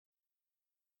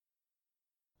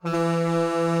Welcome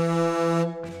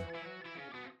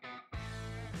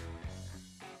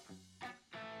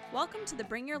to the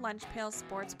Bring Your Lunch Pail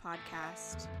Sports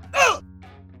Podcast.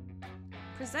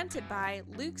 Presented by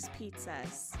Luke's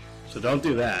Pizzas. So don't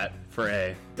do that for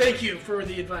A. Thank you for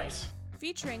the advice.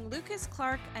 Featuring Lucas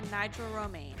Clark and Nigel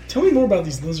Romaine. Tell me more about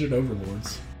these lizard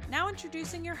overlords. Now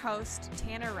introducing your host,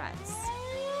 Tanner Retz.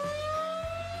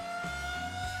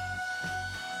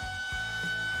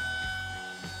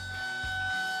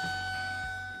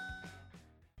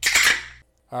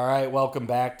 All right, welcome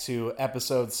back to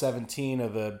episode 17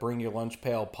 of the Bring Your Lunch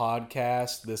Pail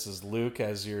podcast. This is Luke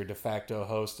as your de facto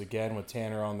host again with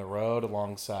Tanner on the road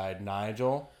alongside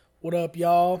Nigel. What up,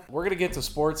 y'all? We're going to get to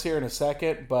sports here in a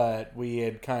second, but we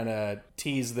had kind of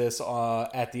teased this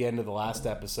at the end of the last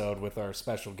episode with our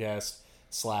special guest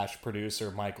 /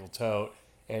 producer Michael Tote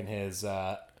and his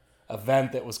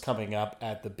event that was coming up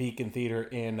at the Beacon Theater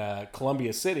in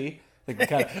Columbia City. I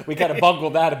think we kind of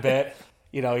bungled that a bit.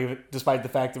 You know, even despite the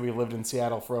fact that we lived in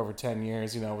Seattle for over 10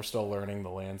 years, you know, we're still learning the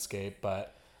landscape.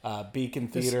 But Beacon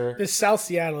Theater... This South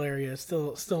Seattle area is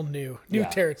still new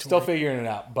territory. Still figuring it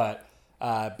out. But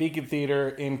Beacon Theater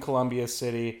in Columbia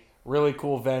City, really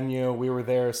cool venue. We were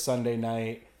there Sunday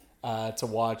night to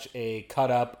watch a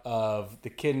cut-up of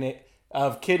Kid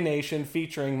Nation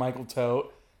featuring Michael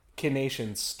Tote, Kid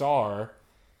Nation star,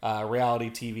 reality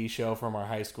TV show from our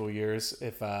high school years,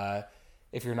 if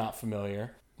you're not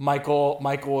familiar. Michael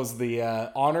was the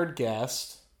honored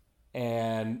guest,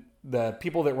 and the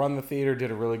people that run the theater did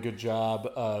a really good job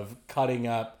of cutting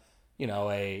up, you know,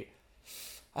 I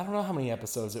don't know how many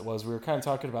episodes it was. We were kind of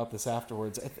talking about this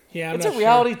afterwards. Yeah, it's a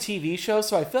reality TV show,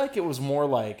 so I feel like it was more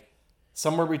like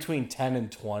somewhere between 10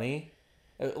 and 20.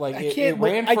 Like I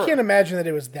can't imagine that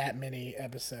it was that many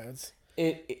episodes.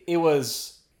 It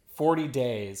was 40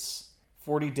 days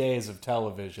of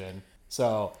television.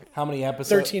 So, how many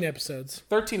episodes? 13 episodes.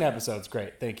 13 episodes,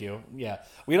 great, thank you. Yeah,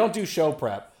 we don't do show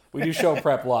prep. We do show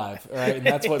prep live, all right? And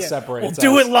that's what separates us.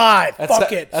 We'll do it live.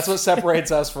 Fuck it. That's what separates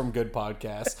us from good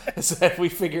podcasts, is that we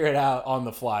figure it out on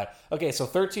the fly. Okay, so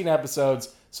 13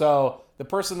 episodes. So, the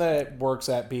person that works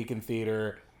at Beacon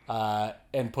Theater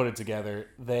and put it together,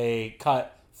 they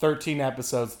cut 13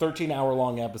 episodes,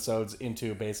 13-hour-long episodes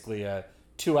into basically a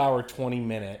 2-hour,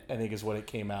 20-minute, I think is what it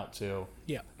came out to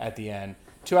at the end.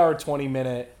 2-hour,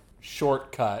 20-minute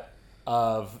shortcut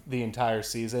of the entire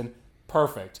season.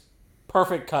 Perfect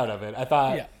cut of it. I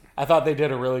thought they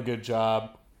did a really good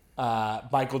job.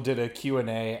 Michael did a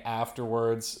Q&A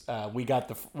afterwards. We got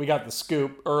the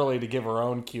scoop early to give our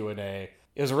own Q&A.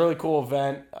 It was a really cool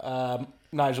event.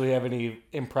 Nigel, you have any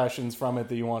impressions from it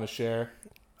that you want to share?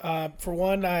 For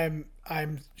one,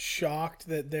 I'm shocked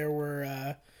that there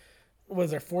were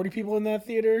was there 40 people in that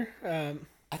theater?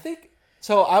 I think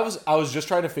so. I was just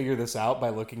trying to figure this out by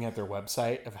looking at their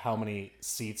website of how many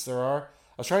seats there are.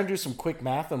 I was trying to do some quick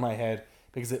math in my head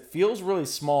because it feels really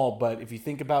small, but if you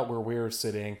think about where we were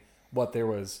sitting, there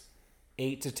was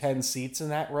 8 to 10 seats in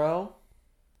that row,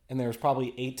 and there was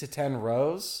probably 8 to 10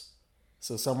 rows,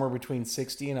 so somewhere between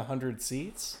 60 and 100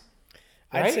 seats.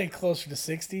 Right? I'd say closer to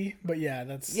 60, but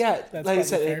that's like I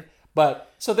said, fair.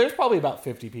 But so there's probably about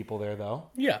 50 people there though.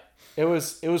 Yeah, it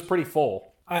was pretty full.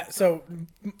 So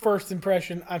first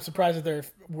impression, I'm surprised that there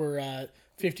were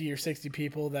 50 or 60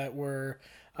 people that were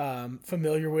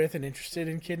familiar with and interested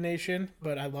in Kid Nation,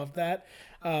 but I love that.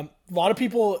 A lot of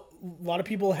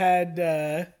people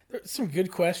had some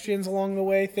good questions along the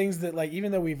way. Things that, like,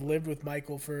 even though we've lived with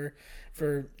Michael for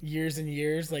years and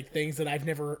years, like things that I've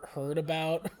never heard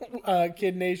about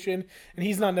Kid Nation, and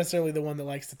he's not necessarily the one that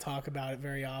likes to talk about it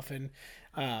very often.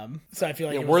 So I feel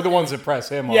like we're the ones that press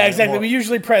him on it. Yeah, exactly. We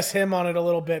usually press him on it a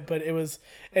little bit, but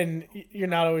and you're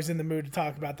not always in the mood to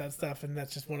talk about that stuff, and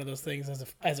that's just one of those things.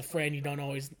 As a friend, you don't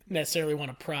always necessarily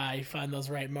want to pry, find those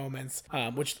right moments,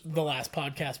 which the last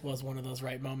podcast was one of those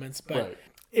right moments. But right.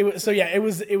 It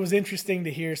was interesting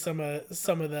to hear some of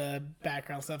the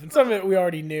background stuff, and some of it we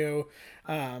already knew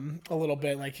a little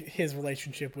bit, like his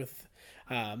relationship with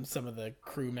some of the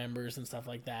crew members and stuff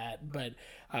like that. But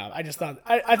I just thought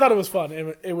I thought it was fun.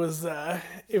 It was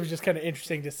just kind of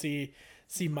interesting to see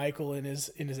Michael in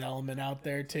his element out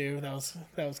there too. That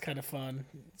was kind of fun.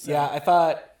 So. Yeah, I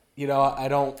thought, I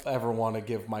don't ever want to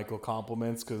give Michael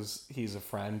compliments because he's a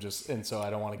friend, and so I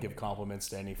don't want to give compliments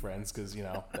to any friends because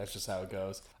that's just how it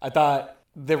goes. I thought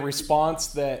the response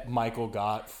that Michael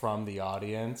got from the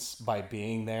audience by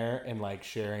being there and like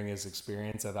sharing his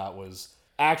experience, I thought was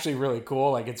actually really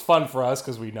cool. Like, it's fun for us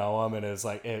because we know him, and it's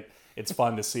like it's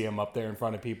fun to see him up there in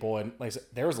front of people. And like I said,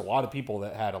 there was a lot of people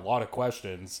that had a lot of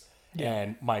questions,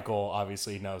 And Michael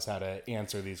obviously knows how to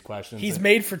answer these questions. He's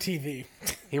made for TV.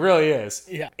 He really is.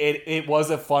 Yeah. It was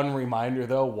a fun reminder,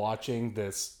 though, watching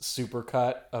this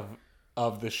supercut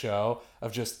of the show,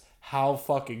 of just how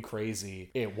fucking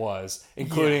crazy it was.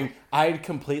 Including, I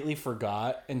completely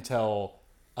forgot until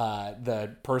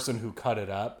the person who cut it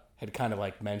up had kind of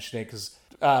like mentioned it, because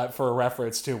for a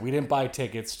reference to, we didn't buy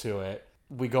tickets to it.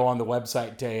 We go on the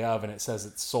website day of and it says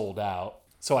it's sold out.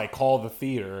 So I call the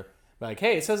theater, like,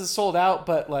 hey, it says it's sold out,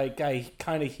 but like I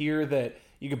kind of hear that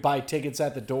you could buy tickets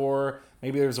at the door.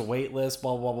 Maybe there's a wait list,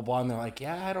 blah, blah, blah, blah. And they're like,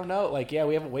 yeah, I don't know. Like, yeah,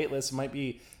 we have a wait list. It might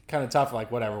be kind of tough.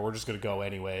 Like, whatever, we're just going to go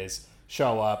anyways.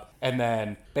 Show up. And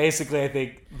then basically I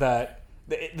think that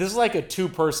this is like a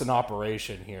 2-person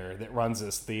operation here that runs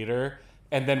this theater.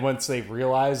 And then once they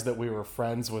realized that we were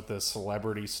friends with the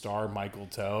celebrity star Michael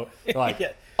Tote, they're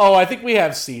like, oh, I think we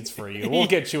have seats for you. We'll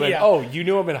get you in. Oh, you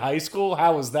knew him in high school?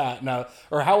 How was that? Now,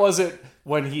 or how was it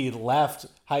when he left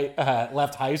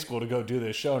high school to go do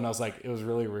this show? And I was like, it was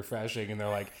really refreshing. And they're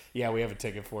like, yeah, we have a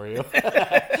ticket for you.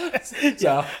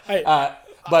 So,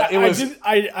 but it was.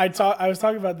 I was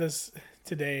talking about this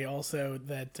today also,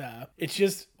 that it's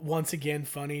just once again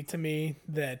funny to me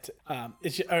that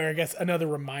it's just, or I guess another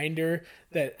reminder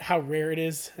that how rare it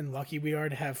is and lucky we are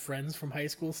to have friends from high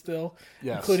school still,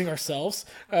 including ourselves.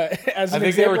 As I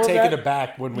think they were taken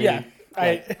aback when we. Yeah.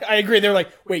 I agree. They're like,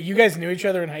 wait, you guys knew each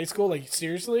other in high school? Like,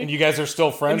 seriously? And you guys are still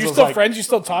friends? And you're still friends? You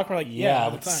still talk? We're like, yeah,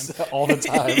 all the time. All the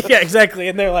time. Yeah, exactly.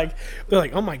 And they're like,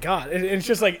 oh my God. And it's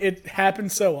just like, it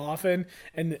happens so often.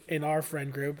 And in our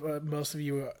friend group, most of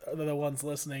you are the ones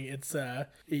listening, it's,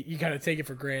 you kind of take it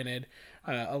for granted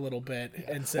a little bit.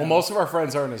 And so, well, most of our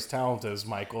friends aren't as talented as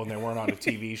Michael, and they weren't on a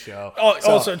TV show.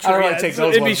 Also true. I don't want to take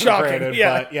those it'd ones be for shocking. granted,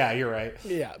 but yeah, you're right.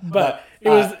 Yeah, but it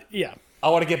was, I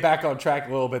want to get back on track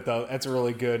a little bit, though. That's a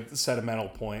really good sentimental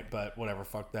point, but whatever,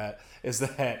 fuck that. Is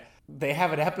that they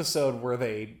have an episode where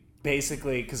they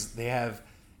basically, because they have,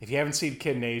 if you haven't seen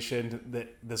Kid Nation,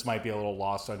 that this might be a little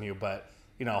lost on you, but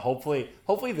you know, hopefully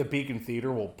the Beacon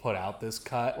Theater will put out this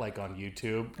cut like on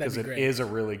YouTube, because it is a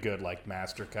really good like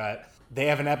master cut. They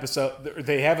have an episode.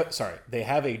 They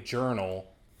have a journal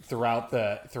throughout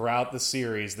the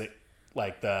series that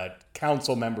like the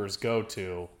council members go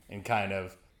to, and kind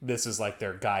of, this is like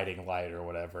their guiding light or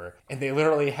whatever. And they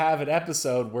literally have an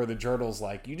episode where the journal's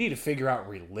like, you need to figure out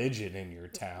religion in your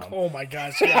town. Oh my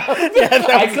gosh. Yeah.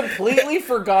 I completely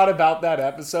forgot about that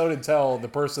episode until the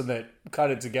person that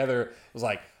cut it together was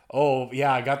like, oh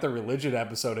yeah, I got the religion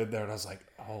episode in there. And I was like,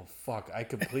 oh fuck, I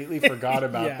completely forgot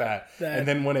about that. And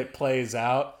then when it plays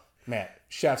out, man,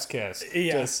 chef's kiss.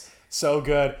 Yeah. Just so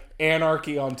good.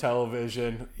 Anarchy on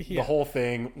television. Yeah. The whole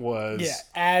thing was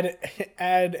add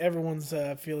everyone's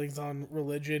feelings on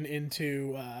religion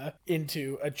into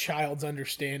a child's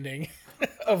understanding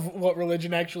of what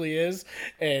religion actually is,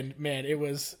 and man,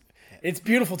 it's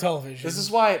beautiful television. This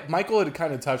is why Michael had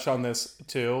kind of touched on this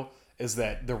too, is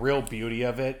that the real beauty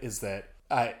of it is that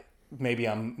maybe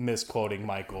I'm misquoting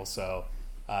Michael, so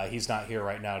he's not here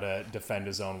right now to defend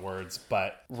his own words,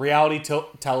 but reality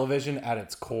television at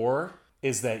its core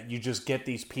is that you just get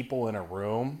these people in a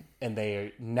room and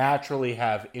they naturally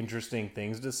have interesting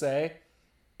things to say.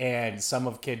 And some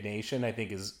of Kid Nation, I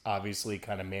think, is obviously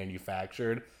kind of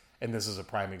manufactured. And this is a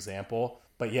prime example.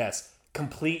 But yes,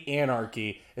 complete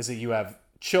anarchy is that you have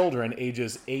children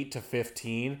ages 8 to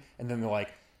 15. And then they're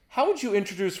like, how would you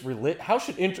introduce how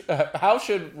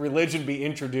should religion be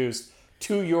introduced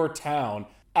to your town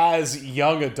as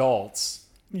young adults?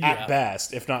 At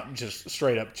best, if not just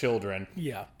straight up children.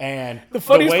 Yeah. And the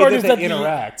funniest part is that they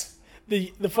interact.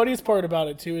 The funniest part about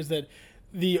it too is that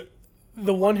the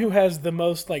one who has the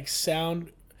most like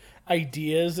sound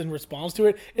ideas in response to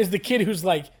it is the kid who's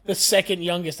like the second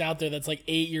youngest out there, that's like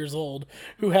 8 years old,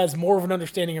 who has more of an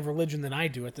understanding of religion than I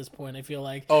do at this point. I feel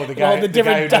like the guy who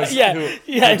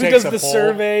does the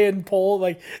survey and poll,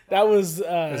 like that was is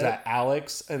that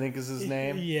Alex, I think is his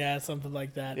name. Yeah, something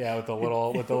like that. Yeah, with the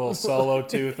little solo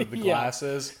tooth with the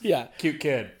glasses. Yeah, cute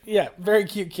kid. Yeah, very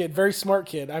cute kid, very smart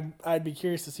kid. I'd be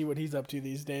curious to see what he's up to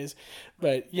these days.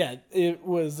 But yeah, it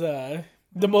was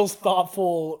the most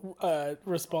thoughtful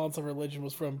response of religion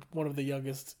was from one of the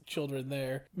youngest children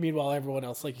there. Meanwhile, everyone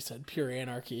else, like you said, pure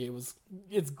anarchy.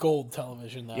 It's gold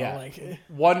television, though. Yeah.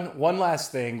 One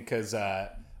last thing, because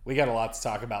we got a lot to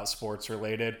talk about sports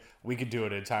related. We could do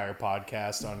an entire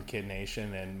podcast on Kid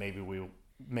Nation, and maybe we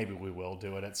will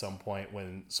do it at some point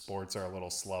when sports are a little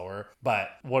slower. But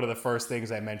one of the first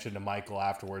things I mentioned to Michael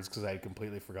afterwards, because I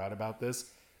completely forgot about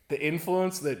this, the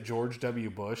influence that George W.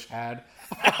 Bush had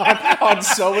on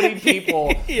so many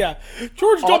people. Yeah.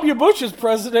 George W. Bush is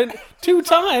president 2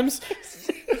 times.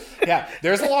 Yeah,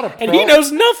 there's a lot of pro, and he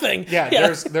knows nothing.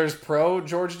 Yeah, there's pro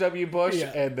George W. Bush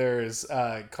Yeah. and there's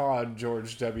con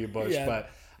George W. Bush, Yeah.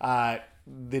 but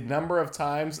the number of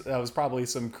times that was probably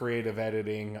some creative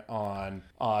editing on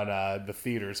the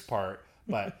theater's part,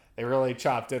 but they really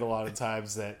chopped it a lot of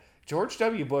times that George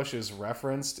W. Bush is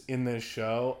referenced in this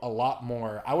show a lot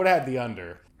more. I would have had the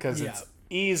under because it's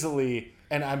easily,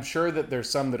 and I'm sure that there's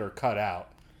some that are cut out,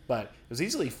 but it was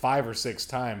easily 5 or 6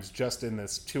 times just in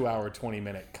this 2-hour,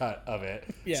 20-minute cut of it.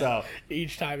 Yeah. So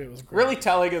Each time it was great. really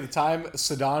telling at the time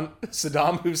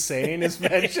Saddam Hussein is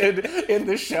mentioned in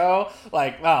the show.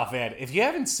 Like, oh man, if you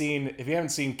haven't seen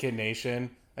Kid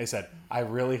Nation, like I said, I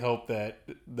really hope that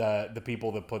the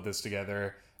people that put this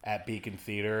together at Beacon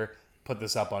Theater put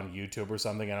this up on YouTube or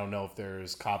something. I don't know if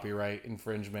there's copyright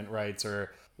infringement rights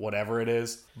or whatever it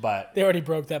is, but They already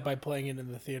broke that by playing it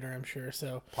in the theater, I'm sure.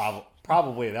 So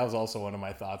probably that was also one of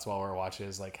my thoughts while we were watching.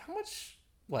 Is like, how much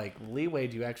like leeway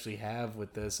do you actually have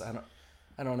with this? I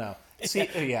don't know.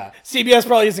 Yeah. CBS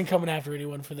probably isn't coming after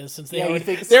anyone for this since they you already,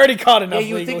 think- they already caught enough Yeah,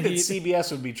 you would legal think that heat.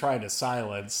 CBS would be trying to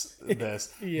silence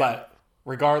this, Yeah. but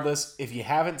regardless, if you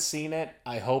haven't seen it,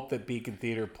 I hope that Beacon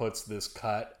Theater puts this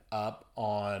cut up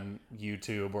on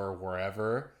YouTube or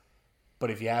wherever. But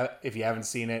if you haven't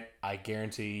seen it, I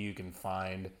guarantee you can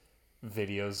find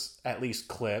videos, at least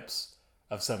clips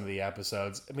of some of the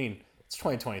episodes. I mean, it's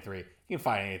 2023. You can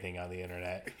find anything on the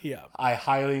internet. Yeah. I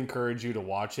highly encourage you to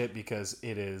watch it because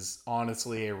it is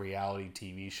honestly a reality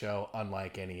TV show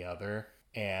unlike any other.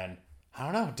 And I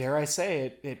don't know, dare I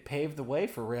say it paved the way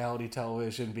for reality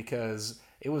television because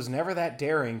it was never that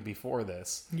daring before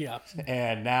this. Yeah.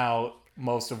 And now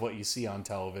most of what you see on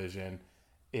television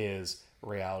is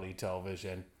reality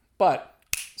television. But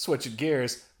switching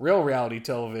gears, real reality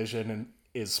television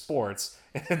is sports.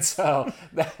 And so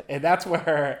that's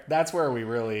where we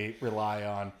really rely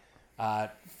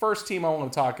on. First team I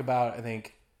want to talk about, I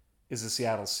think, is the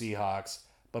Seattle Seahawks.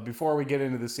 But before we get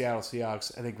into the Seattle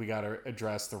Seahawks, I think we got to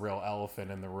address the real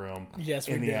elephant in the room in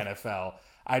the NFL.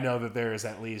 I know that there is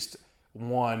at least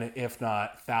one, if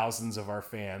not thousands of our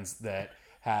fans that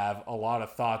have a lot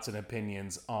of thoughts and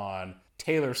opinions on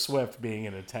Taylor Swift being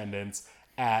in attendance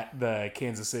at the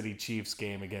Kansas City Chiefs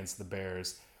game against the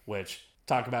Bears, which,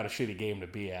 talk about a shitty game to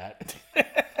be at.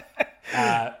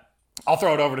 I'll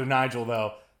throw it over to Nigel,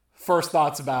 though. First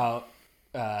thoughts about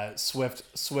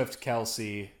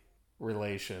Swift-Kelce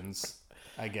relations,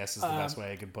 I guess is the best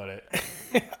way I could put it.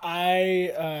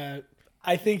 I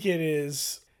think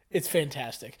it's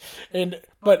fantastic.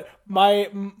 But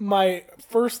my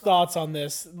first thoughts on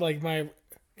this, like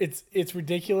it's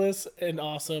ridiculous and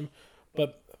awesome,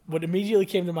 but what immediately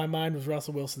came to my mind was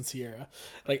Russell Wilson Sierra.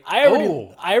 Like I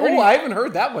haven't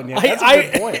heard that one yet. That's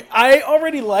a good point. I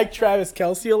already like Travis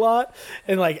Kelce a lot,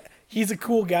 and like he's a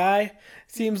cool guy,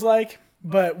 seems like.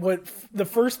 But the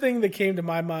first thing that came to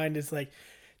my mind is like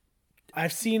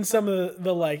I've seen some of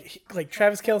the like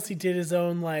Travis Kelce did his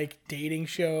own like dating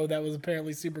show that was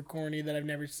apparently super corny that I've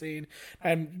never seen.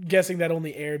 I'm guessing that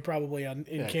only aired probably in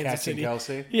Kansas City.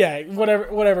 Kelce. Yeah,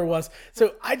 whatever it was.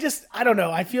 So I don't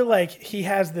know. I feel like he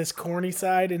has this corny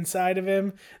side inside of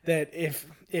him that if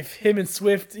him and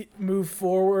Swift move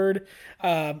forward,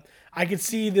 I could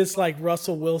see this like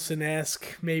Russell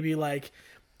Wilson-esque, maybe like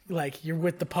you're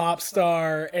with the pop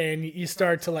star and you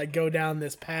start to like go down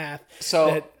this path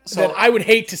that I would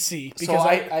hate to see. Because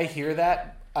I hear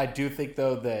that. I do think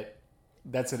though that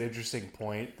that's an interesting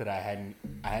point that I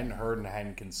hadn't heard and I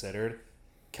hadn't considered.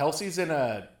 Kelce's in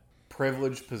a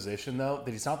privileged position though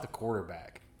that he's not the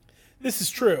quarterback. This is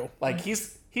true. Like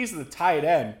he's the tight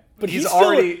end, but he's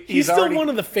still one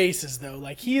of the faces though.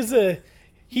 Like he's in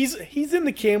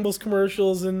the Campbell's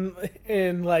commercials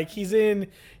and like he's in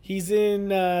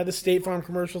the State Farm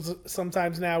commercials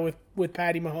sometimes now with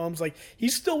Patty Mahomes. Like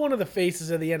he's still one of the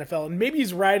faces of the NFL, and maybe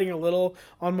he's riding a little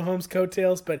on Mahomes'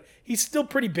 coattails, but he's still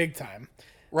pretty big time.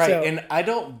 Right, so, and I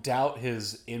don't doubt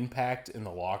his impact in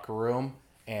the locker room.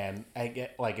 And I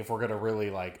get like if we're gonna really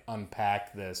like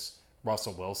unpack this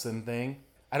Russell Wilson thing,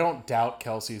 I don't doubt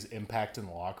Kelce's impact in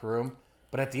the locker room.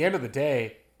 But at the end of the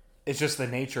day, it's just the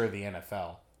nature of the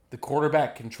NFL. The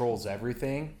quarterback controls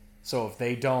everything. So if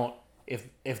they don't,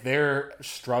 if they're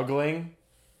struggling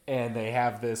and they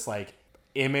have this like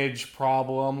image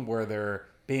problem where they're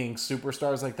being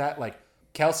superstars like that, like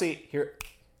Kelce here,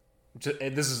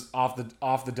 this is off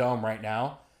the dome right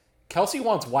now. Kelce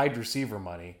wants wide receiver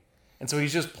money. And so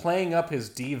he's just playing up his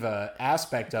diva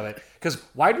aspect of it because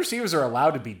wide receivers are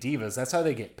allowed to be divas. That's how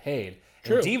they get paid.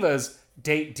 True. And divas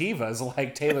date divas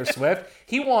like Taylor Swift.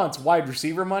 He wants wide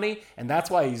receiver money, and that's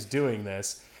why he's doing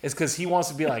this. Is because he wants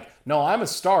to be like, no, I'm a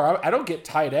star. I don't get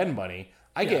tight end money.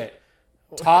 I get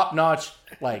top-notch,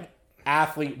 like,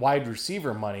 athlete wide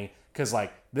receiver money, because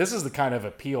like this is the kind of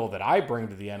appeal that I bring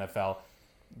to the NFL.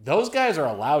 Those guys are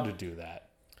allowed to do that.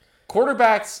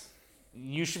 Quarterbacks,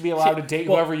 you should be allowed to date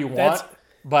whoever you want,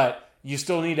 but you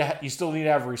still need to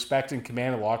have respect and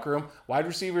command of the locker room. Wide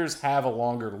receivers have a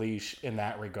longer leash in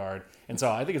that regard, and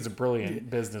so I think it's a brilliant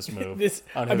business move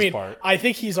on his part. I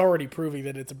think he's already proving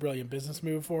that it's a brilliant business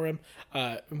move for him,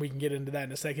 and we can get into that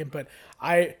in a second. But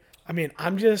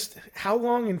I'm just, how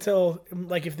long until,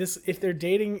 like, if their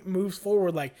dating moves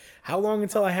forward, like, how long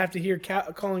until I have to hear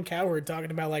Colin Cowherd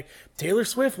talking about, like, Taylor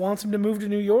Swift wants him to move to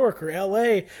New York or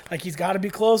L.A. Like, he's got to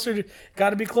be closer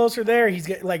there. He's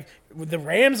like, the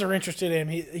Rams are interested in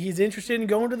him. He's interested in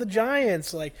going to the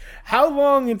Giants. Like, how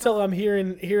long until I'm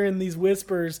hearing these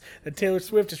whispers that Taylor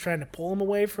Swift is trying to pull him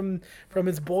away from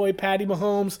his boy Patty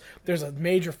Mahomes? There's a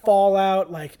major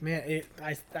fallout. Like, man,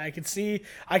 I could see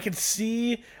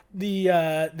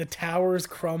the towers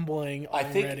crumbling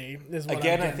already.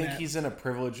 I think he's in a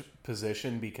privileged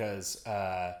position because,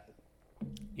 I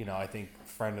think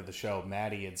friend of the show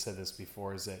Maddie had said this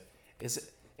before.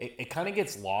 It kind of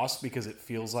gets lost because it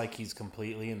feels like he's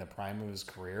completely in the prime of his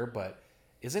career, but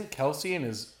isn't Kelce in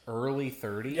his early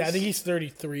 30s? Yeah, I think he's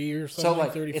 33 or something. So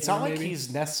like, 34 it's not like maybe.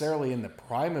 he's necessarily in the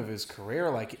prime of his career.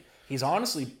 Like, he's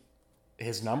honestly,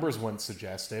 his numbers wouldn't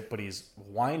suggest it, but he's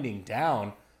winding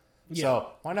down. Yeah. So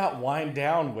why not wind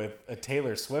down with a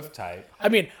Taylor Swift type? I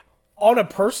mean, on a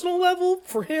personal level,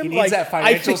 for him, he needs that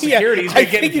financial security. He's been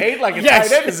getting paid like a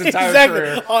tight end his entire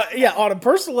career. On a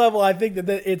personal level, I think that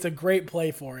it's a great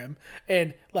play for him.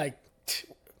 And like,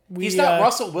 he's not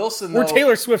Russell Wilson. We're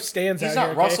Taylor Swift stands. He's out not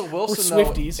here, Russell okay? Wilson We're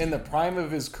though, Swifties. in the prime of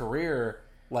his career,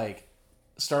 like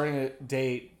starting to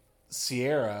date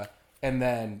Sierra and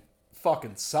then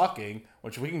fucking sucking,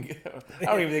 which we can get. I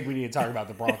don't even think we need to talk about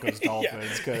the Broncos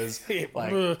Dolphins because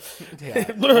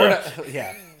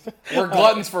we're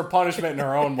gluttons for punishment in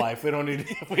our own life. We don't need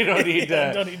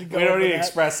to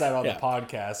express that on the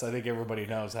podcast. I think everybody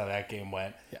knows how that game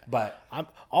went. Yeah. But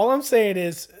all I'm saying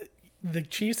is the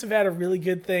Chiefs have had a really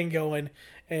good thing going.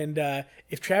 And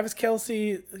if Travis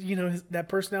Kelce, that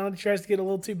personality tries to get a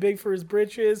little too big for his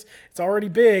britches, it's already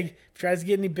big. If he tries to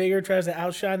get any bigger, tries to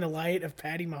outshine the light of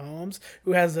Patty Mahomes,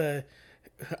 who has a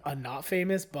not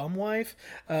famous bum wife.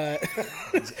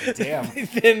 Damn.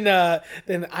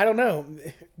 Then I don't know.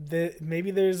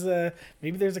 Maybe there's a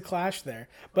clash there,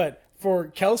 but. For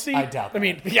Kelce, I doubt that. I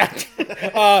mean,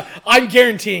 yeah, I'm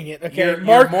guaranteeing it. Okay,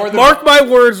 Mark my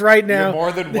words right now. You're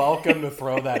more than welcome to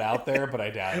throw that out there, but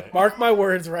I doubt it. Mark my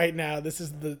words right now. This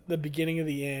is the beginning of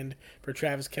the end for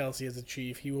Travis Kelce as a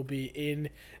Chief. He will be in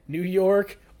New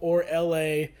York or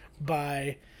L.A.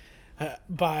 by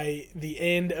the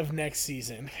end of next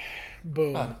season.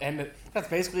 Boom. And that's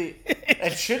basically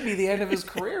it. Should be the end of his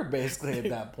career, basically at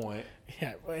that point.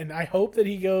 Yeah, and I hope that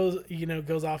he goes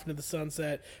off into the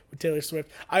sunset with Taylor Swift.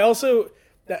 I also,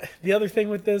 the other thing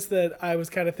with this that I was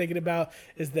kind of thinking about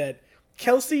is that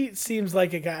Kelce seems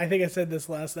like a guy, I think I said this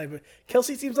last night, but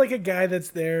Kelce seems like a guy that's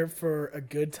there for a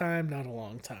good time, not a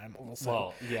long time also.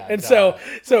 Well, yeah. And so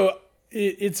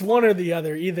it's one or the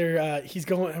other. Either he's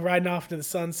riding off to the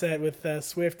sunset with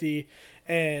Swiftie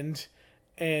and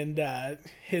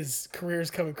his career's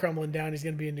coming crumbling down. He's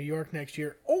going to be in New York next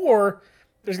year, or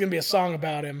there's going to be a song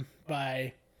about him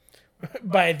by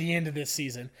the end of this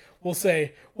season. We'll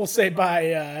say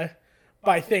by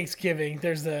Thanksgiving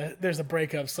there's a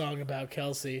breakup song about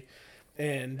Kelce,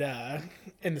 and the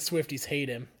Swifties hate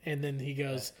him, and then he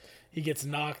gets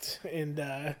knocked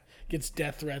and gets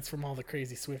death threats from all the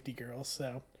crazy Swiftie girls.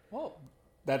 So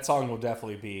that song will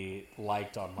definitely be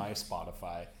liked on my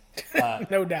Spotify.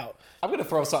 No doubt. I'm going to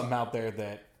throw something out there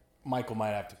that Michael might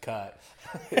have to cut.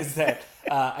 Is that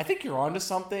I think you're onto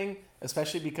something,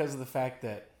 especially because of the fact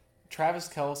that Travis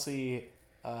Kelce,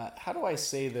 how do I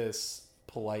say this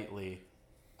politely?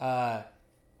 I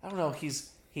don't know. He has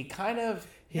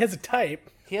a type.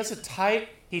 He has a type.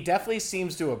 He definitely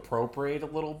seems to appropriate a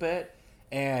little bit,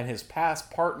 and his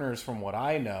past partners, from what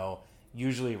I know,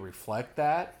 usually reflect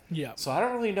that. Yeah. So I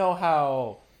don't really know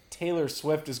how Taylor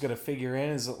Swift is going to figure in.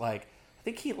 Is it like, I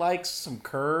think he likes some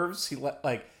curves.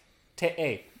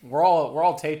 Hey, we're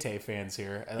all Tay-Tay fans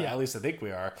here. Yeah. At least I think we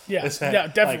are. Yeah,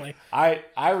 definitely. Like,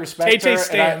 I respect Tay-Tay her.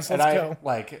 stands. And Let's I go.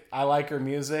 I like her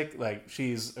music. Like,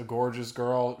 she's a gorgeous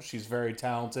girl. She's very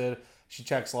talented. She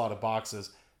checks a lot of boxes.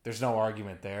 There's no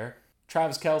argument there.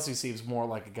 Travis Kelce seems more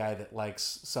like a guy that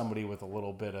likes somebody with a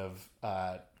little bit of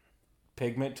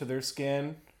pigment to their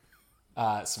skin,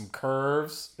 some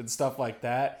curves and stuff like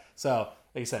that. So,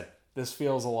 like you said, this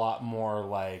feels a lot more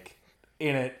like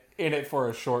in it for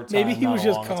a short time. Maybe he was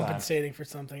just compensating compensating for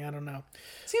something. I don't know.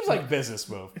 Seems like business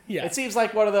move. Yeah. It seems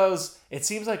like one of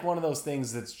those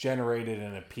things that's generated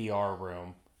in a PR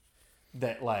room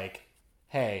that like,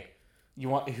 hey, you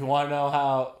want to know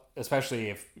how, especially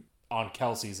if on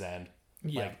Kelce's end,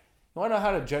 like, you want to know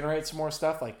how to generate some more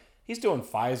stuff? Like, he's doing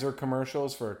Pfizer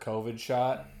commercials for a COVID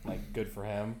shot. Like, good for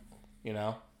him, you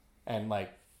know? And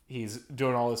like, he's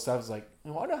doing all this stuff. It's like,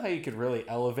 you want to know how you could really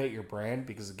elevate your brand?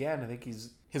 Because again, I think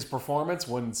his performance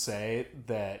wouldn't say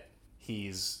that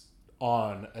he's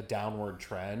on a downward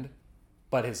trend,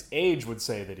 but his age would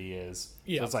say that he is.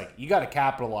 Yeah. So it's like, you got to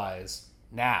capitalize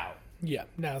now. Yeah,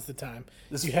 now's the time.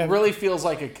 This really feels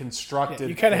like a constructed.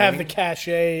 You kind of have the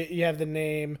cachet. You have the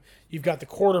name. You've got the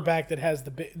quarterback that has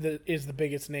is the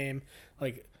biggest name.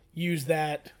 Like, use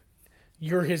that.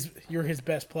 You're his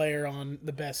best player on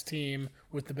the best team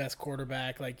with the best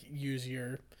quarterback. Like, use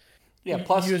your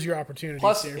opportunities.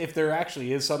 Plus, here. if there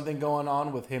actually is something going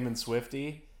on with him and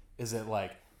Swifty, is it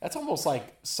like that's almost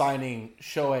like signing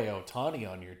Shohei Ohtani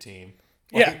on your team?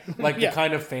 Like the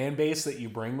kind of fan base that you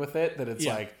bring with it. That it's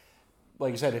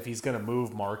like you said, if he's going to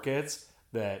move markets,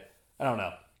 that I don't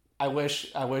know. I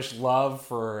wish love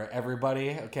for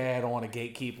everybody. Okay, I don't want to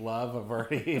gatekeep love. I've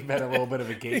already been a little bit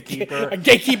of a gatekeeper. I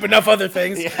gatekeep enough other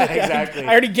things. Yeah, exactly. I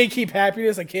already gatekeep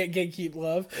happiness. I can't gatekeep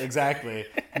love. Exactly.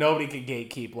 Nobody can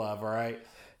gatekeep love. All right,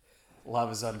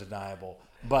 love is undeniable.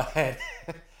 But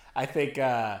I think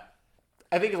a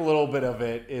little bit of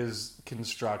it is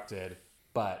constructed.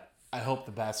 But I hope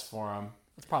the best for him.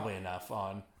 It's probably enough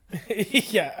on.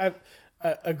 Yeah,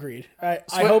 agreed. I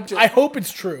hope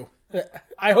it's true.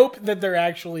 I hope that there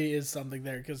actually is something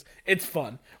there because it's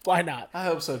fun. Why not? I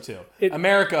hope so too.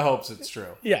 America hopes it's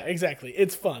true. Yeah, exactly.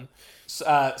 It's fun.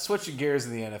 Switching gears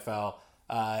in the NFL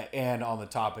and on the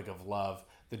topic of love,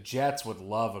 the Jets would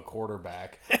love a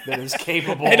quarterback that is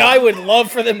capable. And I would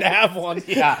love for them to have one.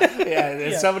 Yeah.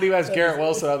 As somebody who has Garrett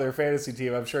Wilson on their fantasy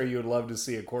team, I'm sure you would love to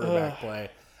see a quarterback play.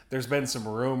 There's been some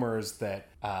rumors that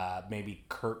maybe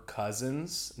Kirk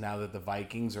Cousins, now that the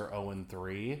Vikings are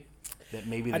 0-3, that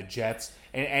maybe the Jets,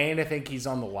 and I think he's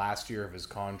on the last year of his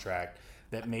contract,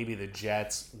 that maybe the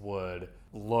Jets would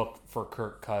look for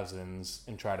Kirk Cousins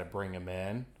and try to bring him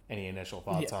in. Any initial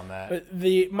thoughts on that?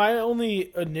 But my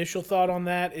only initial thought on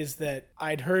that is that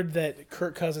I'd heard that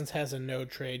Kirk Cousins has a no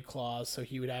trade clause, so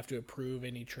he would have to approve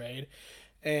any trade.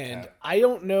 And I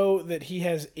don't know that he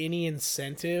has any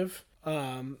incentive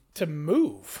to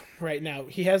move right now.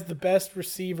 He has the best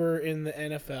receiver in the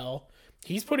NFL.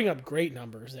 He's putting up great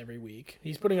numbers every week.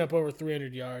 He's putting up over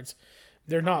 300 yards.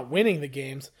 They're not winning the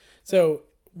games. So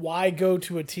why go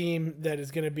to a team that is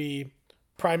going to be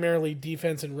primarily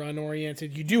defense and run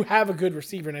oriented? You do have a good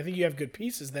receiver, and I think you have good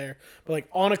pieces there. But like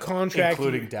on a contract,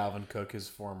 including Dalvin Cook, his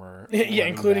former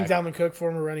Dalvin Cook,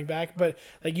 former running back. But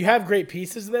like you have great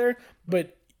pieces there,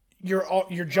 but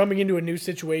you're jumping into a new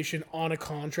situation on a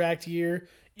contract year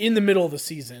in the middle of the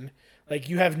season. Like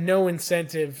you have no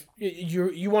incentive.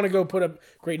 You want to go put up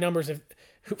great numbers.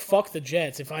 Fuck the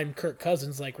Jets. If I'm Kirk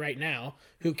Cousins, like right now,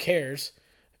 who cares?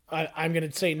 I'm going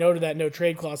to say no to that no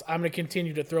trade clause. I'm going to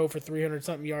continue to throw for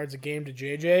 300-something yards a game to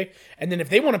JJ. And then if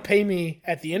they want to pay me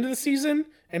at the end of the season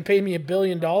and pay me $1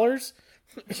 billion, or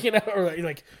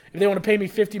like if they want to pay me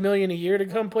 $50 million a year to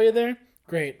come play there,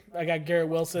 great. I got Garrett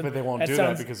Wilson. But they won't do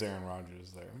that because Aaron Rodgers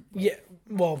is there. Yeah,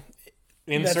 well,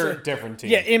 insert different team.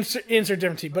 Yeah, insert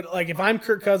different team. But like if I'm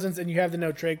Kirk Cousins and you have the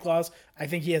no trade clause, I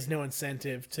think he has no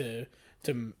incentive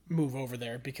to move over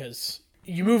there because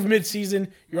you move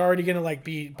mid-season, you're already going to like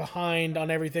be behind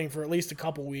on everything for at least a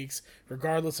couple weeks,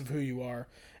 regardless of who you are.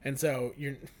 And so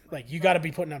you got to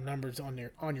be putting up numbers on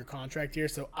your contract here.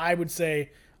 So I would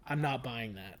say I'm not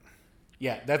buying that.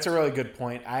 Yeah, that's a really good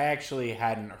point. I actually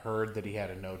hadn't heard that he had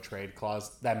a no trade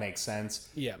clause. That makes sense.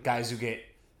 Yeah, guys who get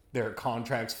their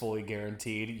contracts fully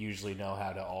guaranteed usually know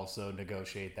how to also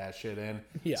negotiate that shit in.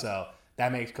 Yeah. So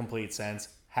that makes complete sense.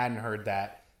 Hadn't heard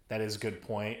that. That is a good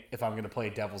point. If I'm going to play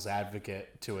devil's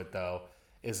advocate to it, though,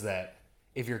 is that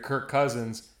if you're Kirk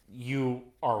Cousins, you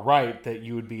are right that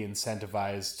you would be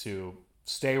incentivized to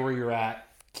stay where you're at,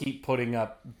 keep putting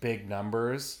up big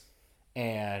numbers,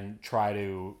 and try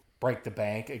to break the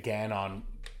bank again on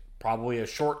probably a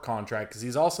short contract because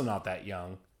he's also not that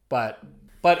young. But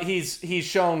he's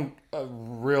shown a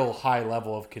real high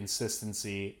level of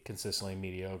consistency, consistently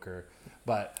mediocre.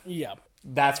 But yeah.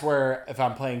 That's where, if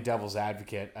I'm playing devil's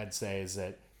advocate, I'd say is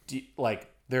that,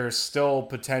 there's still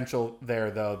potential there,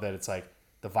 though, that it's like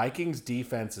the Vikings'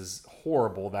 defense is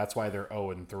horrible. That's why they're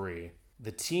 0-3.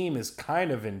 The team is kind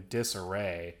of in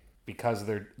disarray because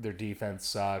their defense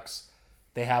sucks.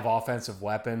 They have offensive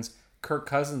weapons. Kirk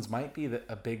Cousins might be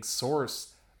a big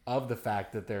source of the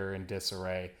fact that they're in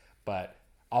disarray, but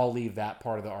I'll leave that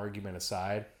part of the argument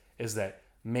aside, is that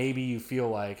maybe you feel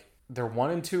like they're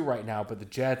 1-2 right now, but the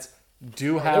Jets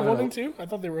do have... They're 1-2? I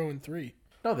thought they were 0-3.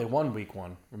 No, they won week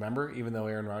 1, remember? Even though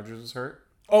Aaron Rodgers was hurt.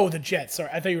 Oh, the Jets. Sorry,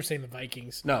 I thought you were saying the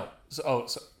Vikings. No. So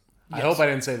Yes. I hope I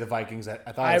didn't say the Vikings. I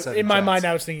thought I said the in my Jets. mind,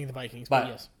 I was thinking the Vikings, but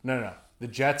yes. No. The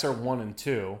Jets are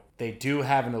 1-2. They do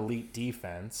have an elite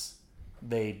defense.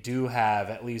 They do have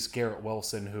at least Garrett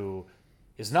Wilson, who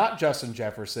is not Justin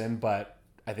Jefferson, but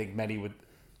I think many would...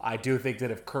 I do think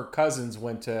that if Kirk Cousins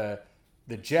went to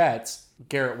the Jets,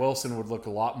 Garrett Wilson would look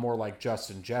a lot more like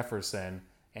Justin Jefferson.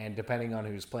 And depending on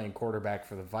who's playing quarterback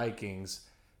for the Vikings,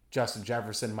 Justin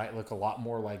Jefferson might look a lot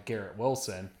more like Garrett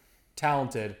Wilson.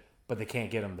 Talented, but they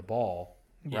can't get him the ball,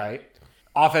 right?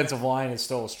 Offensive line is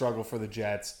still a struggle for the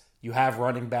Jets. You have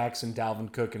running backs in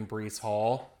Dalvin Cook and Breece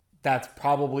Hall. That's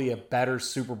probably a better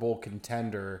Super Bowl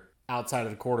contender outside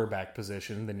of the quarterback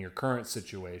position than your current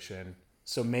situation.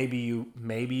 So maybe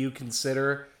you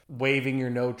consider waiving your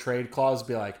no trade clause,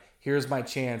 be like, here's my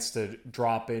chance to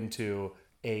drop into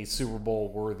a Super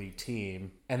Bowl worthy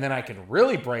team, and then I can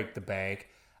really break the bank.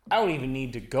 I don't even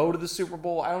need to go to the Super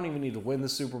Bowl. I don't even need to win the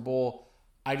Super Bowl.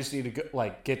 I just need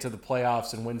to get to the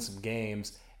playoffs and win some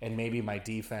games, and maybe my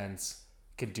defense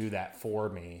could do that for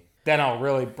me. Then I'll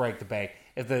really break the bank.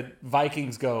 If the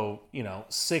Vikings go,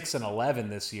 6-11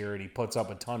 this year and he puts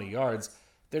up a ton of yards,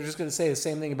 they're just going to say the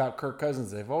same thing about Kirk Cousins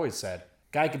they've always said.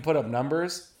 Guy can put up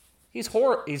numbers. He's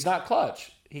not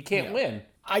clutch. He can't win.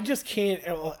 I just can't.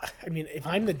 I mean, if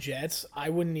I'm the Jets, I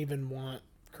wouldn't even want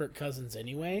Kirk Cousins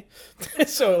anyway.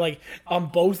 So, on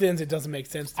both ends, it doesn't make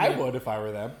sense to me. I would if I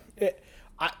were them.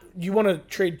 You want to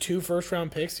trade 2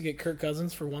 first-round picks to get Kirk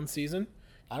Cousins for one season?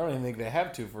 I don't even think they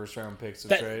have 2 first-round picks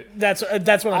to trade. That's what I'm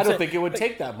saying. I don't think it would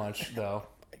take that much, though.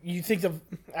 You think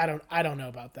I don't know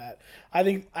about that. I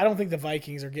don't think the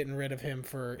Vikings are getting rid of him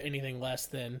for anything less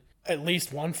than at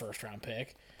least 1 first-round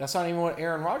pick. That's not even what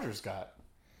Aaron Rodgers got.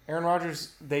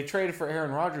 They traded for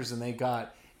Aaron Rodgers and they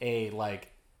got a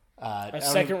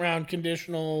second-round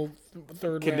conditional,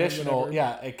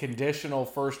 a conditional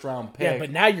first-round pick. Yeah,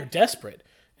 but now you're desperate,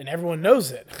 and everyone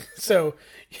knows it. So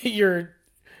you're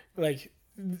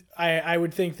I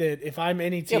would think that if I'm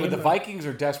any team, but the Vikings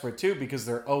are desperate too because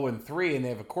they're 0-3 and they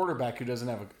have a quarterback who doesn't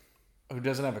have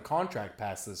a contract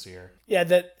past this year. Yeah,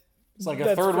 it's like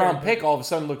a third-round pick all of a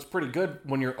sudden looks pretty good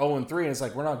when you're 0-3, and it's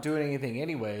like we're not doing anything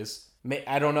anyways.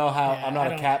 I don't know how. I'm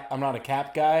not a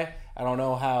cap guy. I don't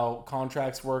know how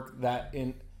contracts work that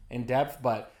in depth,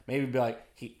 but maybe be like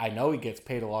I know he gets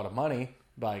paid a lot of money.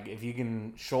 But if you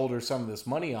can shoulder some of this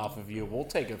money off of you, we'll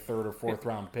take a 3rd or 4th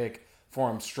round pick for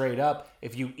him straight up.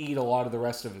 If you eat a lot of the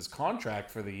rest of his contract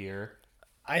for the year,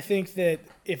 I think that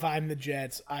if I'm the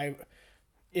Jets,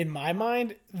 in my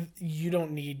mind, you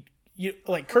don't need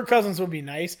Kirk Cousins would be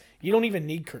nice. You don't even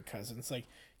need Kirk Cousins.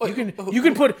 You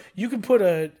can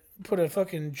put a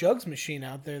fucking jugs machine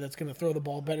out there that's going to throw the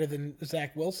ball better than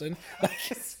Zach Wilson.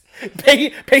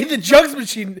 Pay the jugs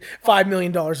machine $5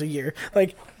 million a year.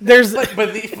 There's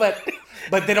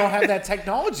but they don't have that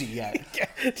technology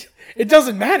yet. It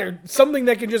doesn't matter. Something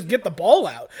that can just get the ball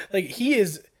out. He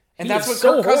is. And that's what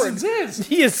Kirk Cousins is.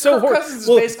 He is so Kirk Cousins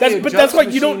is basically a jugs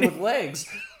machine with legs.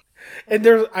 And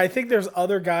I think there's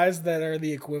other guys that are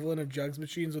the equivalent of jugs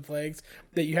machines with legs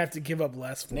that you have to give up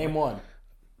less for. Name one.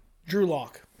 Drew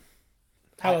Lock.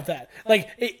 How about that?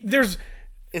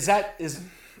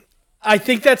 I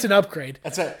think that's an upgrade.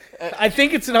 I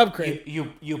think it's an upgrade.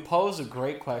 You pose a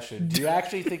great question. Do you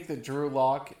actually think that Drew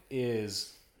Lock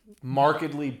is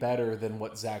markedly better than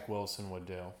what Zach Wilson would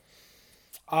do?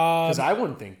 Because I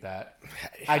wouldn't think that.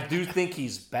 I do think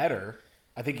he's better.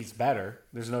 I think he's better.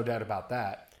 There's no doubt about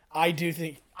that. I do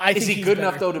think. Is he good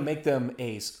enough though to make them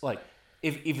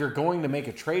if you're going to make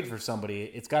a trade for somebody,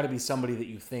 it's got to be somebody that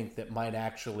you think that might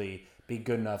actually be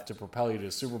good enough to propel you to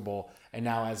a Super Bowl. And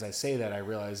now, as I say that, I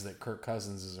realize that Kirk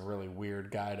Cousins is a really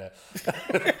weird guy to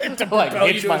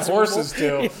hitch my horses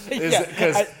to,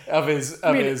 because of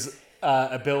his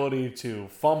ability to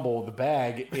fumble the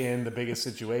bag in the biggest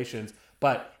situations.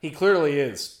 But he clearly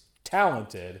is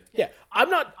talented. Yeah, I'm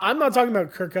not talking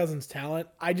about Kirk Cousins' talent.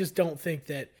 I just don't think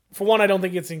that. For one, I don't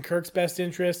think it's in Kirk's best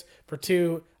interest. For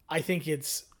two, I think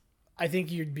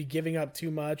you'd be giving up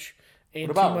too much. And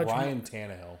what about too much Ryan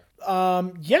Tannehill?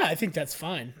 Yeah, I think that's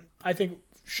fine. I think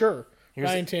sure.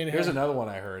 Ryan Tannehill. Here's another one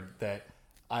I heard that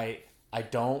I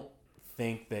don't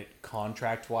think that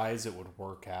contract wise it would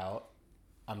work out.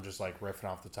 I'm just riffing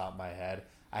off the top of my head.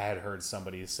 I had heard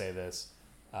somebody say this,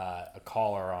 a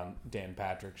caller on Dan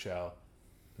Patrick's show.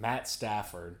 Matt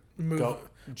Stafford.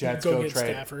 Jets go trade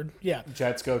Stafford. Yeah.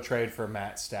 Jets go trade for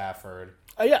Matt Stafford.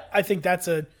 Yeah, I think that's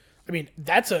a I mean,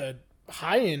 that's a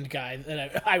high-end guy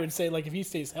that I would say, like, if he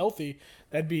stays healthy,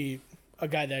 that'd be a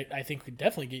guy that I think could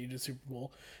definitely get you to the Super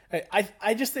Bowl.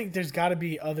 I just think there's got to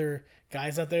be other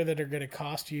guys out there that are going to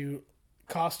cost you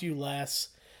less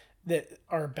that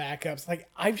are backups. Like,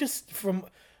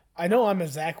 I know I'm a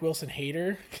Zach Wilson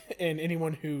hater, and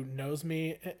anyone who knows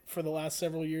me for the last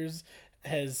several years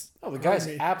has... Oh, the guy's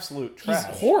absolute trash.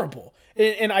 He's horrible.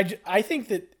 And I think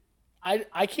that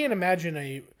I can't imagine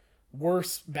a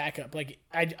worse backup. Like,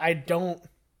 I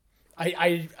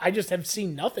just have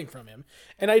seen nothing from him.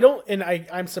 And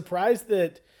I'm surprised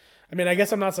that... I mean, I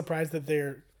guess I'm not surprised that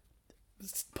they're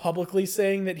publicly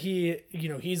saying that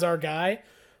he's our guy.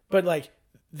 But, like,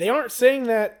 they aren't saying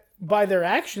that by their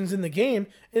actions in the game.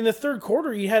 In the third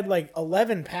quarter, he had like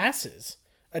 11 passes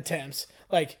attempts,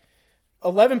 like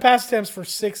 11 pass attempts for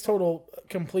 6 total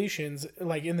completions.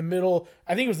 Like in the middle,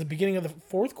 I think it was the beginning of the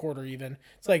fourth quarter. Even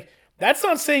it's like that's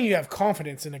not saying you have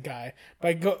confidence in a guy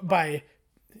by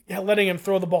letting him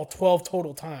throw the ball 12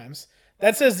 total times.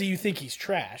 That says that you think he's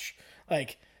trash.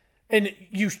 Like, and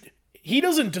he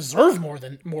doesn't deserve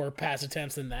more pass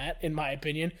attempts than that, in my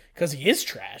opinion, because he is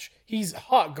trash. He's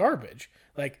hot garbage.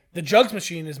 Like, the jugs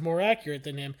machine is more accurate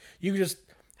than him. You can just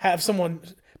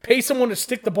pay someone to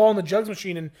stick the ball in the jugs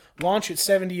machine and launch it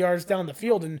 70 yards down the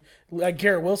field and let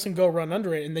Garrett Wilson go run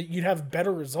under it, and you'd have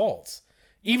better results.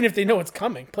 Even if they know it's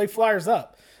coming. Play flyers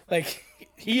up. Like,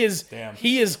 he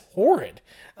is horrid.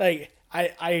 Like,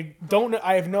 I don't know.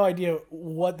 I have no idea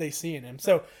what they see in him.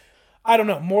 So, I don't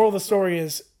know. Moral of the story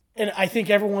is, and I think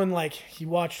everyone, like, he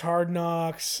watched Hard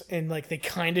Knocks, and, like, they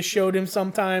kind of showed him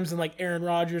sometimes, and, like, Aaron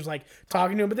Rodgers, like,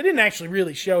 talking to him, but they didn't actually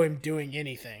really show him doing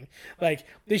anything. Like,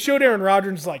 they showed Aaron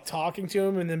Rodgers, like, talking to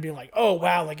him, and then being like, oh,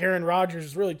 wow, like, Aaron Rodgers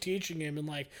is really teaching him, and,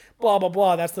 like, blah, blah,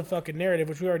 blah. That's the fucking narrative,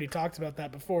 which we already talked about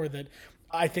that before, that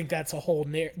I think that's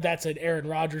that's an Aaron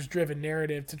Rodgers-driven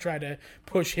narrative to try to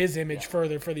push his image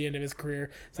further for the end of his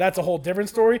career. So that's a whole different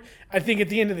story. I think at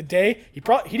the end of the day,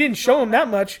 he didn't show him that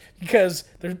much because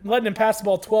they're letting him pass the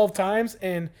ball 12 times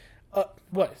and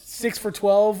 6 for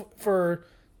 12 for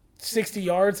 60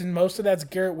 yards, and most of that's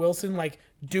Garrett Wilson like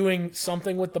doing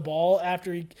something with the ball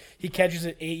after he catches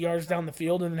it 8 yards down the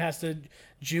field and then has to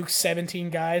juke 17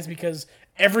 guys because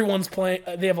everyone's playing.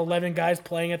 They have 11 guys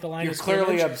playing at the line. You're of scrimmage.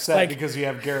 clearly upset like, because you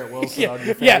have Garrett Wilson on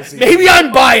your Yeah, fantasy. maybe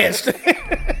I'm biased.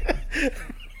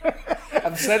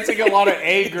 I'm sensing a lot of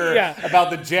anger about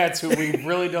the Jets, who we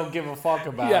really don't give a fuck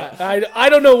about. Yeah, I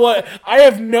don't know what. I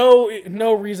have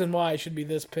no reason why I should be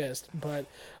this pissed, but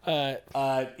no,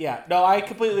 I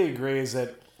completely agree. Is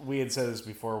that we had said this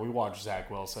before. We watched Zach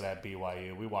Wilson at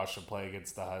BYU. We watched him play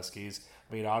against the Huskies.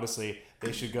 I mean, honestly,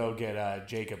 they should go get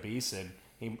Jacob Eason.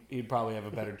 He'd probably have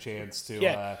a better chance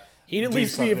to. He'd at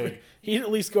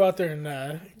least go out there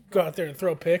and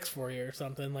throw picks for you or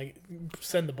something. Like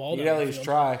send the ball. He'd at least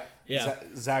try. Yeah.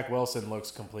 Zach Wilson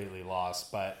looks completely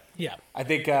lost, but yeah, I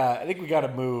think we got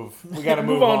to move. We got to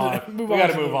move on. We got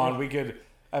to move on. We could.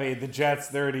 I mean, the Jets.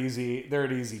 They're an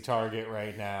easy target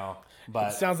right now.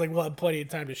 But it sounds like we'll have plenty of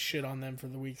time to shit on them for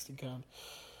the weeks to come.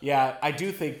 Yeah, I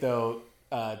do think though,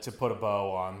 to put a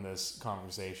bow on this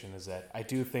conversation, is that I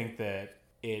do think that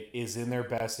it is in their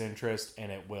best interest,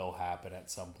 and it will happen at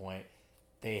some point.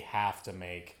 They have to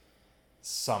make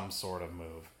some sort of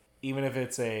move, even if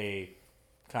it's a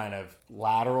kind of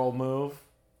lateral move.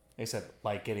 They said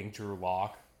like getting Drew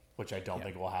Lock, which I don't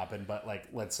think will happen, but like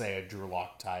let's say a Drew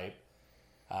Lock type.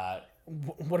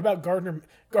 What about Gardner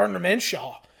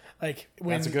Minshew? Like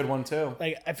that's a good one too.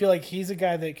 Like I feel like he's a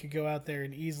guy that could go out there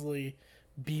and easily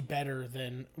be better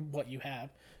than what you have.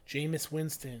 Jameis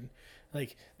Winston.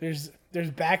 Like there's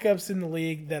backups in the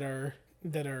league that are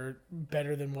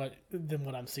better than what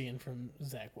I'm seeing from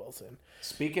Zach Wilson.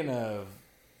 Speaking of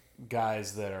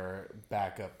guys that are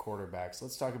backup quarterbacks,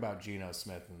 let's talk about Geno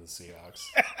Smith and the Seahawks.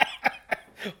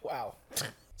 Wow.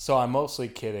 So I'm mostly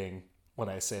kidding when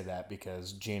I say that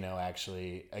because Geno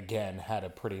actually again had a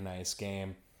pretty nice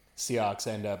game. Seahawks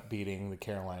end up beating the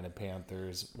Carolina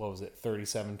Panthers. What was it,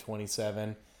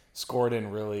 37-27? Score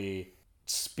didn't really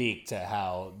speak to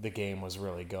how the game was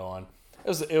really going.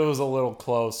 It was a little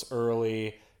close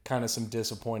early, kind of some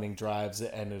disappointing drives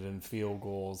that ended in field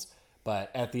goals.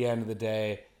 But at the end of the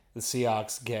day, the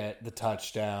Seahawks get the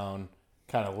touchdown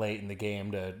kind of late in the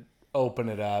game to open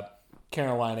it up.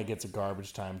 Carolina gets a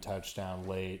garbage time touchdown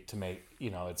late to make,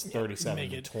 it's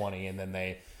 37-20, and then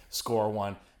they score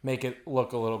one, make it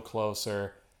look a little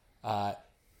closer.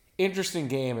 Interesting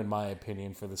game, in my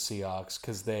opinion, for the Seahawks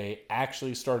because they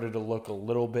actually started to look a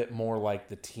little bit more like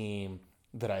the team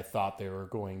that I thought they were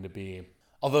going to be.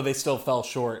 Although they still fell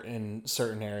short in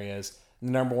certain areas.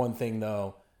 The number one thing,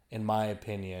 though, in my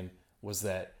opinion, was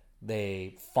that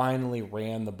They finally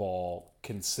ran the ball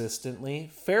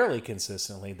fairly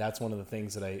consistently. That's one of the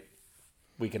things that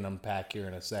we can unpack here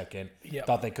in a second. Yep.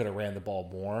 Thought they could have ran the ball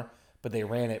more, but they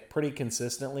ran it pretty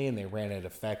consistently and they ran it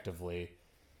effectively.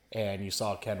 And you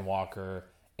saw Ken Walker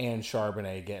and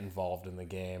Charbonnet get involved in the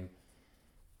game.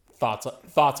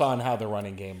 Thoughts on how the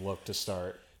running game looked to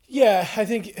start? Yeah, I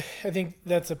think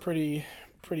that's a pretty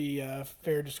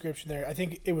fair description there. I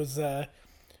think it was at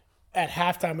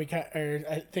halftime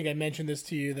I think I mentioned this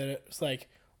to you, that it was like,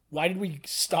 why did we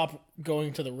stop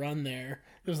going to the run there?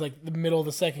 It was like the middle of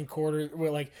the second quarter,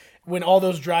 where like when all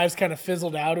those drives kind of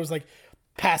fizzled out, it was like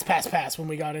pass when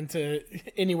we got into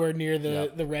anywhere near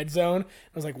the red zone.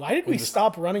 I was like, why did we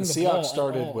stop running the ball? Seahawks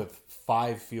started with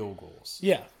 5 field goals.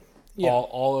 Yeah. Yeah.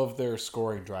 All of their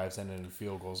scoring drives ended in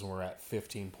field goals, and we're at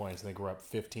 15 points. I think we're up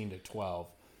 15-12.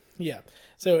 Yeah.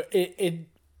 So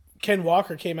Ken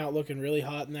Walker came out looking really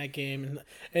hot in that game,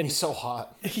 and he's so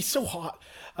hot. He's so hot.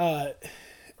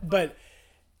 But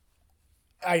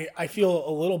I feel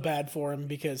a little bad for him,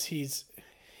 because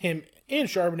him and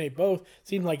Charbonnet both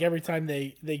seem like every time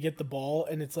they get the ball,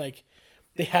 and it's like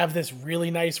they have this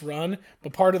really nice run,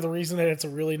 but part of the reason that it's a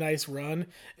really nice run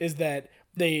is that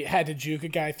they had to juke a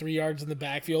guy 3 yards in the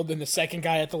backfield, then the second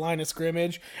guy at the line of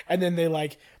scrimmage, and then they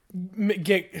like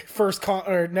get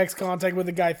next contact with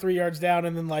the guy 3 yards down,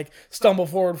 and then like stumble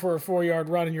forward for a 4-yard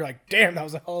run, and you're like, damn, that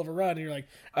was a hell of a run. And you're like,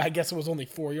 I guess it was only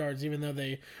 4 yards, even though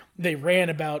they ran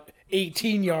about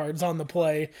 18 yards on the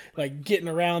play, like getting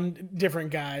around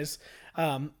different guys.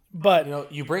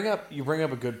 But you bring up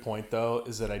a good point, though,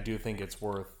 is that I do think it's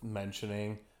worth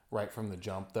mentioning right from the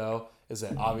jump, though, is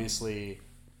that obviously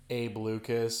Abe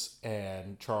Lucas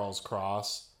and Charles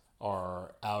Cross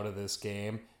are out of this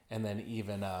game. And then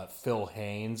even Phil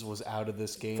Haynes was out of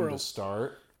this game to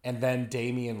start. And then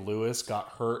Damian Lewis got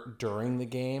hurt during the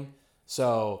game.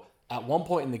 So at one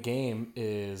point in the game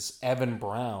is Evan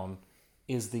Brown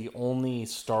is the only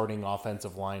starting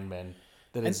offensive lineman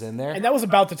that is in there. And that was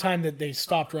about the time that they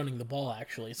stopped running the ball,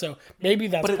 actually. So maybe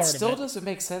that's part of it. But it still doesn't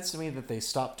make sense to me that they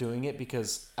stopped doing it,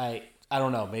 because I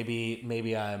don't know,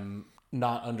 maybe I'm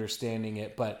not understanding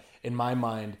it, but in my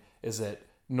mind is that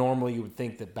normally you would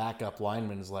think that backup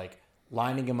linemen is like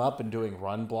lining him up and doing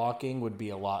run blocking would be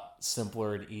a lot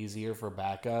simpler and easier for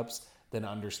backups than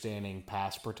understanding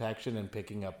pass protection and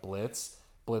picking up blitzes,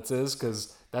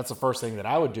 because that's the first thing that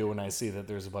I would do when I see that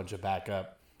there's a bunch of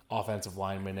backup offensive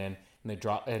linemen in and they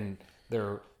drop and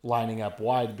they're lining up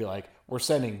wide, be like, we're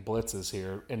sending blitzes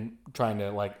here and trying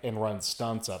to and run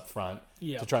stunts up front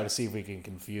to try to see if we can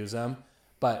confuse them.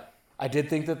 But I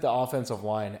did think that the offensive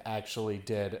line actually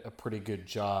did a pretty good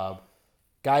job.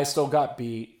 Guys still got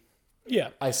beat. Yeah.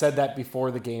 I said that before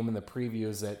the game in the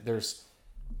previews, that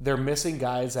they're missing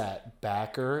guys at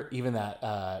backer, even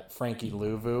that Frankie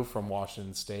Louvu from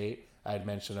Washington State. I had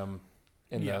mentioned him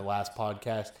in the last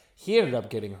podcast. He ended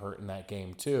up getting hurt in that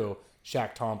game too.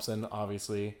 Shaq Thompson,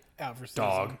 obviously, out for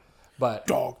season. But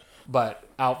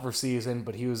out for season.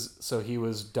 But he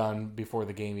was done before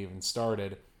the game even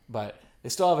started. But they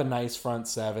still have a nice front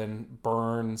seven.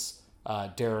 Burns,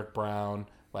 Derek Brown,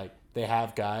 they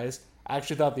have guys. I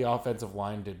actually thought the offensive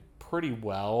line did pretty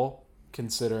well,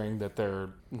 considering that they're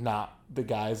not the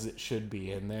guys that should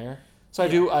be in there. So I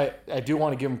do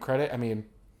want to give them credit. I mean,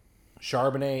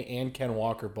 Charbonnet and Ken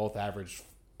Walker both averaged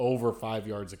over 5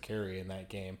 yards a carry in that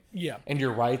game. Yeah. And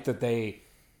you're right that they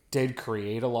did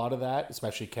create a lot of that,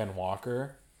 especially Ken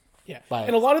Walker. Yeah.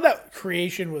 And a lot of that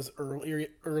creation was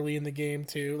early in the game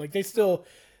too.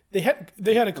 They had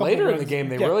a couple later runs. in the game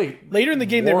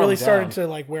they really started to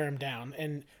wear him down.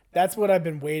 And that's what I've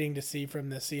been waiting to see from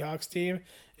the Seahawks team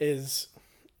is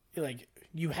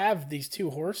you have these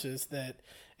two horses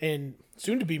and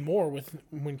soon to be more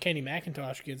when Kenny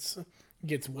McIntosh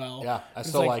gets well. Yeah, I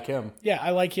still like him. Yeah, I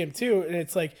like him too. And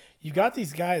it's you got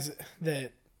these guys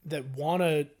that want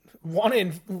to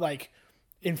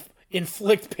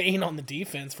inflict pain on the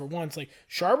defense for once.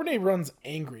 Charbonnet runs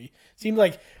angry. Seemed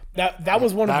like that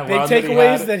was one of the big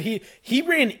takeaways, that he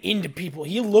ran into people.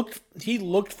 He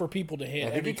looked for people to hit.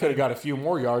 I think he could have got a few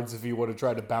more yards if he would have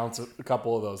tried to bounce a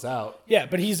couple of those out. Yeah,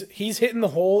 but he's hitting the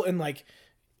hole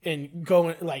and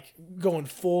going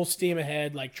full steam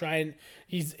ahead,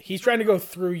 he's trying to go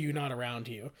through you, not around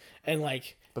you. And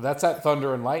but that's that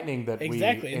thunder and lightning that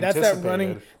exactly. we And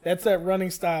anticipated. that's that running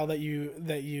style that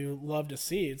you love to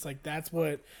see. It's that's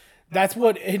That's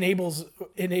what enables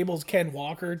Ken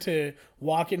Walker to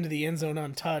walk into the end zone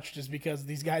untouched, is because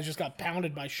these guys just got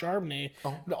pounded by Charbonnet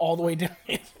all the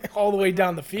way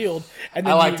down the field. And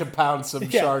then I like to pound some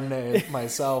Chardonnay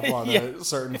myself on Yeah. a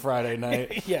certain Friday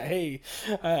night. Yeah, hey.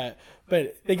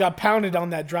 But they got pounded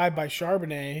on that drive by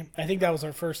Charbonnet. I think that was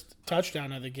our first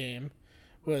touchdown of the game.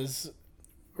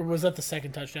 Or was that the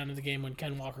second touchdown of the game when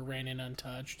Ken Walker ran in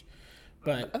untouched?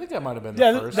 But I think that might have been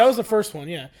the first. That was the first one,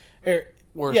 yeah.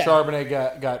 Where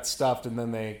Charbonnet got stuffed, and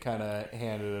then they kind of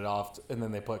handed it off, and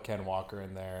then they put Ken Walker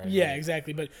in there. Yeah,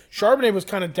 exactly. But Charbonnet was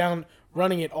kind of down,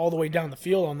 running it all the way down the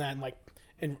field on that,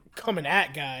 and coming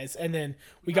at guys, and then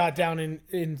we got down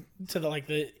into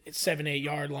the 7-8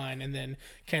 yard line, and then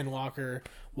Ken Walker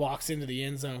walks into the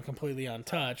end zone completely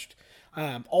untouched.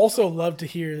 Also, love to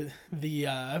hear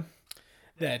that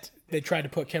they tried to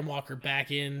put Ken Walker back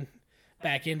into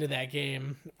that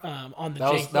game on the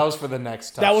that was for the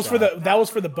next touchdown. That was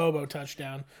for the Bobo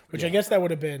touchdown, which I guess that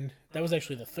was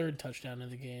actually the third touchdown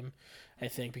of the game, I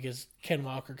think, because Ken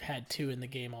Walker had 2 in the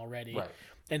game already, right?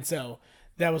 And so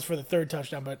that was for the third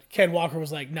touchdown. But Ken Walker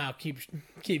was like, "No, keep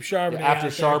Charbonnet." Yeah, after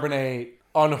Charbonnet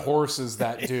unhorses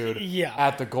that dude Yeah.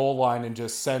 at the goal line and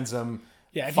just sends him.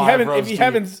 Yeah, if you deep.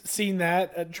 haven't seen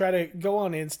that, try to go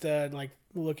on Insta and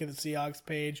look at the Seahawks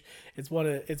page. It's one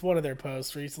of their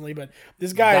posts recently. But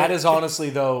this guy, that is honestly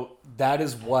though, that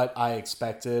is what I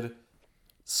expected.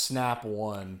 Snap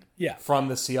one, from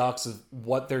the Seahawks of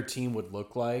what their team would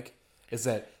look like is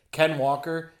that Ken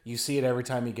Walker. You see it every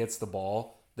time he gets the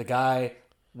ball. The guy,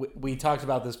 we talked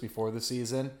about this before the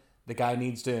season. The guy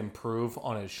needs to improve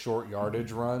on his short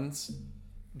yardage runs,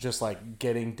 just like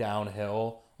getting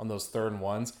downhill on those 3rd and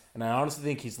 1s. And I honestly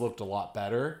think he's looked a lot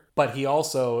better. But he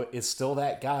also is still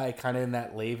that guy kind of in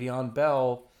that Le'Veon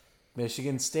Bell,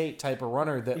 Michigan State type of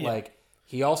runner that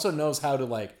he also knows how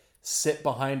to sit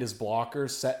behind his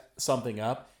blockers, set something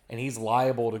up, and he's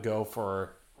liable to go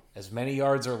for as many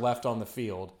yards are left on the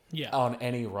field on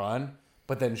any run.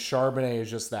 But then Charbonnet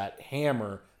is just that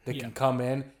hammer that can come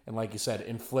in and, like you said,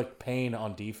 inflict pain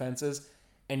on defenses.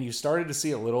 And you started to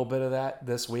see a little bit of that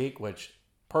this week, which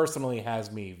personally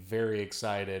has me very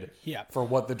excited for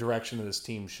what the direction of this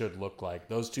team should look like.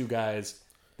 Those two guys,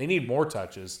 they need more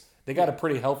touches. They got a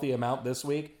pretty healthy amount this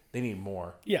week. They need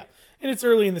more. Yeah. And it's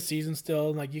early in the season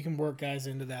still, and you can work guys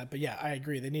into that. But yeah, I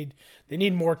agree. They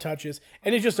need more touches,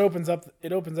 and it just opens up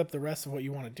the rest of what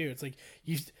you want to do. It's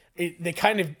they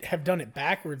kind of have done it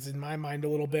backwards in my mind a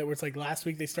little bit, where it's last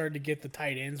week they started to get the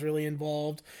tight ends really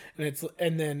involved,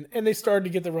 and they started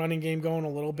to get the running game going a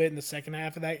little bit in the second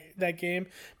half of that game.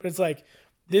 But it's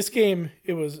this game,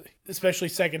 it was, especially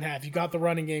second half, you got the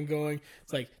running game going.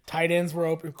 It's tight ends were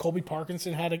open. Colby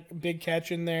Parkinson had a big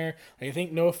catch in there. I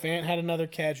think Noah Fant had another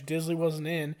catch. Disley wasn't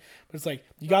in. But it's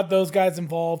you got those guys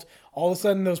involved. All of a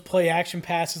sudden, those play action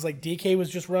passes, DK was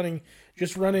just running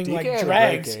DK had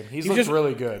drags. A great game. He's looked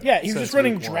really good. Yeah, he was just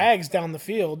running drags down the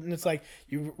field, and it's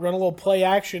you run a little play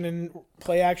action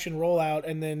rollout,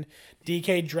 and then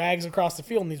DK drags across the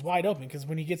field, and he's wide open because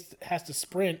when he has to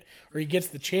sprint, or he gets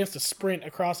the chance to sprint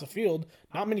across the field,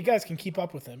 not many guys can keep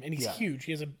up with him, and he's huge.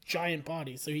 He has a giant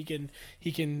body, so he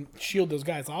can shield those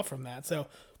guys off from that. So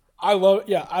I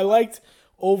liked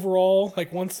overall,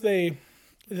 once their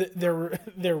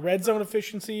red zone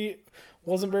efficiency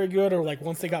wasn't very good, or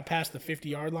once they got past the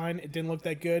 50-yard line, it didn't look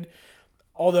that good.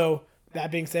 Although,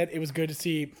 that being said, it was good to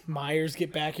see Myers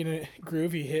get back in a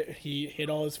groove. He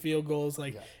hit all his field goals,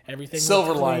 everything silver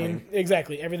looked clean. lining.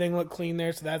 Exactly. Everything looked clean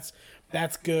there, so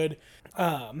that's good.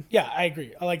 I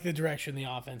agree. I like the direction the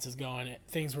offense is going.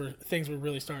 Things were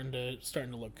really starting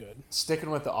to look good.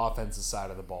 Sticking with the offensive side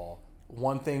of the ball,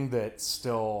 one thing that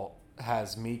still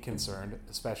has me concerned,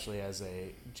 especially as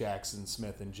a Jackson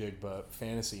Smith and Jigba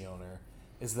fantasy owner,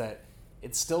 is that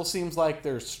it still seems like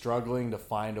they're struggling to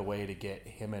find a way to get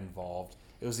him involved.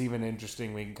 It was even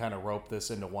interesting, we can kind of rope this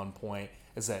into one point,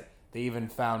 is that they even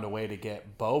found a way to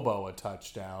get Bobo a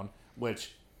touchdown,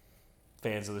 which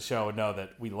fans of the show would know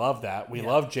that we love that. We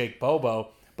love Jake Bobo,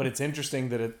 but it's interesting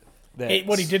that hate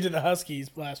what he did to the Huskies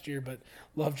last year, but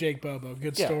love Jake Bobo.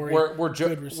 Good story.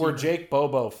 We're Jake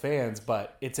Bobo fans,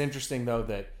 but it's interesting though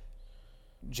that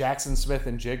Jackson Smith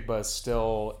and Jigba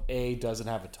still doesn't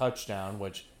have a touchdown,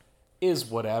 which is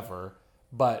whatever.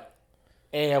 But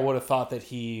I would have thought that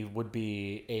he would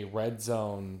be a red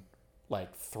zone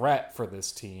threat for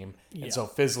this team, and so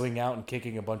fizzling out and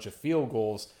kicking a bunch of field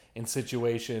goals in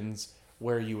situations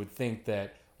where you would think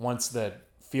that once the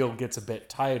field gets a bit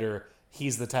tighter,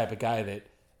 he's the type of guy that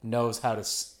knows how to,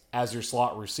 as your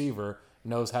slot receiver,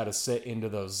 knows how to sit into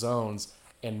those zones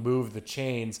and move the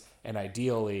chains and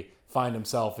ideally find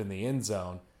himself in the end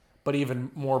zone. But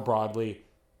even more broadly,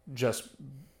 just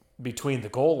between the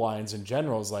goal lines in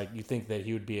general is like you think that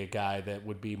he would be a guy that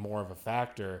would be more of a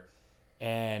factor,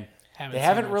 and they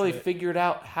haven't really figured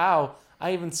out how.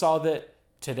 I even saw that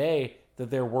today that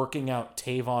they're working out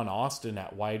Tavon Austin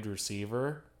at wide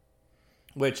receiver,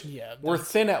 which we're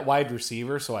thin at wide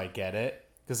receiver, so I get it.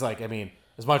 Because, like, I mean,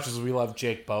 as much as we love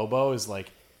Jake Bobo, is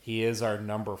like he is our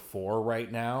number 4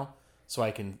 right now, so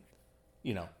I can,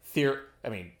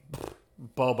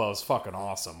 Bobo's fucking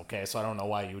awesome, okay? So I don't know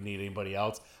why you would need anybody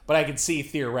else. But I can see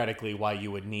theoretically why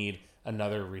you would need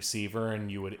another receiver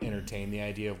and you would entertain the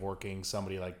idea of working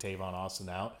somebody like Tavon Austin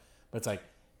out. But it's like,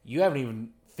 you haven't even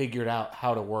figured out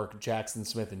how to work Jackson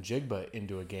Smith and Jigba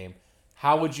into a game.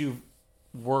 How would you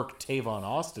work Tavon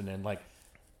Austin in? Like,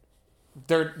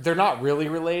 they're not really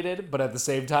related, but at the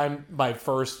same time, my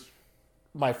first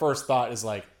thought is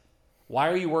like, why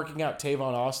are you working out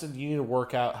Tavon Austin? You need to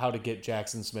work out how to get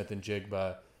Jackson Smith and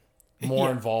Jigba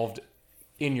more involved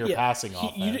in your passing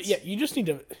offense. You just need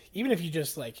to, even if you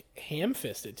just like ham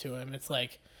fist it to him, it's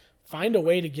like find a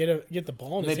way to get the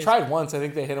ball. They tried once. I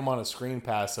think they hit him on a screen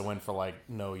pass that went for like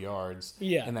no yards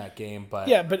in that game. But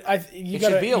you got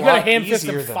to ham fist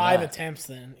him 5 attempts.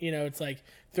 Then it's like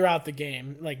throughout the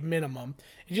game, like minimum.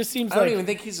 It just seems. I don't even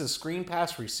think he's a screen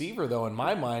pass receiver though. In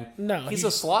my mind, no, he's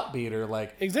a slot beater.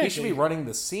 Like exactly. He should be running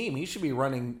the seam. He should be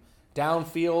running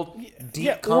downfield,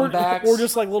 deep comebacks, or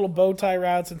just like little bow tie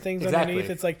routes and things underneath.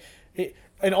 It's like,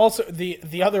 and also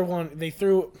the other one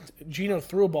Gino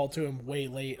threw a ball to him way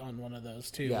late on one of those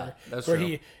too. Yeah, that's where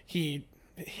true. He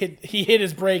hit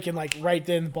his break and like right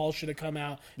then the ball should have come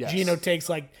out. Yes. Gino takes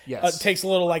takes a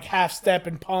little like half step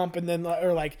and pump and then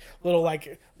or like little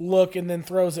like look and then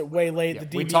throws it way late. Yeah, the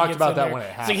DB we talked about that there. when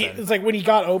it happened. It's like when he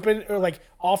got open or like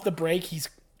off the break, he's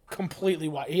completely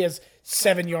wide. He has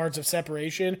 7 yards of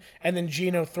separation, and then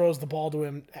Gino throws the ball to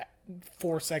him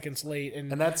 4 seconds late, and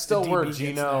that's still where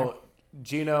Gino.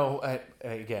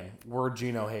 Again, we're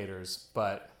Gino haters,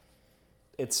 but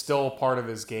it's still part of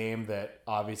his game that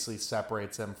obviously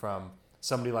separates him from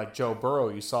somebody like Joe Burrow.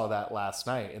 You saw that last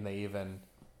night, and you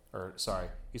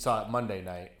saw it Monday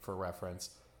night for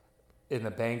reference in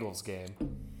the Bengals game.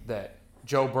 That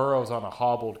Joe Burrow's on a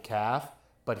hobbled calf,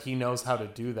 but he knows how to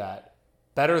do that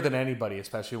better than anybody,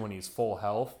 especially when he's full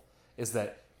health. Is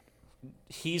that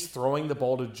he's throwing the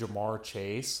ball to Jamar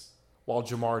Chase while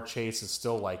Jamar Chase is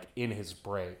still like in his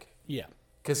break. Yeah,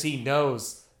 because he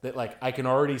knows that like I can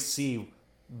already see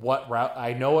what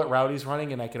route he's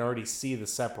running, and I can already see the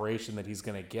separation that he's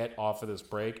going to get off of this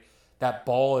break. That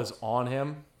ball is on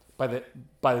him by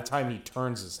the time he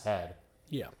turns his head.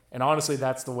 Yeah, and honestly,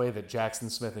 that's the way that Jackson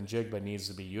Smith and Jigba needs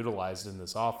to be utilized in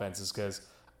this offense, is because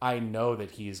I know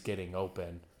that he's getting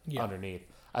open underneath.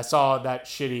 I saw that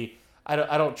shitty. I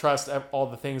don't trust all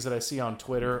the things that I see on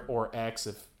Twitter or X.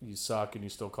 If you suck and you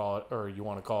still call it, or you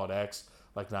want to call it X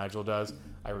like Nigel does,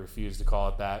 I refuse to call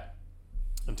it that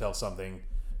until something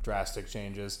drastic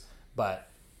changes. But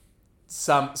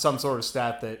some sort of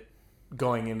stat that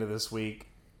going into this week,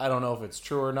 I don't know if it's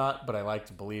true or not, but I like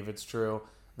to believe it's true,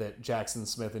 that Jackson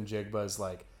Smith and Jigba is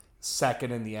like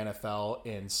second in the NFL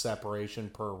in separation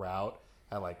per route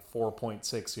at like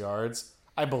 4.6 yards.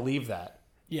 I believe that.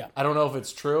 Yeah. I don't know if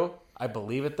it's true. I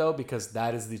believe it, though, because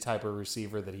that is the type of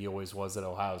receiver that he always was at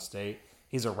Ohio State.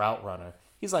 He's a route runner.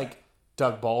 He's like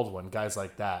Doug Baldwin, guys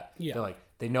like that. Yeah.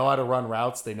 They know how to run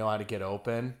routes. They know how to get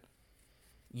open.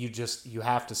 You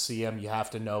have to see them. You have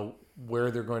to know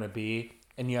where they're going to be,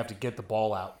 and you have to get the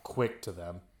ball out quick to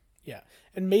them. Yeah.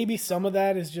 And maybe some of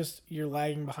that is just you're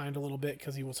lagging behind a little bit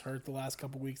because he was hurt the last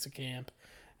couple weeks of camp.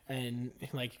 And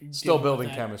like still building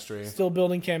chemistry.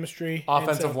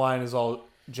 Offensive line is all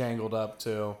jangled up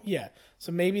too. Yeah.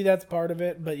 So maybe that's part of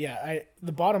it. But yeah,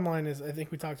 the bottom line is, I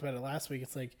think we talked about it last week.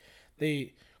 It's like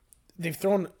they've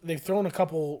thrown a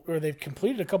couple, or they've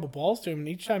completed a couple balls to him, and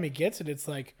each time he gets it, it's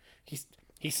like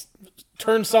he's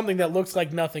turned something that looks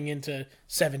like nothing into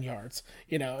 7 yards.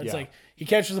 It's like he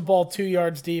catches the ball 2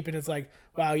 yards deep, and it's like,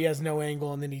 wow, he has no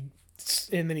angle, and then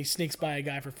he sneaks by a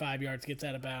guy for 5 yards, gets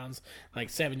out of bounds, like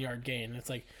 7-yard gain. It's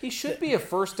like he should be a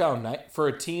first down night for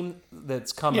a team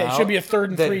that's come out. It should be a 3rd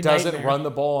and 3 that doesn't run the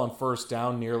ball on first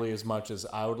down nearly as much as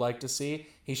I would like to see.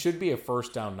 He should be a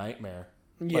first down nightmare.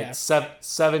 Yeah, like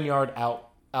 7-yard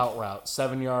out route,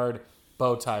 7-yard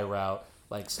bow tie route,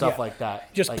 like stuff like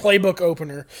that. Just like, playbook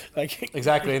opener, like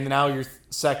exactly. And now you're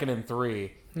 2nd and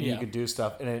 3, and you could do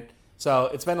stuff. And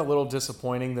so it's been a little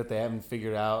disappointing that they haven't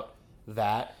figured out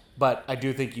that. But I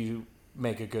do think you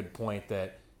make a good point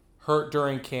that hurt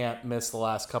during camp, missed the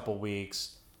last couple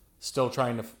weeks, still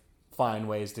trying to find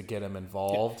ways to get him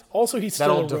involved. Also, he's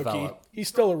still a rookie. Develop. He's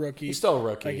still a rookie. He's still a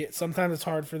rookie. Like, sometimes it's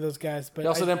hard for those guys. But he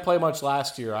also didn't play much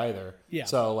last year either. Yeah.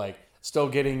 So, like, still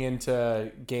getting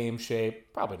into game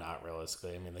shape. Probably not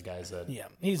realistically. I mean, the guy's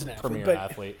he's an premier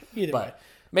athlete. But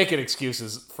making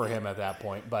excuses for him at that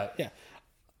point. But yeah.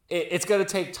 It's going to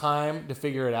take time to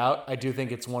figure it out. I do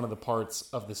think it's one of the parts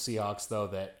of the Seahawks, though,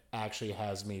 that actually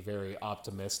has me very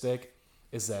optimistic,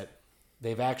 is that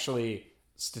they've actually,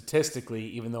 statistically,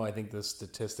 even though I think the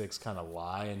statistics kind of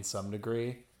lie in some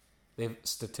degree, they've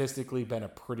statistically been a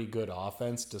pretty good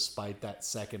offense despite that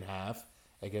second half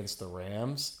against the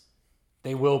Rams.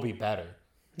 They will be better.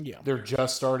 Yeah. They're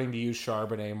just starting to use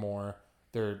Charbonnet more.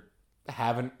 They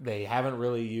haven't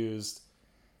really used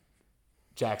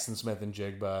Jackson Smith and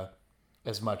Jigba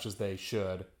as much as they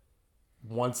should.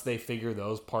 Once they figure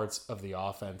those parts of the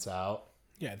offense out,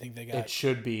 I think they got it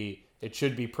should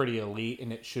be pretty elite,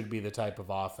 and it should be the type of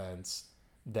offense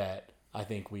that I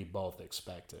think we both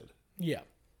expected. Yeah.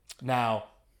 Now,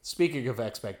 speaking of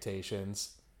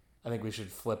expectations, I think we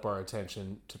should flip our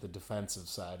attention to the defensive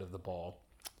side of the ball.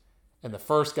 And the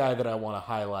first guy that I want to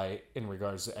highlight in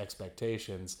regards to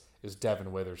expectations is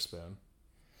Devin Witherspoon.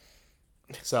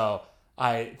 So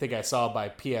I think I saw by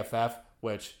PFF,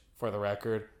 which, for the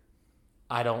record,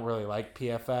 I don't really like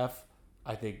PFF.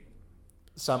 I think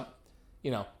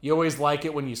you always like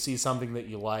it when you see something that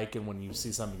you like, and when you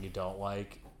see something you don't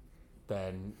like,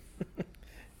 then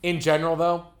in general,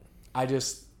 though,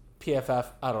 PFF,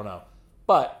 I don't know.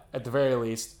 But at the very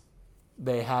least,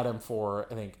 they had him for,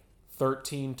 I think,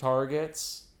 13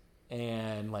 targets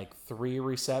and like 3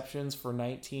 receptions for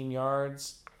 19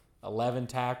 yards, 11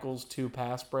 tackles, 2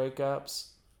 pass breakups.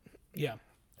 Yeah.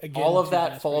 Again, all of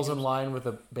that falls in line with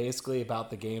basically about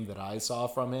the game that I saw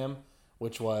from him,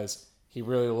 which was he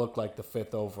really looked like the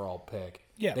 5th overall pick.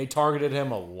 Yeah. They targeted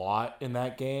him a lot in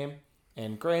that game.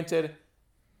 And granted,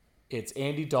 it's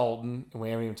Andy Dalton, and we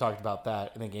haven't even talked about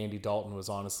that. I think Andy Dalton was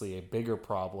honestly a bigger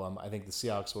problem. I think the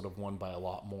Seahawks would have won by a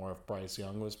lot more if Bryce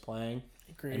Young was playing.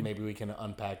 Agreed. And maybe we can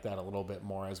unpack that a little bit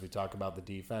more as we talk about the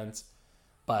defense.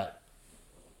 But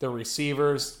the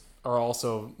receivers are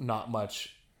also not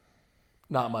much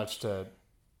to,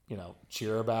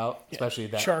 cheer about, especially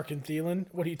that. Shark and Thielen.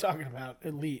 What are you talking about?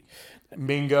 Elite.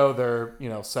 Mingo, their,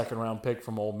 second round pick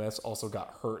from Ole Miss, also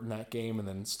got hurt in that game and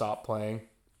then stopped playing.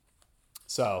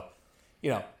 So,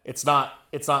 it's not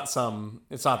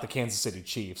the Kansas City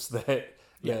Chiefs that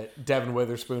Devin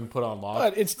Witherspoon put on lock.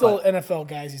 But it's still NFL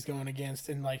guys he's going against,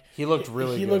 and like he looked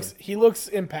really good. He looks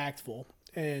impactful,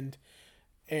 and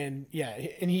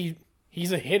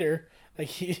he's a hitter. Like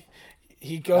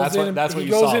he goes in and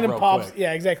pops. Quick.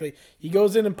 Yeah, exactly. He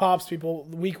goes in and pops people.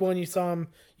 Week 1, you saw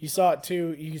it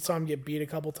too. You saw him get beat a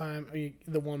couple times.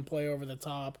 The one play over the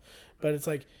top, but it's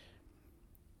like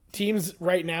teams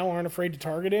right now aren't afraid to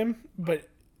target him, but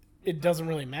it doesn't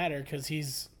really matter because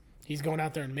he's going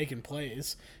out there and making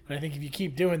plays. And I think if you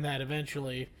keep doing that,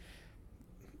 eventually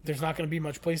there's not going to be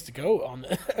much place to go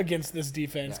against this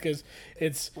defense because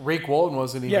it's Reek Woolen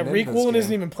wasn't even. Yeah, Reek Woolen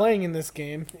isn't even playing in this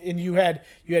game, and you had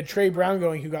Trey Brown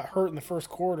going, who got hurt in the first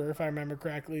quarter, if I remember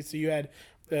correctly. So you had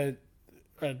a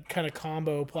kind of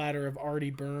combo platter of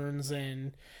Artie Burns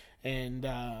and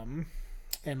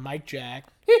Mike Jack,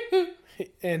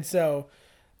 and so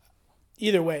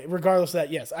either way, regardless of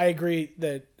that, yes, I agree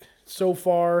that so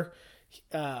far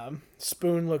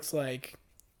Spoon looks like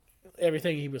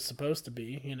everything he was supposed to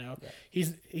be.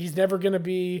 He's never going to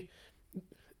be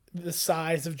the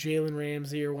size of Jalen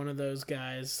Ramsey or one of those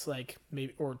guys, like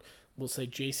maybe, or we'll say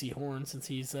J.C. Horn, since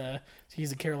he's a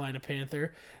Carolina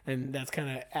Panther, and that's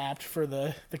kind of apt for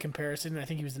the comparison. I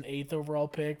think he was an 8th overall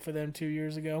pick for them 2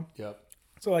 years ago. Yep.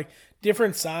 So like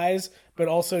different size, but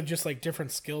also just like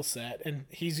different skill set, and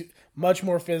he's much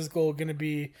more physical, going to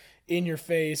be in your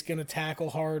face, going to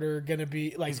tackle harder, going to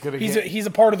be like he's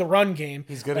a part of the run game.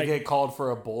 He's going to get called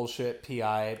for a bullshit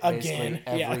PI basically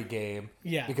every game.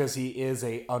 Yeah, because he is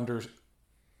a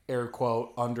air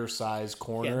quote undersized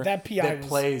corner that PI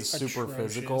plays super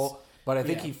atrocious. Physical. But I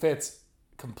think he fits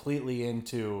completely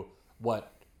into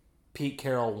what Pete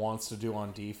Carroll wants to do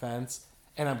on defense.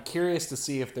 And I'm curious to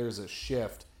see if there's a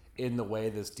shift in the way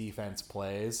this defense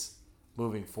plays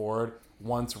moving forward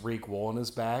once Reek Woolen is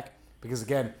back. Because,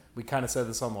 again, we kind of said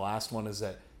this on the last one, is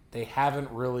that they haven't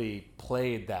really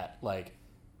played that, like,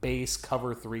 base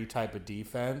cover 3 type of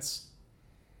defense.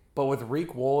 But with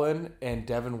Reek Woolen and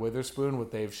Devin Witherspoon,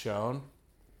 what they've shown,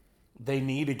 they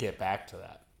need to get back to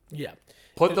that. Yeah.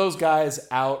 Put those guys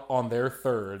out on their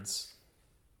thirds.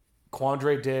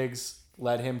 Quandre Diggs,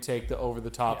 let him take the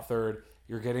over-the-top third.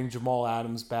 You're getting Jamal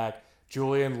Adams back.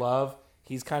 Julian Love,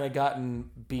 he's kind of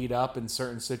gotten beat up in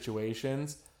certain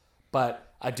situations,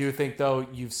 But I do think, though,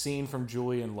 you've seen from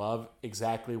Julian Love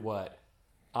exactly what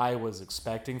I was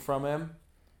expecting from him.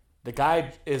 The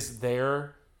guy is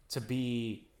there to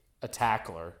be a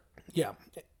tackler. Yeah.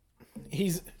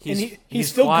 He's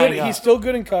still flying good. up. He's still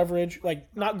good in coverage. Like,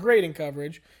 not great in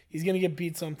coverage. He's going to get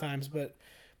beat sometimes, but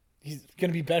he's going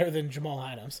to be better than Jamal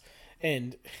Adams.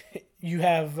 And you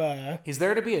have... he's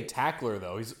there to be a tackler,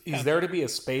 though. He's there to be a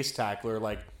space tackler.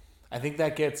 Like, I think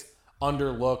that gets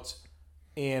underlooked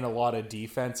in a lot of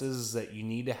defenses, that you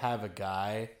need to have a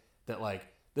guy that, like,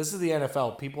 this is the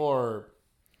NFL. People are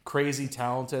crazy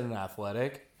talented and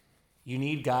athletic. You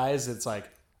need guys that's like,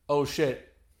 oh,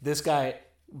 shit, this guy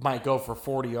might go for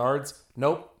 40 yards.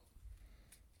 Nope.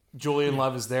 Julian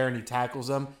Love is there and he tackles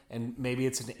him, and maybe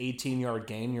it's an 18-yard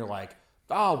gain. You're like,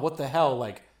 oh, what the hell?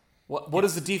 Like, what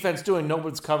is the defense doing?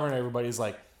 Nobody's covering everybody's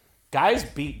like, guys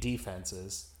beat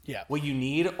defenses. Yeah. What you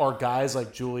need are guys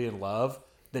like Julian Love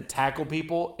that tackle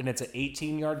people, and it's an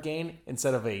 18-yard gain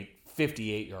instead of a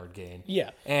 58-yard gain. Yeah.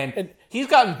 And he's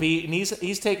gotten beat, and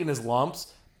he's taken his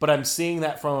lumps, but I'm seeing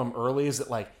that from him early, is that,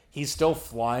 like, he's still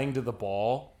flying to the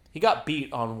ball. He got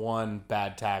beat on one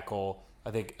bad tackle.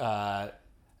 I think I'm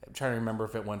trying to remember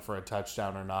if it went for a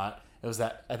touchdown or not. It was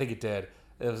that, I think it did.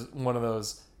 It was one of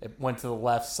those, it went to the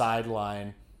left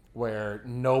sideline where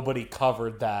nobody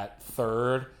covered that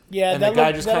third. Yeah, and the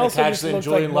guy just kind of catches it, and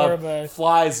Julian Love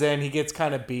flies in. He gets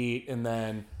kind of beat, and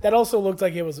then... That also looked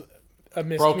like it was a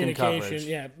miscommunication. Broken coverage.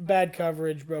 Yeah, bad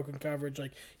coverage, broken coverage.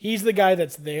 Like, he's the guy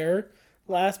that's there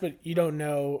last, but you don't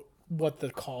know what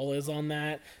the call is on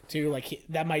that, too. Like,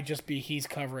 that might just be he's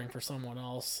covering for someone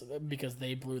else because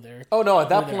they blew their... Oh, no, at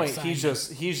that point, he's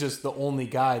just the only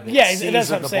guy that sees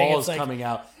that the ball is coming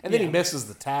out. And then he misses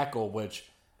the tackle, which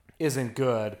isn't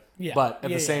good. Yeah, but at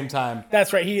the same time...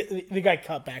 That's right. The guy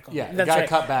cut back on him. Yeah, the guy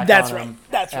cut back on him.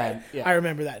 That's right. Yeah. I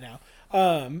remember that now.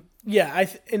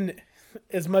 And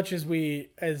as much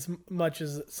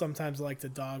as sometimes I like to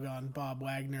dog on Bob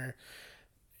Wagner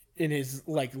in his,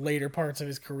 like, later parts of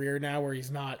his career now, where he's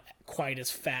not quite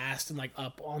as fast and, like,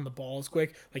 up on the ball as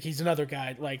quick. Like, he's another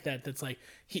guy like that that's like,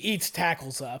 he eats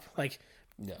tackles up. Like,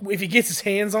 if he gets his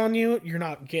hands on you, you're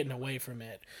not getting away from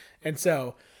it. And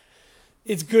so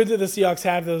it's good that the Seahawks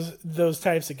have those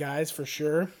types of guys for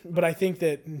sure. But I think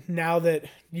that now that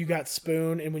you got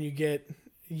Spoon, and when you get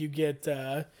Reek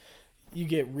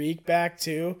back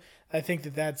too, I think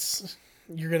that's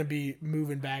you're going to be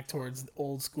moving back towards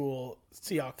old school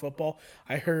Seahawks football.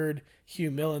 I heard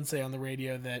Hugh Millen say on the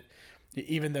radio that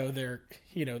even though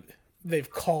they've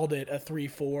called it a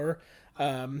 3-4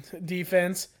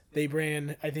 defense, they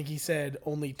ran, I think he said,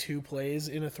 only 2 plays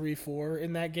in a 3-4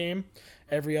 in that game.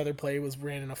 Every other play was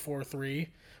ran in a 4-3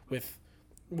 with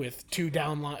 2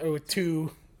 down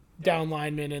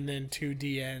linemen and then 2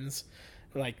 DNs,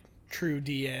 like true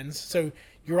DNs. So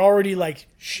you're already, like,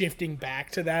 shifting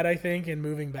back to that, I think, and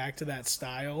moving back to that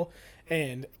style.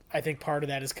 And I think part of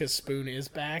that is because Spoon is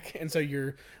back, and so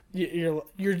you're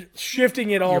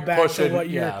shifting it all back to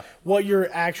what your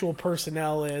actual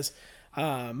personnel is.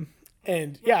 And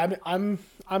yeah, I'm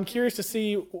curious to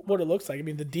see what it looks like. I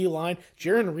mean, the D line,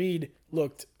 Jaron Reed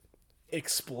looked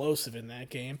explosive in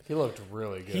that game. He looked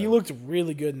really good. He looked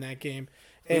really good in that game.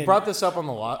 And we brought this up on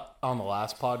the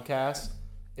last podcast,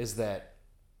 is that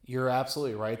you're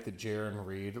absolutely right that Jaron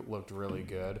Reed looked really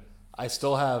good. I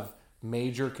still have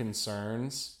major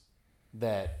concerns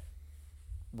that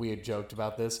we had joked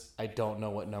about this. I don't know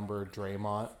what number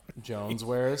Draymond Jones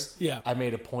wears. Yeah. I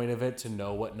made a point of it to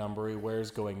know what number he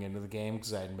wears going into the game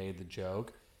because I had made the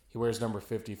joke. He wears number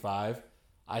 55.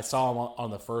 I saw him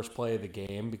on the first play of the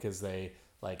game because they,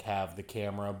 like, have the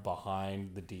camera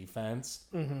behind the defense.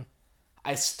 Mm-hmm.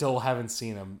 I still haven't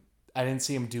seen him. I didn't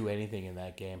see him do anything in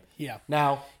that game. Yeah.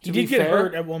 Now, he did get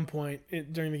hurt at one point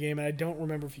during the game, and I don't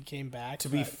remember if he came back. To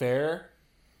be fair,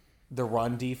 the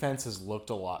run defense has looked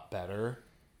a lot better,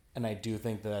 and I do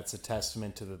think that that's a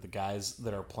testament to the guys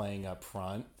that are playing up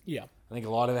front. Yeah. I think a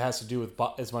lot of it has to do with,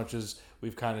 as much as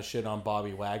we've kind of shit on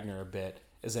Bobby Wagner a bit,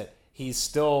 is that he's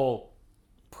still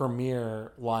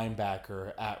premier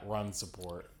linebacker at run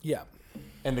support. Yeah.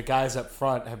 And the guys up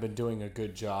front have been doing a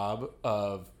good job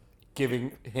of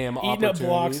giving him eating opportunities. Up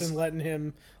blocks and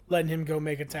letting him go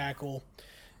make a tackle.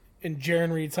 And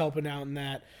Jaron Reed's helping out in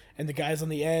that. And the guys on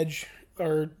the edge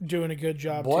are doing a good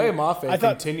job. Boy, too. Mafe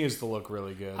continues to look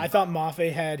really good. I thought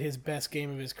Mafe had his best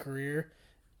game of his career.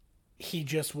 He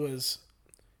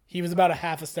was about a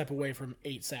half a step away from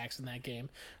 8 sacks in that game.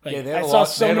 Like, yeah, they had I saw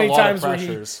so many times where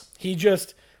he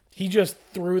just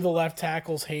threw the left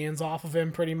tackle's hands off of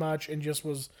him pretty much and just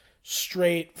was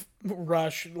straight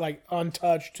rush, like,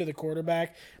 untouched to the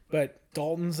quarterback. But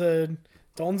Dalton's a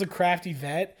crafty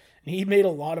vet, And he made a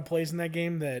lot of plays in that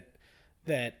game that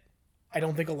I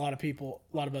don't think a lot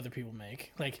of other people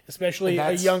make. Like, especially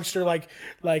a youngster like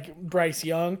Bryce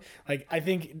Young. Like, I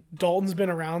think Dalton's been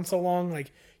around so long,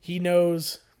 like he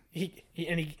knows he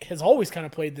has always kind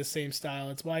of played the same style.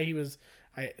 It's why he was,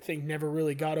 I think, never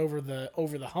really got over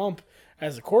the hump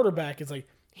as a quarterback. It's like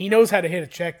he knows how to hit a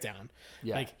check down.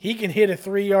 Yeah. Like, he can hit a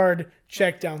 3-yard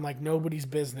check down like nobody's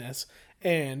business.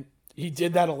 And he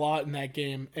did that a lot in that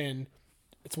game, and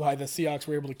it's why the Seahawks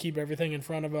were able to keep everything in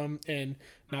front of them and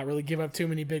not really give up too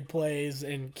many big plays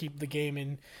and keep the game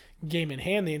in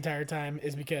hand the entire time,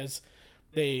 is because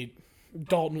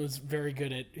Dalton was very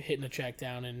good at hitting a check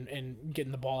down and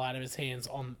getting the ball out of his hands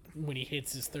on when he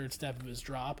hits his third step of his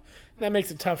drop. And that makes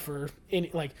it tough for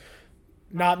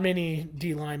not many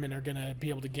D linemen are gonna be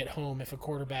able to get home if a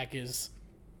quarterback is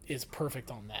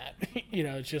perfect on that.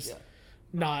 It's just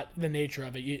not the nature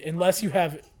of it. Unless you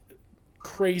have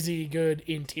crazy good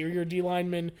interior D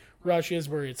lineman rushes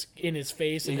where it's in his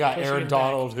face. You got Aaron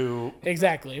Donald who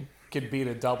exactly could beat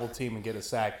a double team and get a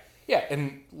sack. Yeah,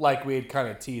 and like we had kind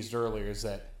of teased earlier, is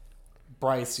that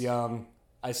Bryce Young,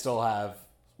 I still have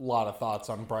a lot of thoughts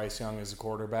on Bryce Young as a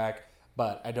quarterback,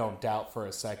 but I don't doubt for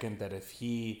a second that if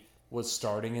he was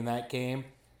starting in that game,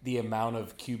 the amount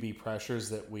of QB pressures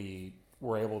that we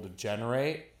were able to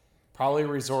generate probably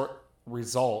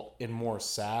result in more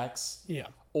sacks. Yeah.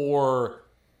 Or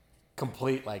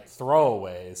complete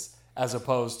throwaways, as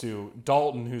opposed to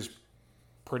Dalton, who's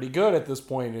pretty good at this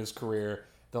point in his career.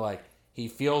 He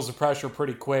feels the pressure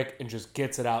pretty quick and just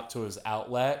gets it out to his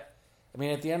outlet. I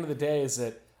mean, at the end of the day, is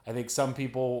that I think some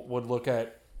people would look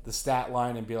at the stat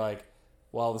line and be like,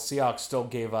 well, the Seahawks still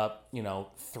gave up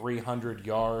 300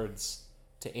 yards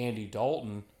to Andy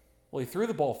Dalton. Well, he threw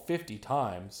the ball 50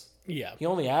 times. Yeah. He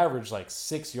only averaged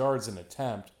 6 yards an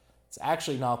attempt. It's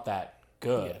actually not that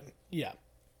good. Yeah.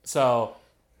 So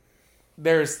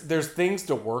there's things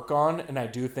to work on, and I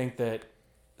do think that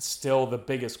still the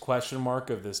biggest question mark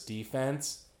of this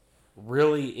defense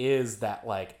really is that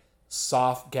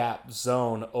soft gap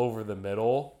zone over the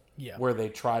middle, where they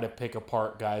try to pick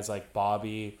apart guys like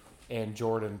Bobby and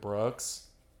Jordan Brooks.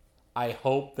 I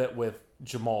hope that with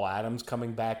Jamal Adams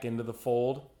coming back into the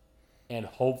fold, and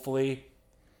hopefully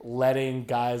letting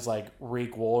guys like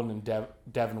Reek Walden and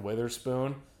Devin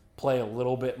Witherspoon play a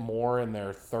little bit more in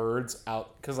their thirds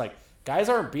out, because guys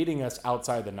aren't beating us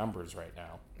outside the numbers right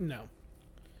now. No.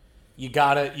 You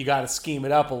gotta scheme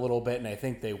it up a little bit, and I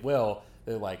think they will.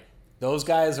 They're those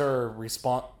guys are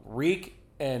Reek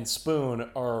and Spoon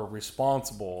are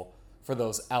responsible for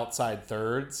those outside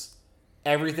thirds.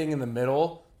 Everything in the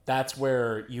middle, that's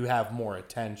where you have more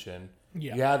attention.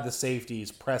 Yeah. You have the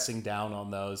safeties pressing down on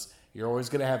those. You're always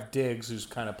going to have Diggs, who's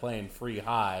kind of playing free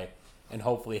high and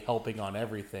hopefully helping on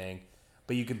everything.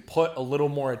 But you can put a little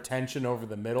more attention over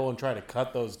the middle and try to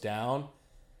cut those down.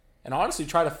 And honestly,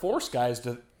 try to force guys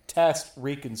to test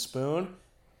Reek and Spoon.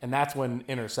 And that's when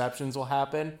interceptions will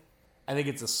happen. I think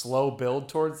it's a slow build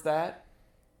towards that.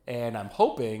 And I'm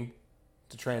hoping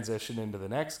to transition into the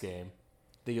next game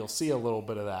that you'll see a little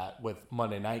bit of that with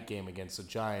Monday night game against the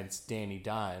Giants, Danny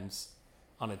Dimes,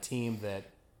 on a team that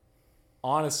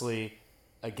honestly,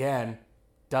 again,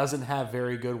 doesn't have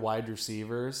very good wide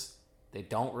receivers. They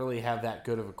don't really have that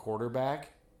good of a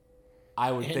quarterback.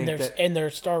 I would think that... And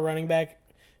their star running back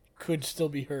could still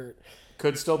be hurt.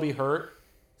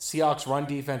 Seahawks run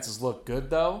defenses look good,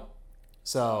 though.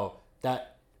 So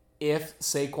that if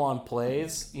Saquon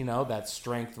plays, that's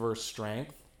strength versus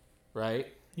strength, right?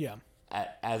 Yeah.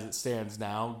 As it stands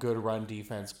now, good run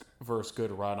defense versus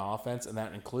good run offense, and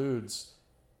that includes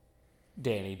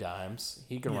Danny Dimes.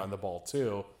 He can run the ball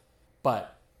too,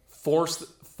 but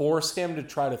force him to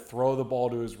try to throw the ball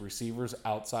to his receivers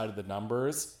outside of the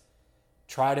numbers.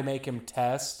 Try to make him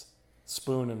test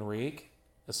Spoon and Reek,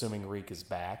 assuming Reek is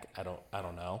back. I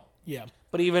don't know. Yeah.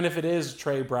 But even if it is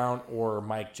Trey Brown or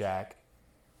Mike Jack,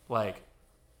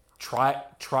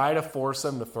 try to force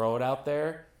them to throw it out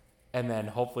there, and then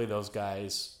hopefully those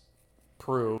guys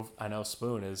prove. I know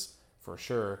Spoon is for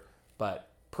sure, but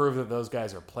prove that those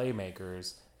guys are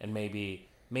playmakers, and maybe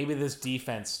this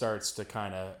defense starts to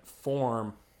kind of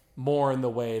form more in the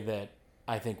way that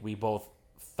I think we both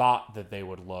thought that they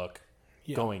would look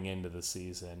going into the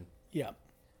season. Yeah.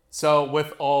 So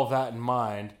with all that in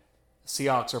mind,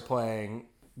 Seahawks are playing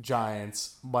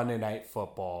Giants Monday Night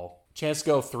Football. Chance to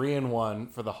go 3-1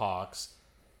 for the Hawks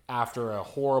after a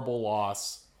horrible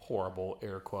loss, horrible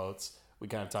air quotes. We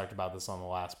kind of talked about this on the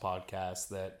last podcast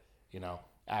that,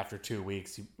 after 2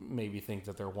 weeks, you maybe think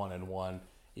that they're 1-1.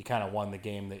 You kind of won the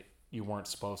game that you weren't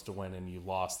supposed to win, and you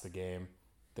lost the game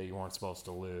that you weren't supposed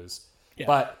to lose. Yeah.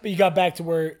 But you got back to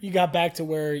where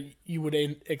you would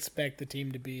expect the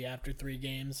team to be after 3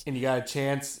 games. And you got a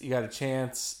chance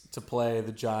to play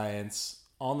the Giants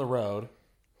on the road,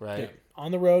 right? Yeah.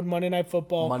 On the road, Monday Night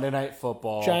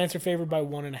Football. Giants are favored by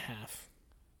 1.5.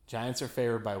 Giants are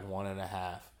favored by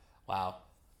 1.5. Wow.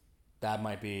 That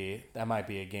might be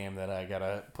a game that I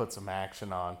gotta put some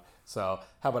action on. So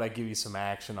how about I give you some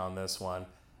action on this one?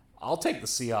 I'll take the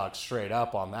Seahawks straight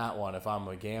up on that one if I'm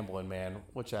a gambling man,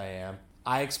 which I am.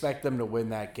 I expect them to win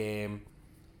that game.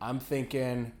 I'm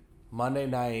thinking Monday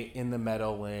night in the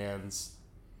Meadowlands.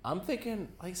 I'm thinking,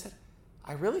 like I said,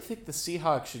 I really think the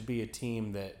Seahawks should be a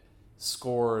team that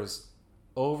scores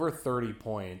over 30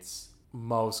 points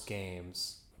most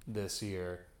games this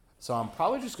year. So I'm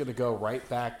probably just going to go right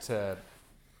back to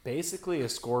basically a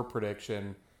score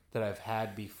prediction that I've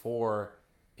had before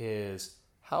is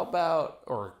how about,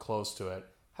 or close to it,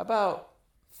 how about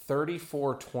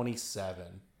 34-27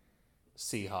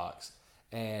 Seahawks?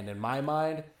 And in my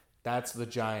mind, that's the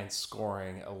Giants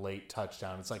scoring a late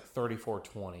touchdown. It's like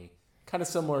 34-20. Kind of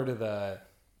similar to the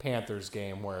Panthers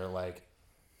game where like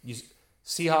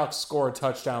Seahawks score a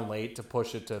touchdown late to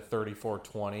push it to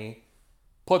 34-20,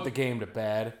 put the game to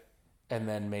bed, and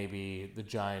then maybe the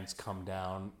Giants come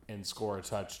down and score a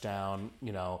touchdown,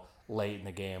 late in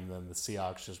the game, then the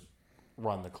Seahawks just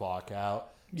run the clock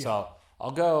out. Yeah. So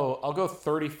I'll go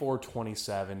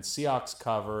 34-27. Seahawks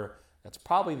cover. That's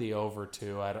probably the over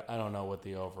too. I don't know what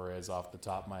the over is off the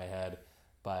top of my head,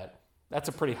 but that's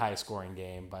a pretty high scoring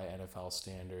game by NFL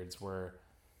standards. We're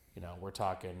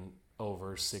talking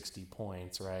over 60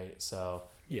 points, right? So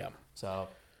yeah. So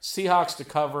Seahawks to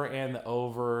cover and the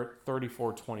over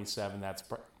 34-27. That's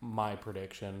my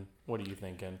prediction. What are you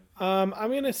thinking? I'm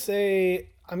gonna say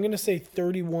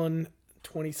 31-26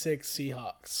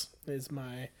 Seahawks is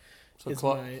my. So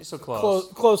close.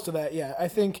 Close to that. Yeah, I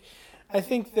think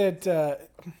that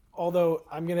although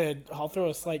I'll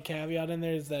throw a slight caveat in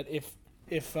there is that if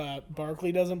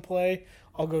Barkley doesn't play,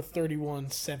 I'll go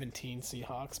 31-17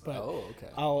 Seahawks. But okay.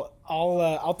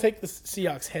 I'll take the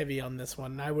Seahawks heavy on this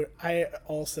one. I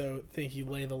also think you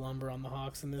lay the lumber on the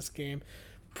Hawks in this game.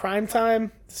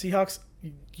 Primetime, Seahawks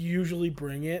usually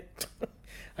bring it.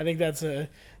 I think that's been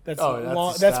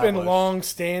long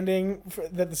standing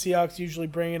that the Seahawks usually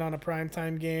bring it on a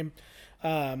primetime game.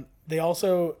 They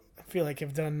also feel like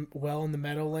have done well in the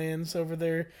Meadowlands over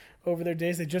their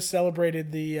days. They just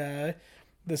celebrated the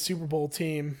Super Bowl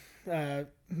team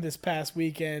this past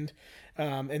weekend,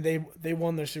 and they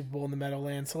won their Super Bowl in the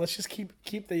Meadowlands. So let's just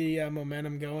keep the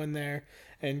momentum going there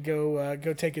and go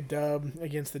take a dub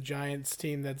against the Giants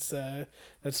team that's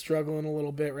struggling a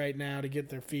little bit right now to get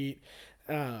their feet.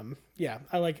 Yeah,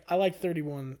 I like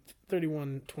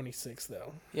 31-26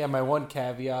 though. Yeah, my one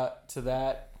caveat to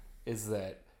that is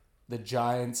that the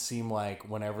Giants seem like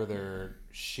whenever they're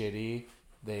shitty,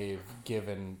 they've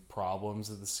given problems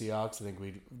to the Seahawks. I think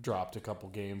we dropped a couple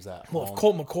games at home. If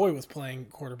Colt McCoy was playing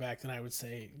quarterback, then I would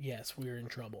say yes, we were in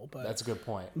trouble. But that's a good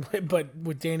point. But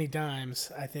with Danny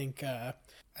Dimes, I think they're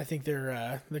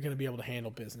going to be able to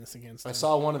handle business against them. I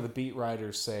saw one of the beat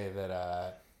writers say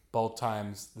that both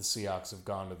times the Seahawks have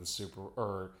gone to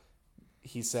the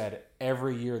he said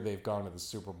every year they've gone to the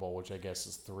Super Bowl, which I guess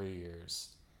is 3 years,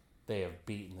 they have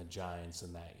beaten the Giants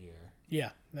in that year.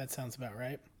 Yeah, that sounds about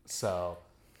right. So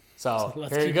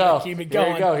here you go. Keep it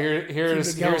going. Here you go.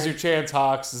 Here's your chance,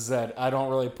 Hawks. Is that I don't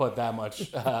really put that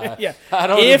much. Yeah, I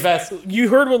don't invest. You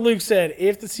heard what Luke said.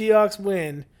 If the Seahawks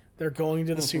win, they're going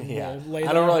to the Super Bowl. Yeah.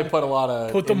 I don't really put a lot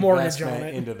of the mortgage on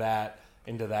it into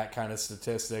that kind of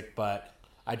statistic, but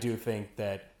I do think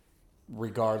that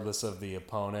regardless of the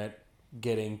opponent,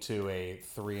 getting to a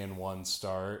 3-1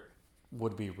 start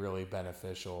would be really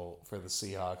beneficial for the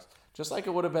Seahawks. Just like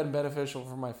it would have been beneficial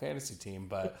for my fantasy team,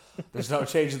 but there's no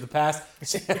change in the past.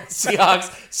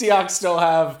 Seahawks still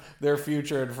have their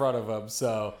future in front of them.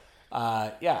 So,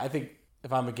 I think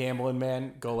if I'm a gambling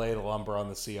man, go lay the lumber on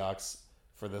the Seahawks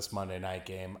for this Monday night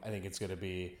game. I think it's going to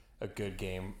be a good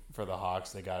game for the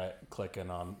Hawks. They got it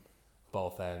clicking on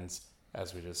both ends,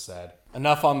 as we just said.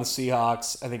 Enough on the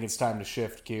Seahawks. I think it's time to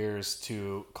shift gears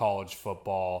to college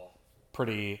football.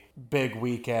 Pretty big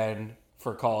weekend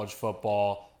for college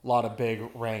football. A lot of big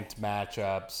ranked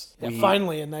matchups. Yeah,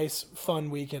 finally a nice, fun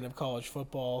weekend of college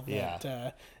football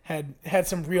that had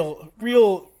some real.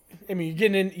 I mean,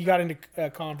 you got into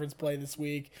conference play this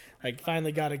week. Like,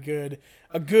 finally got a good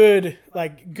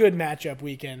matchup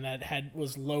weekend that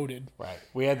was loaded. Right.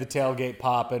 We had the tailgate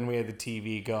popping. We had the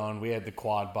TV going. We had the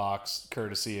quad box,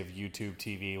 courtesy of YouTube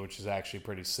TV, which is actually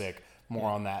pretty sick. More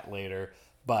on that later.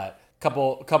 But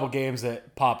couple games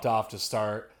that popped off to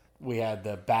start. We had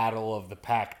the Battle of the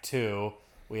Pac-2,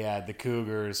 we had the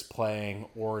Cougars playing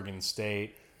Oregon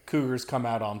State. Cougars come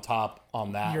out on top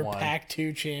on that Your one.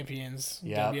 Pac-2 champions,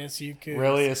 Yep. WSU Cougars.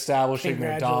 Really establishing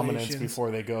their dominance Congratulations.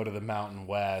 before they go to the Mountain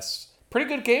West. Pretty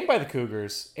good game by the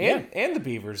Cougars and the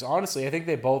Beavers. Honestly, I think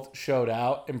they both showed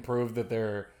out and proved that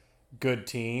they're good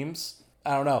teams.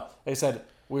 I don't know. Like I said,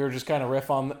 we were just kind of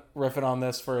riffing on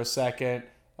this for a second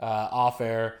off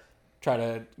air, try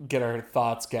to get our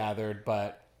thoughts gathered,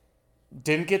 but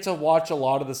didn't get to watch a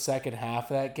lot of the second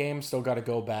half of that game. Still got to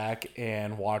go back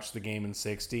and watch the game in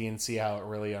 60 and see how it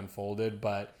really unfolded.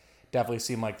 But definitely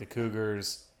seemed like the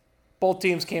Cougars, both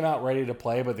teams came out ready to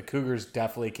play, but the Cougars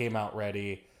definitely came out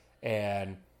ready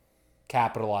and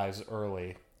capitalized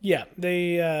early. Yeah,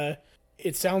 they.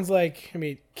 It sounds like,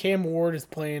 Cam Ward is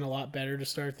playing a lot better to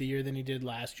start the year than he did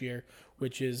last year,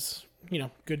 which is,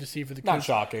 good to see for the Cougars. Not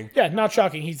shocking. Yeah, not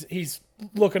shocking. He's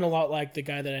looking a lot like the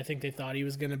guy that I think they thought he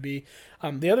was going to be.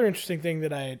 The other interesting thing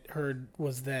that I heard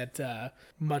was that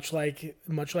much like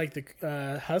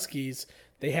the Huskies,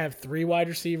 they have 3 wide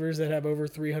receivers that have over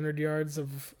 300 yards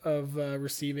of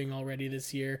receiving already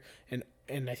this year,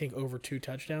 and I think over 2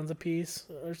 touchdowns apiece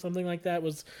or something like that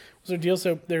was their deal.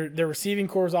 So their receiving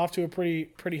core is off to a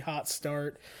pretty hot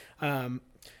start.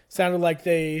 Sounded like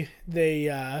they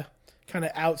kind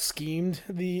of out schemed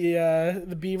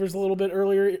the Beavers a little bit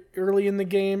early in the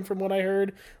game, from what I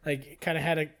heard. Like, kind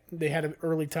of they had an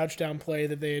early touchdown play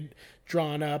that they had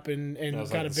drawn up and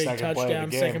got a big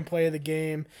touchdown, second play of the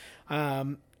game.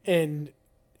 And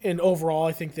overall,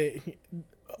 I think that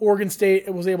Oregon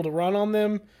State was able to run on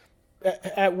them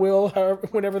at will,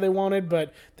 whenever they wanted,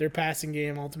 but their passing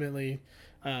game ultimately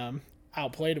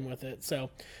outplayed them with it.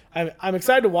 So I'm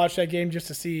excited to watch that game just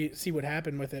to see what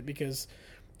happened with it, because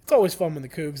it's always fun when the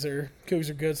Cougs are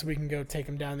good, so we can go take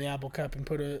them down the Apple Cup and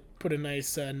put a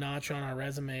nice notch on our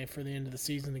resume for the end of the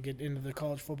season to get into the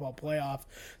college football playoff.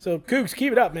 So Cougs,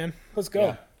 keep it up, man. Let's go.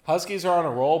 Yeah. Huskies are on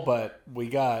a roll, but we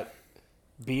got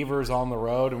Beavers on the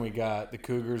road and we got the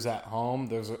Cougars at home.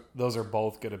 Those are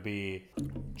both going to be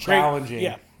challenging.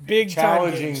 Yeah, big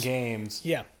challenging games.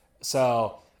 Yeah.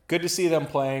 So good to see them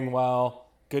playing well.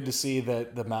 Good to see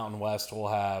that the Mountain West will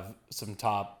have some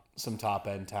top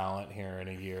end talent here in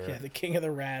a year. Yeah, the King of the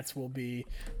Rats will be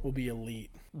elite.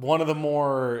 One of the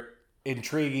more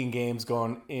intriguing games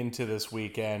going into this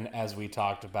weekend, as we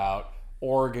talked about,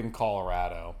 Oregon,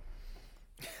 Colorado.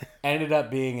 Ended up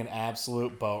being an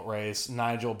absolute boat race.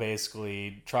 Nigel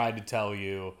basically tried to tell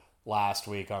you last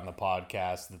week on the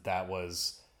podcast that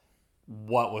was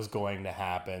what was going to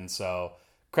happen. So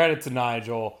credit to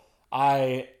Nigel.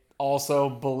 I also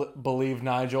believe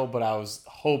Nigel, but I was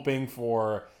hoping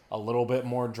for a little bit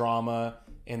more drama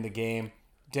in the game.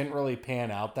 Didn't really pan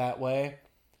out that way.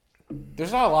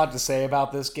 There's not a lot to say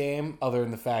about this game other than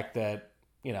the fact that,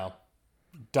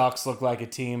 Ducks look like a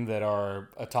team that are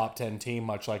a top 10 team,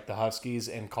 much like the Huskies,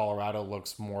 and Colorado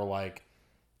looks more like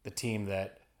the team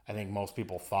that I think most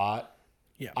people thought.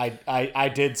 Yeah. I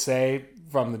did say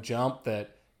from the jump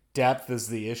that depth is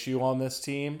the issue on this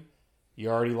team. You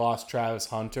already lost Travis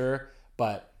Hunter,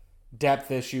 but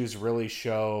depth issues really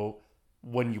show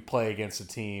when you play against a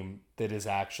team that is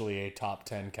actually a top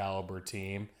 10 caliber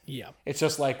team. Yeah. It's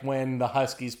just like when the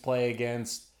Huskies play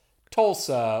against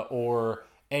Tulsa or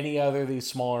any other of these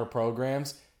smaller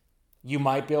programs, you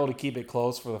might be able to keep it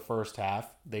close for the first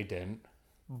half. They didn't.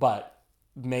 But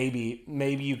maybe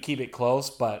you keep it close,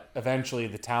 but eventually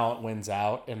the talent wins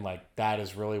out, and that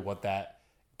is really what that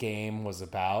game was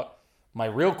about. My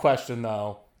real question,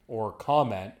 though, or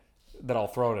comment that I'll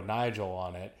throw to Nigel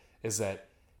on it, is that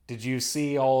did you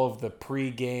see all of the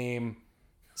pregame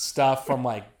stuff from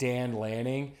Dan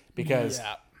Lanning? Because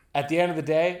at the end of the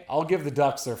day, I'll give the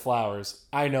Ducks their flowers.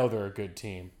 I know they're a good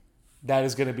team. That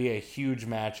is going to be a huge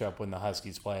matchup when the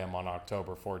Huskies play them on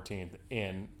October 14th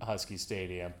in Husky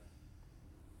Stadium.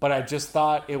 But I just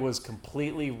thought it was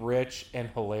completely rich and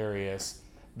hilarious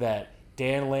that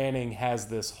Dan Lanning has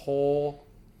this whole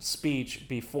speech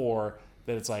before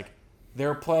that it's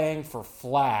they're playing for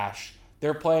flash,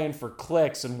 they're playing for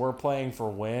clicks, and we're playing for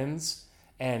wins,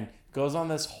 and goes on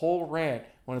this whole rant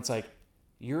when it's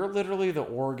you're literally the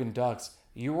Oregon Ducks.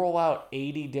 You roll out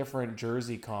 80 different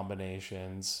jersey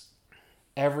combinations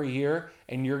every year,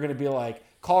 and you're going to be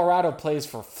Colorado plays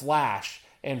for flash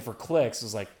and for clicks.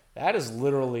 It's that is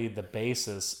literally the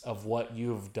basis of what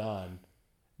you've done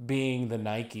being the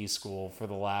Nike school for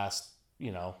the last,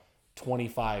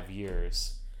 25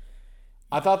 years.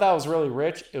 I thought that was really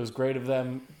rich. It was great of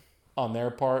them on their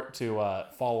part to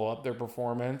follow up their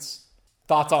performance.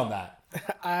 Thoughts on that?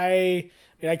 I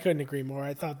couldn't agree more.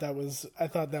 I thought that was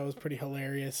pretty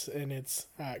hilarious, and it's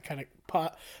kind of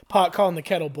pot calling the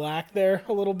kettle black there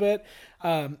a little bit,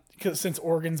 because since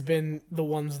Oregon's been the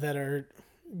ones that are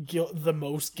the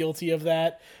most guilty of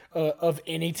that of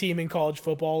any team in college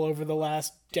football over the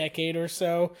last decade or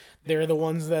so. They're the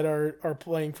ones that are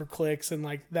playing for clicks and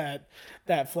like that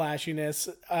flashiness.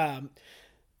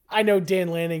 I know Dan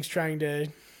Lanning's trying to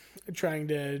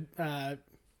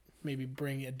maybe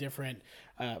bring a different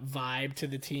vibe to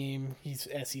the team. He's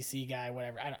SEC guy,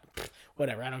 whatever.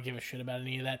 I don't give a shit about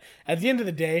any of that. At the end of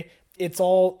the day, it's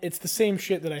the same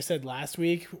shit that I said last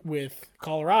week with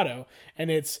Colorado,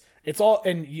 and it's all,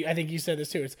 and I think you said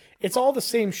this too. It's all the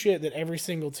same shit that every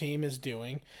single team is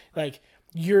doing. Like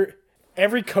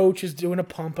every coach is doing a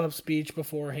pump up speech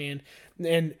beforehand,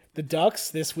 and the Ducks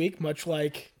this week, much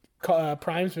like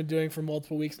Prime's been doing for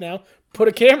multiple weeks now, put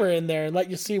a camera in there and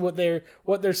let you see what they're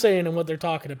saying and what they're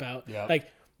talking about. Yep.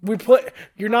 Like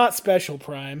you're not special,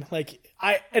 Prime. Like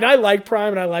I like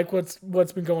Prime and I like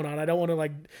what's been going on. I don't want to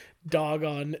like dog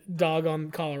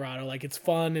on Colorado. Like it's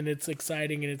fun and it's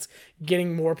exciting and it's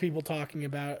getting more people talking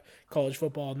about college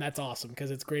football, and that's awesome because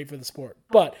it's great for the sport.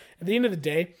 But at the end of the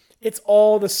day, it's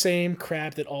all the same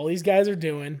crap that all these guys are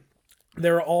doing.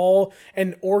 They're all,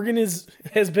 and Oregon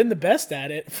has been the best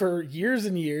at it for years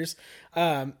and years.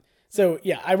 So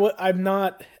yeah, I'm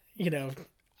not,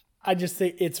 I just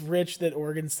think it's rich that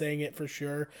Oregon's saying it for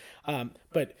sure.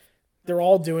 But they're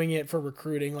all doing it for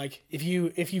recruiting. Like if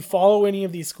you follow any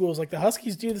of these schools, like the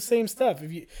Huskies do the same stuff.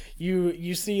 If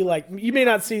you see, like, you may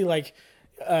not see like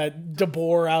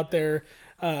DeBoer out there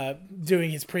doing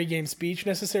his pregame speech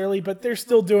necessarily, but they're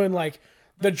still doing like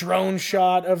the drone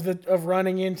shot of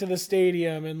running into the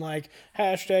stadium and like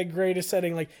hashtag greatest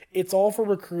setting. Like it's all for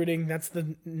recruiting. That's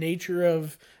the nature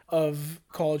of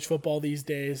college football these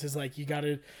days, is like you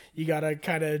gotta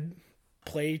kind of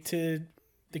play to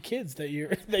the kids that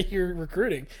you're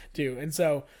recruiting to. And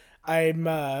so I'm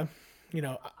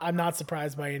not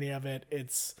surprised by any of it.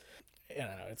 It's, I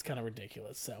don't know, it's kind of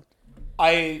ridiculous. So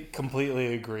I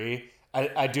completely agree.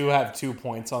 I do have 2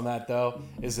 points on that though,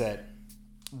 is that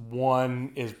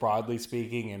one is broadly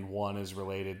speaking and one is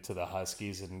related to the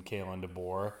Huskies and Kalen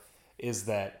DeBoer. Is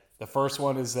that the first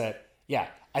one is that, yeah,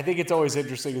 I think it's always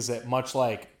interesting is that much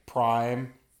like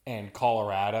Prime and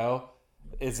Colorado,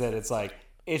 is that it's like,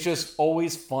 it's just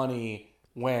always funny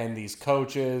when these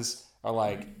coaches are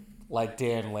like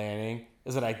Dan Lanning,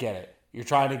 is that I get it. You're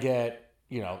trying to get,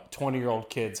 20-year-old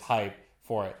kids hype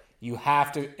for it. You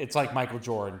have to, it's like Michael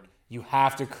Jordan. You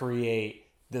have to create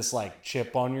this like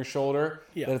chip on your shoulder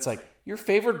that it's like, you're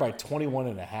favored by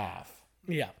 21.5.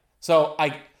 Yeah. So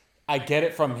I get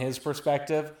it from his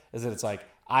perspective, is that it's like,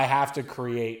 I have to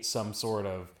create some sort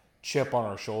of chip on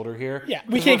our shoulder here. Yeah.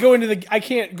 I can't go into the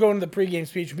pregame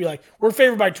speech and be like, we're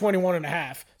favored by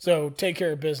 21.5. So take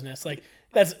care of business. Like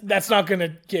that's not going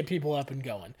to get people up and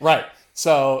going. Right.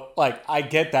 So like, I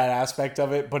get that aspect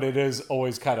of it, but it is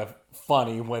always kind of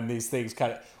funny when these things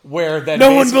kind of, where then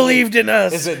no one believed in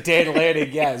us. Is it Dan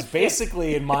Lanning? Yeah, is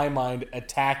basically in my mind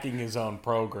attacking his own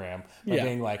program by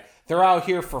being like, they're out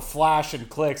here for flash and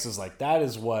clicks. Is like, that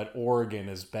is what Oregon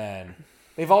has been.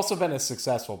 They've also been a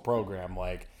successful program,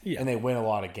 like, and they win a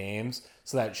lot of games,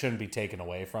 so that shouldn't be taken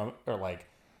away from, or like,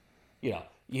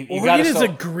 Oregon is a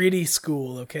gritty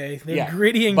school, okay? They're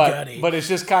gritty and gutty. But it's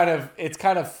just kind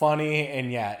of funny,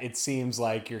 and yeah, it seems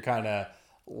like you're kind of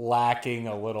lacking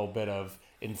a little bit of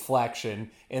inflection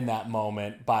in that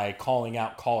moment by calling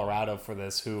out Colorado for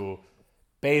this, who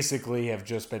basically have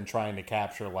just been trying to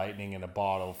capture lightning in a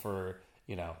bottle for,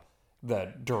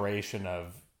 the duration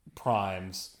of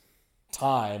Prime's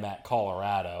time at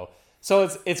Colorado. So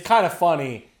it's kind of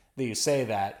funny that you say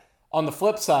that. On the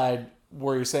flip side,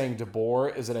 where you're saying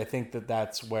DeBoer, is that I think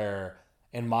that's where,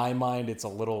 in my mind, it's a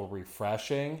little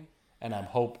refreshing, and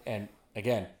and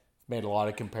again, made a lot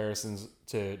of comparisons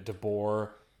to DeBoer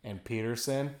and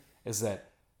Peterson, is that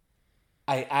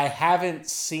I haven't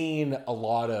seen a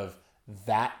lot of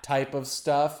that type of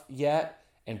stuff yet,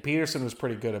 and Peterson was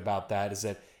pretty good about that, is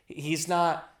that he's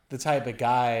not the type of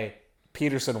guy,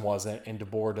 Peterson wasn't, and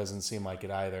DeBoer doesn't seem like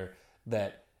it either,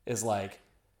 that is like,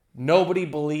 nobody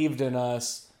believed in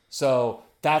us, so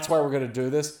that's why we're going to do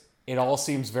this. It all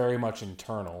seems very much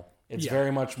internal. It's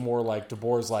very much more like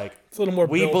DeBoer's like, it's a little more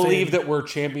we believe that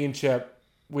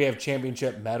we have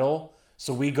championship metal,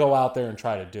 so we go out there and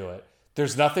try to do it.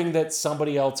 There's nothing that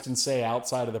somebody else can say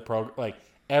outside of the program. Like,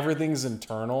 everything's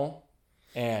internal,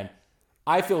 and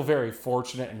I feel very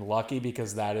fortunate and lucky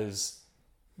because that is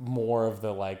more of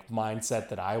the like mindset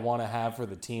that I want to have for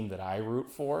the team that I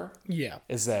root for. Yeah.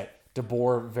 Is that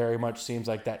DeBoer very much seems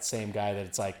like that same guy that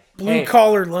it's like blue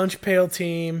collar lunch pail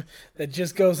team that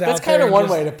just goes out. That's kind there of one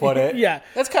way to put it. Yeah,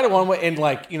 that's kind of one way. And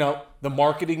like, you know, the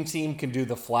marketing team can do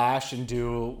the flash and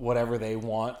do whatever they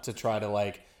want to try to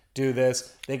like do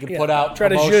this. They can put out try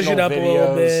to promotional zhuzh it up videos. a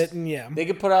little bit, and they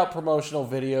can put out promotional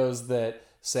videos that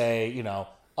say, you know,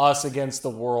 us against the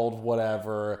world,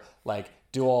 whatever. Like,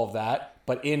 do all of that.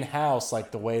 But in house,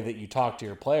 like the way that you talk to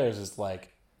your players is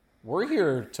like, we're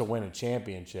here to win a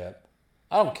championship.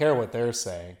 I don't care what they're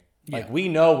saying. Like, we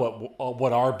know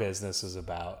what our business is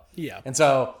about. Yeah. And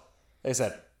so, like I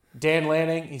said, Dan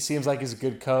Lanning, he seems like he's a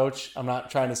good coach. I'm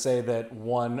not trying to say that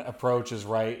one approach is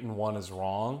right and one is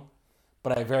wrong,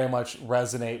 but I very much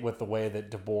resonate with the way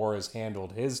that DeBoer has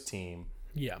handled his team.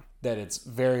 Yeah. That it's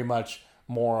very much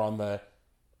more on the,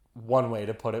 one way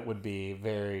to put it would be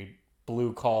very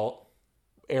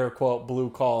air quote, blue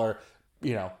collar,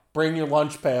 you know, bring your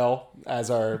lunch pail,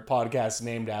 as our podcast is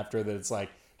named after, that it's like,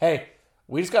 hey,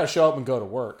 we just got to show up and go to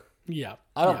work. Yeah.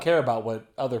 I don't care about what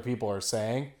other people are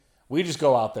saying. We just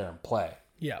go out there and play.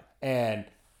 Yeah. And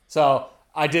so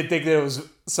I did think there was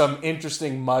some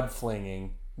interesting mudflinging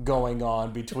going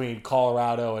on between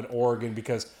Colorado and Oregon,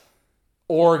 because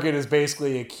Oregon is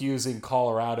basically accusing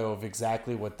Colorado of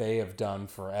exactly what they have done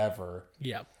forever.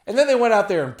 Yeah. And then they went out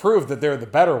there and proved that they're the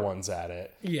better ones at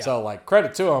it. Yeah. So, like,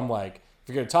 credit to them. Like, if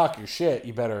you're going to talk your shit,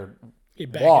 you better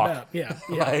back walk. it up. Yeah.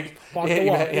 Like, walk the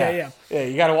walk. Yeah.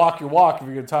 You got to walk your walk if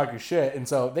you're going to talk your shit. And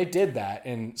so they did that.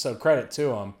 And so credit to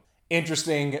them.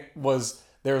 Interesting was,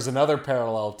 there was another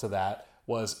parallel to that,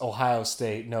 was Ohio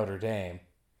State, Notre Dame.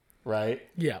 Right?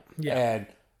 Yeah. Yeah. And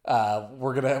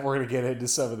we're gonna get into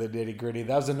some of the nitty gritty.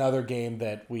 That was another game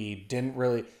that we didn't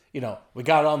really, you know, we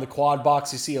got it on the quad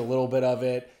box. You see a little bit of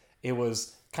it. It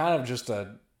was kind of just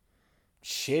a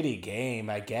shitty game,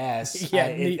 I guess. Yeah,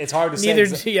 it's hard to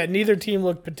say. Neither team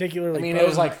looked particularly. I mean, it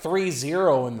was like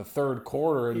 3-0 in the third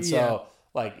quarter, and so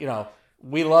like, you know,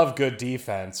 we love good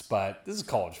defense, but this is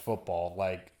college football.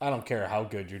 Like, I don't care how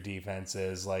good your defense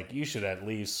is. Like, you should at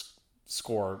least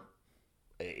score.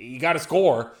 You got to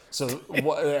score. So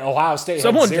Ohio State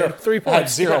had 3 points. Had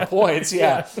 0 points.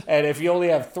 Yeah. And if you only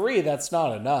have 3, that's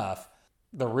not enough.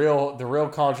 The real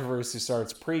controversy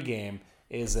starts pregame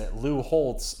is that Lou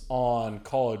Holtz on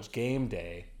College Game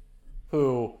Day,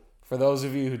 who, for those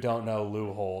of you who don't know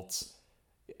Lou Holtz,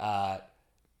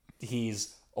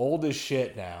 he's old as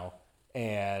shit now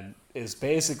and is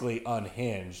basically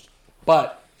unhinged.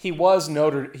 But he was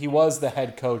the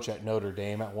head coach at Notre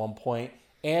Dame at one point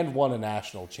and won a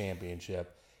national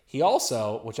championship. He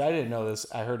also, which I didn't know this,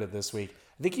 I heard it this week,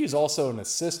 I think he was also an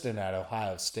assistant at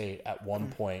Ohio State at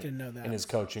one point in his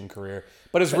coaching career.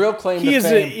 But his real claim to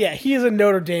fame... he is a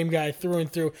Notre Dame guy through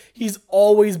and through. He's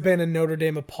always been a Notre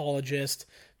Dame apologist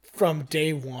from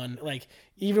day one. Like,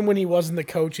 even when he wasn't the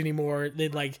coach anymore,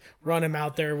 they'd like run him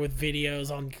out there with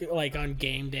videos on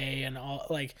game day and all.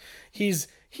 Like, he's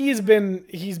been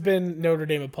Notre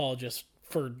Dame apologist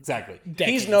for exactly.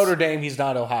 decades. He's Notre Dame. He's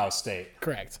not Ohio State.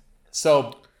 Correct.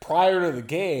 So prior to the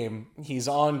game, he's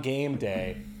on game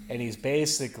day, and he's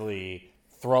basically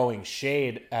throwing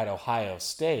shade at Ohio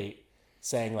State,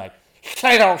 saying like,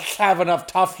 "They don't have enough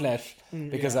toughness,"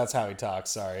 because that's how he talks.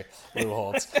 Sorry, Lou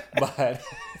Holtz, but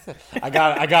I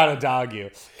gotta dog you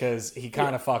because he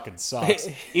kind of fucking sucks.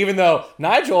 Even though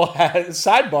Nigel has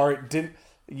sidebar didn't.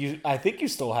 I think you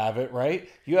still have it, right?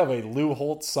 You have a Lou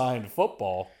Holtz signed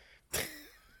football.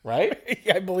 Right?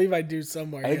 I believe I do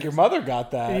somewhere. I think your mother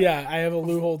got that. Yeah, I have a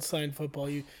Lou Holtz signed football.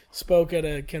 You spoke at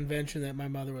a convention that my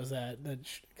mother was at that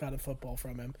got a football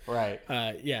from him. Right.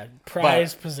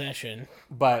 Prized possession.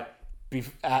 But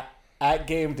at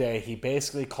game day, he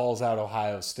basically calls out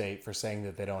Ohio State for saying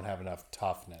that they don't have enough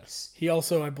toughness. He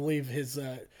also, I believe, his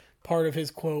part of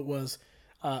his quote was,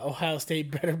 Ohio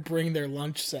State better bring their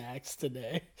lunch sacks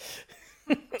today.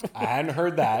 I hadn't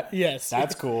heard that. Yes,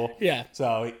 that's cool. Yeah.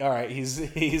 So all right, he's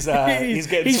getting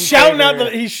he's shouting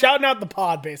out the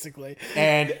pod basically.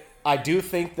 And I do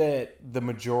think that the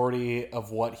majority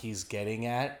of what he's getting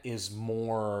at is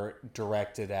more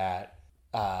directed at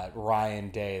Ryan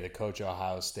Day, the coach of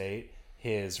Ohio State,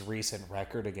 his recent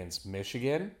record against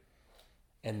Michigan,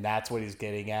 and that's what he's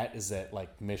getting at, is that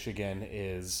like Michigan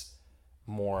is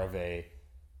more of a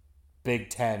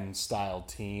Big Ten style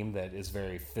team that is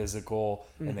very physical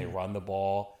and they run the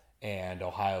ball, and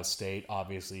Ohio State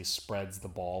obviously spreads the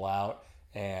ball out.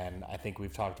 And I think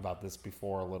we've talked about this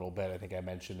before a little bit. I think I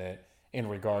mentioned it in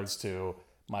regards to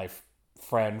my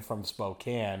friend from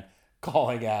Spokane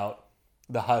calling out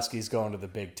the Huskies going to the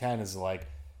Big Ten is like,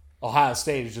 Ohio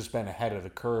State has just been ahead of the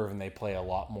curve and they play a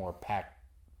lot more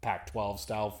Pac-12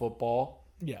 style football.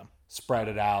 Yeah. spread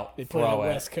it out, They play throw it.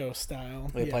 West Coast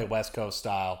style. They play West Coast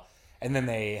style. And then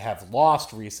they have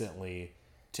lost recently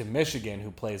to Michigan, who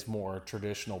plays more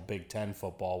traditional Big Ten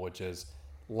football, which is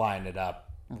line it up,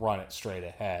 run it straight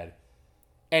ahead.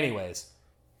 Anyways,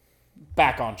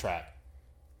 back on track.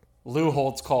 Lou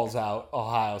Holtz calls out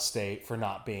Ohio State for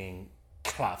not being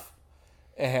tough.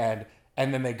 And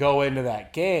then they go into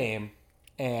that game,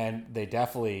 and they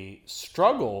definitely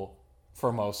struggle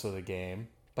for most of the game.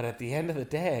 But at the end of the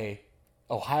day,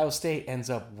 Ohio State ends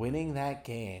up winning that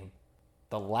game.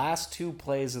 The last 2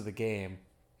 plays of the game,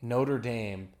 Notre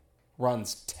Dame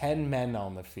runs 10 men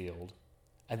on the field.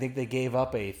 I think they gave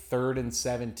up a 3rd and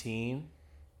 17.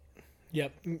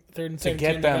 Yep, 3rd and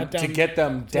 17 to get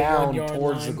them down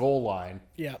towards the goal line.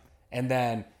 Yep. And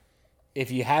then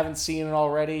if you haven't seen it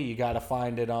already, you got to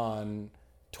find it on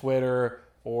Twitter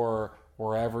or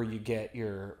wherever you get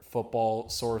your football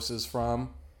sources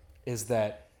from, is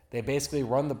that they basically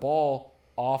run the ball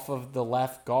off of the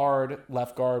left guard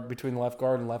between the left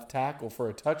guard and left tackle for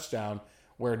a touchdown,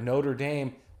 where Notre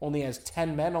Dame only has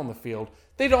 10 men on the field.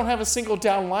 They don't have a single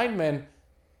down lineman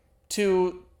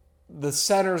to the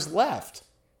center's left.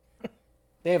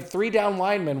 They have 3 down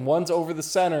linemen. One's over the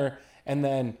center, and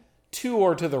then 2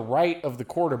 are to the right of the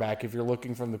quarterback, if you're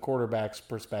looking from the quarterback's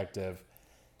perspective.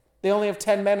 They only have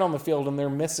 10 men on the field, and they're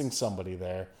missing somebody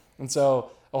there. And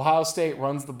so Ohio State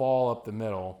runs the ball up the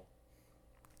middle,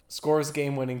 scores a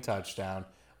game-winning touchdown,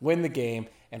 win the game,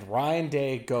 and Ryan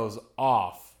Day goes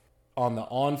off on the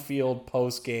on-field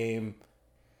post-game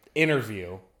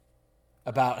interview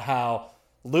about how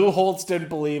Lou Holtz didn't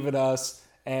believe in us,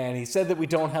 and he said that we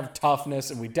don't have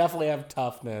toughness, and we definitely have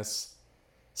toughness.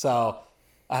 So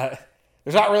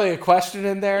there's not really a question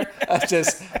in there.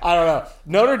 Just, I don't know.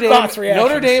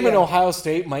 Notre Dame and Ohio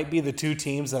State might be the 2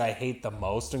 teams that I hate the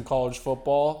most in college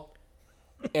football.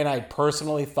 And I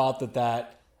personally thought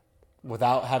that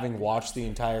without having watched the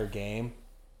entire game,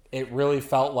 it really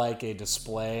felt like a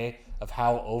display of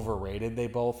how overrated they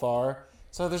both are.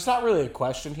 So there's not really a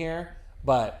question here,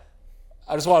 but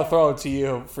I just want to throw it to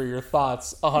you for your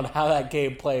thoughts on how that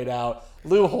game played out.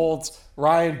 Lou Holtz,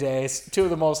 Ryan Day, 2 of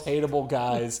the most hateable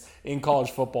guys in college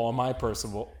football, in my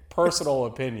personal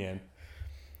opinion.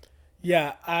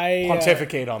 Yeah, I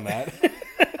pontificate on that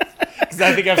because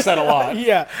I think I've said a lot.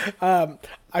 Yeah,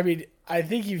 I mean, I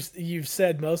think you've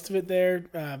said most of it there.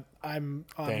 I'm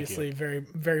obviously very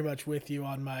very much with you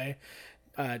on my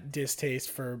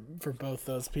distaste for both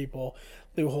those people.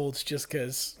 Lou Holtz, just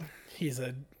because he's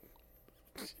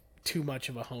too much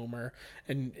of a homer,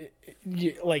 and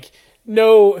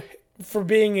for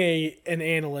being an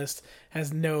analyst,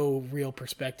 has no real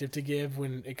perspective to give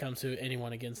when it comes to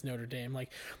anyone against Notre Dame. Like,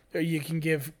 you can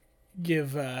give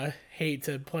hate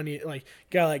to plenty, like a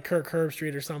guy like Kirk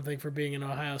Herbstreit or something for being an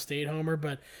Ohio State homer,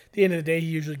 but at the end of the day, he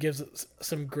usually gives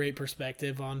some great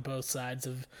perspective on both sides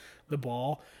of the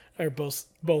ball, or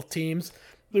both teams.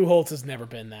 Lou Holtz has never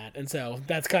been that, and so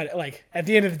that's kind of like, at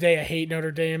the end of the day, I hate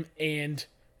Notre Dame, and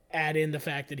add in the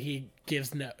fact that he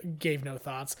gave no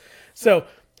thoughts. So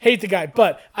hate the guy,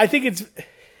 but I think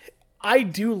I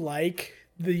do like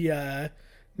the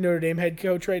Notre Dame head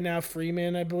coach right now,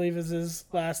 Freeman, I believe is his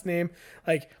last name.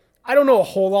 Like, I don't know a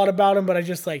whole lot about him, but I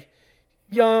just like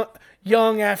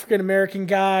young African American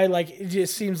guy. Like, it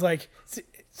just seems like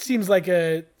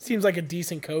a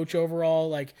decent coach overall.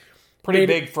 Like, pretty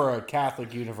big for a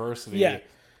Catholic university. Yeah.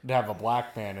 To have a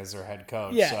black man as their head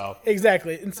coach. Yeah, so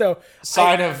exactly. And so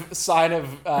sign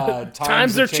of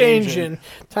times are changing.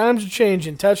 Times are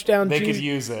changing. Touchdown. They could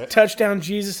use it. Touchdown.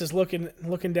 Jesus is looking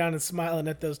down and smiling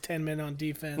at those 10 men on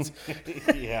defense.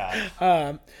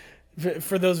 Yeah.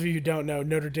 For those of you who don't know,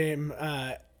 Notre Dame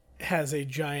has a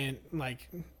giant, like,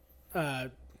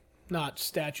 not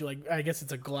statue, like, I guess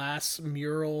it's a glass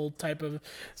mural type of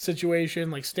situation,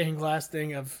 like stained glass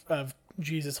thing of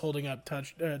Jesus holding up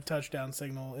touchdown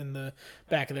signal in the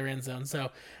back of their end zone. So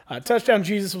touchdown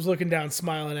Jesus was looking down,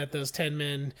 smiling at those 10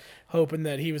 men, hoping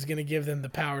that he was going to give them the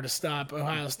power to stop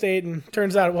Ohio State, and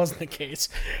turns out it wasn't the case.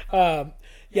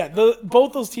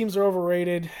 Both those teams are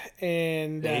overrated,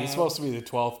 and he's supposed to be the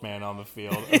 12th man on the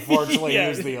field. Unfortunately, he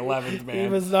was the 11th man. He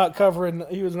was not covering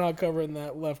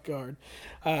that left guard.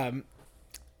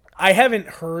 I haven't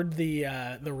heard the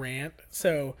rant,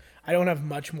 so I don't have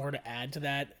much more to add to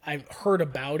that. I've heard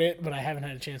about it, but I haven't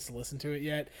had a chance to listen to it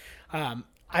yet.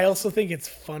 I also think it's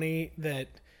funny that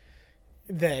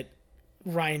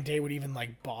Ryan Day would even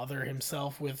like bother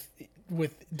himself with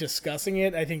discussing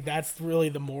it. I think that's really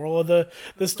the moral of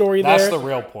the story. That's the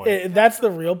real point. That's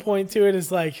the real point to it,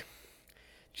 is like,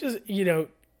 just,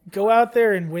 go out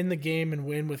there and win the game and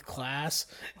win with class.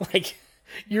 Like,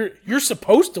 you're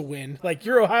supposed to win. Like,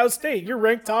 you're Ohio State. You're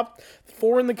ranked top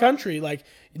 4 in the country. Like,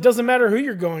 it doesn't matter who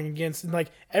you're going against. And,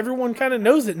 like, everyone kind of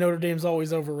knows that Notre Dame's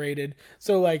always overrated.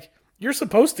 So, like, you're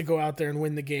supposed to go out there and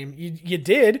win the game. You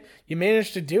did. You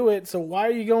managed to do it. So why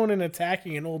are you going and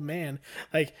attacking an old man?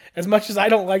 Like, as much as I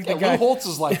don't like the guy. Lou Holtz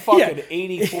is like fucking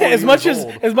 84 as years much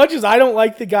old. As much as I don't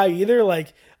like the guy either,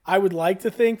 like, I would like to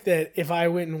think that if I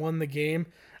went and won the game,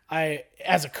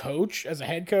 as a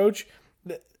head coach,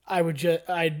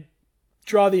 I'd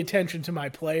draw the attention to my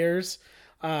players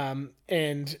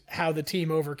and how the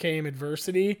team overcame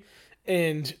adversity,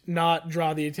 and not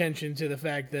draw the attention to the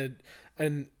fact that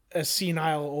a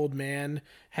senile old man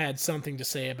had something to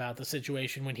say about the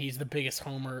situation when he's the biggest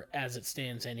homer as it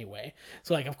stands anyway.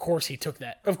 So, like, of course he took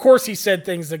that. Of course he said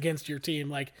things against your team.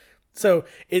 Like, so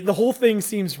the whole thing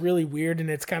seems really weird, and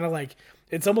it's kind of like,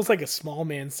 it's almost like a small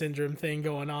man syndrome thing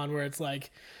going on, where it's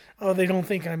like, oh, they don't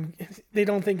think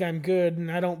I'm good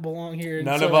and I don't belong here. And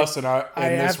None so, of like, us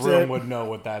in this room would know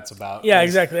what that's about. Yeah,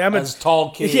 exactly. I'm as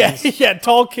tall kings. Yeah,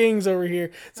 tall kings over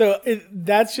here. So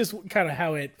that's just kind of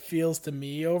how it feels to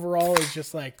me overall. Is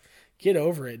just like, get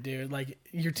over it, dude. Like,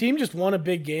 your team just won a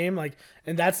big game, like,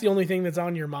 and that's the only thing that's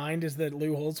on your mind is that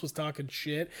Lou Holtz was talking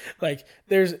shit. Like,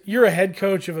 you're a head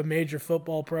coach of a major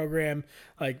football program,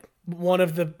 like one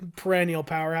of the perennial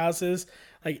powerhouses.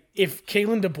 Like, if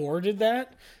Kalen DeBoer did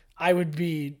that, I would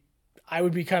be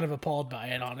kind of appalled by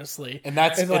it, honestly. And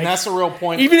that's a real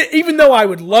point. Even though I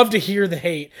would love to hear the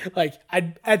hate, like,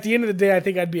 at the end of the day, I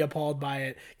think I'd be appalled by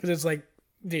it, because it's like,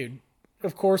 dude,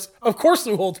 of course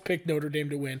Lou Holtz picked Notre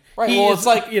Dame to win. Right. It's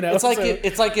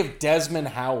like if Desmond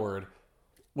Howard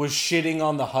was shitting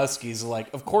on the Huskies.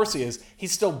 Like, of course he is.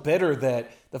 He's still bitter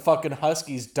that the fucking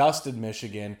Huskies dusted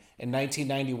Michigan in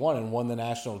 1991 and won the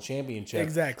national championship.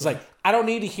 Exactly. It's like, I don't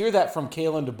need to hear that from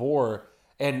Kalen DeBoer.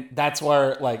 And that's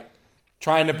where, like,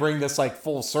 trying to bring this, like,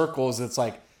 full circle is, it's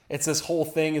like, it's this whole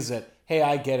thing is that, hey,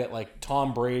 I get it. Like,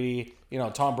 Tom Brady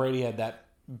had that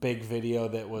big video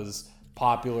that was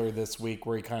popular this week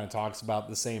where he kind of talks about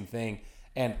the same thing.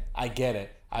 And I get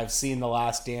it. I've seen The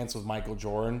Last Dance with Michael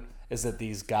Jordan, is that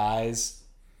these guys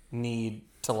need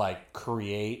to, like,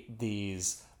 create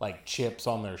these, like, chips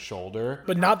on their shoulder,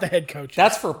 but not the head coach.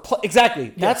 That's for exactly.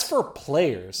 Yes. That's for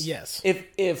players. Yes.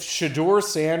 If Shedeur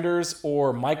Sanders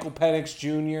or Michael Penix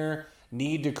Jr.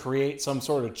 need to create some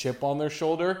sort of chip on their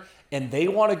shoulder, and they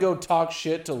want to go talk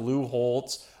shit to Lou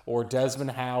Holtz or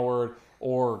Desmond Howard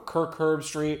or Kirk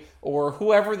Herbstreit or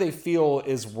whoever they feel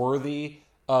is worthy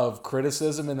of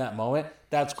criticism in that moment,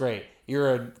 that's great.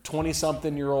 You're a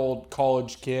 20-something-year-old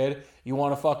college kid. You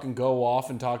want to fucking go off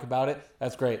and talk about it?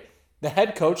 That's great. The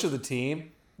head coach of the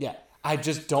team, yeah, I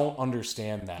just don't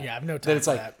understand that. Yeah, I have no time that it's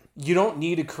for like, that. You don't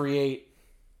need to create...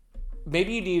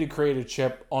 Maybe you need to create a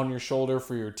chip on your shoulder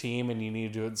for your team, and you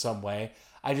need to do it in some way.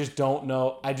 I just don't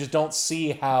know. I just don't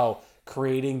see how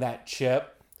creating that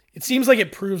chip... It seems like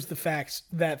it proves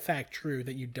that fact true,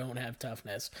 that you don't have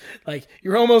toughness. Like,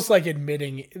 you're almost like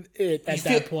admitting it at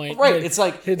that point. Right. It's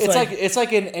like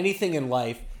in anything in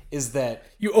life is that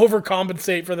you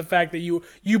overcompensate for the fact that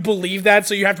you believe that,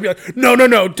 so you have to be like,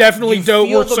 no, definitely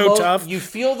don't. We're so tough. You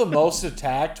feel the most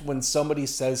attacked when somebody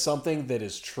says something that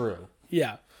is true.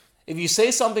 Yeah. If you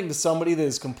say something to somebody that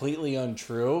is completely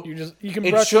untrue,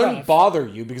 it shouldn't bother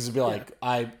you, because it'd be like,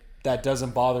 that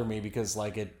doesn't bother me because,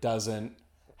 like, it doesn't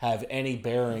have any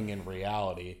bearing in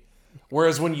reality.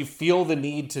 Whereas when you feel the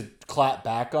need to clap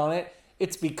back on it,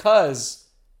 it's because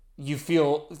you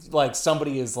feel like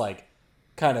somebody is, like,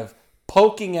 kind of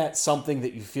poking at something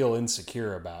that you feel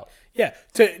insecure about. Yeah,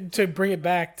 to bring it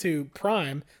back to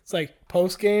Prime, it's like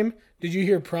post game. Did you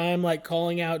hear Prime, like,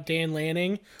 calling out Dan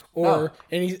Lanning? Or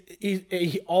no.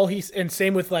 And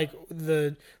same with, like,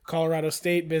 the Colorado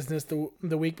State business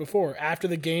the week before. After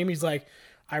the game, he's like,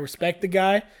 I respect the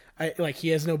guy. He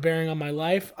has no bearing on my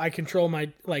life. I control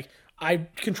I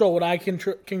control what I can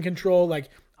control. Like,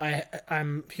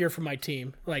 I'm here for my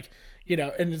team. Like,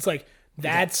 and it's like,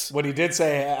 that's what he did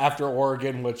say after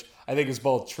Oregon, which I think is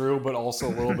both true, but also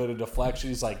a little bit of deflection.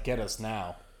 He's like, get us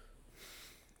now.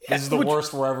 This is the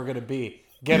worst we're ever going to be.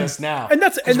 Get us now. And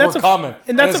that's coming.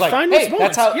 And that's a fine response.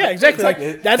 That's how, yeah, exactly.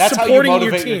 Like, that's supporting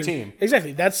your team.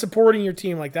 Exactly. That's supporting your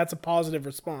team. Like, that's a positive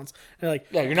response. And, like,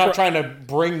 yeah, you're not trying to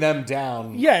bring them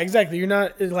down. Yeah, exactly. You're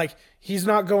not, like, he's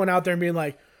not going out there and being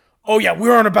like, oh yeah, we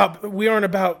aren't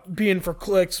about being for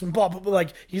clicks and blah blah blah.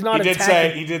 Like, he's not.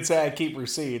 He did say I keep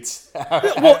receipts.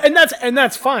 Well, and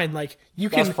that's fine. Like, you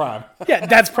can. That's Prime. Yeah,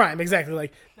 that's Prime. Exactly.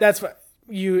 Like, that's what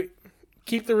you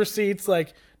keep the receipts.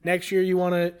 Like, next year you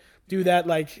want to do that.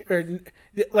 Like, or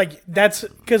that's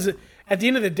because at the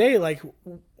end of the day, like,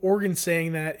 Oregon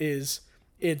saying that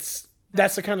it's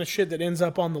that's the kind of shit that ends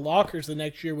up on the lockers the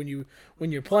next year when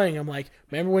you're playing. I'm like,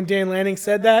 remember when Dan Lanning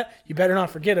said that? You better not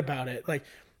forget about it. Like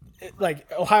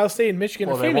Ohio State and Michigan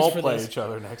are famous for this. They won't play each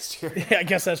other next year. Yeah, I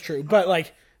guess that's true. But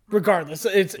like, regardless,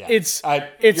 it's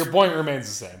your point remains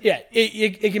the same. Yeah,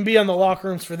 it can be on the locker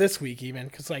rooms for this week even,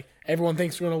 because like everyone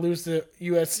thinks we're going to lose to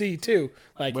USC too.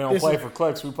 Like, we don't play for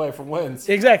clicks, we play for wins.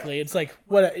 Exactly. It's like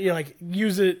like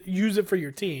use it for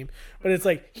your team. But it's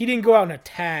like he didn't go out and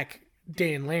attack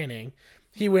Dan Lanning.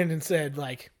 He went and said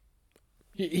like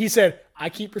he said, I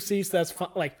keep receipts. That's fine.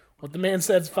 Like what the man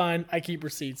said's fine. I keep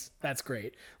receipts. That's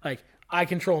great. Like I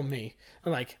control me.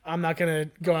 And like I'm not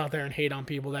gonna go out there and hate on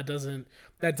people. That doesn't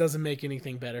make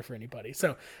anything better for anybody.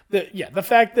 So the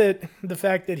fact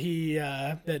that he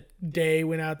that Day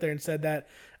went out there and said that,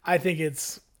 I think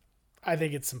it's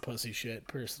some pussy shit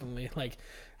personally. Like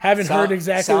haven't heard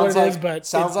exactly what it is, but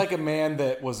sounds like a man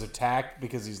that was attacked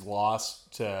because he's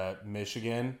lost to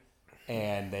Michigan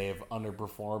and they've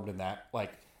underperformed in that.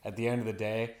 Like at the end of the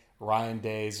day, Ryan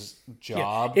Day's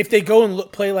job. Yeah. If they go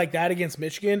and play like that against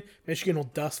Michigan, Michigan will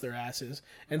dust their asses.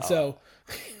 And so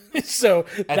at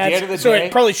the end of the day,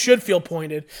 it probably should feel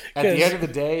pointed. At the end of the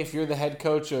day, if you're the head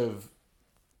coach of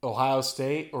Ohio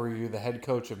State or you're the head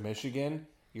coach of Michigan,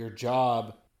 your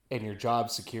job and your job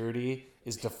security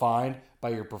is defined by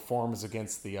your performance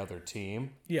against the other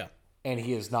team. Yeah. And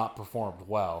he has not performed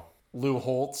well. Lou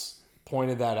Holtz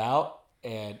pointed that out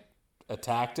and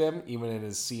attacked him, even in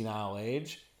his senile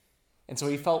age. And so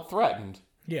he felt threatened.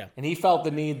 Yeah. And he felt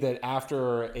the need that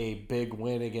after a big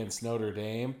win against Notre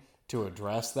Dame to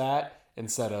address that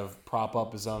instead of prop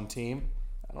up his own team.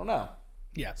 I don't know.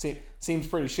 Yeah. Seems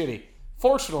pretty shitty.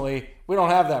 Fortunately, we don't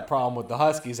have that problem with the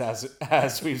Huskies,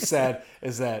 as we've said,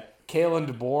 is that Kalen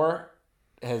DeBoer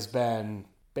has been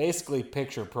basically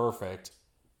picture perfect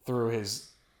through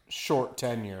his short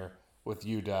tenure with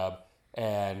UW,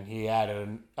 and he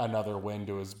added another win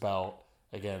to his belt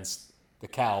against the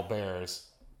Cal Bears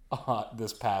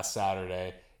this past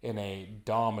Saturday in a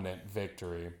dominant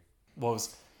victory.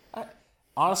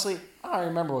 Honestly, I don't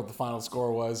remember what the final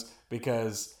score was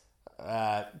because,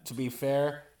 to be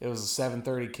fair, it was a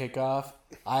 7:30 kickoff.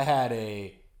 I had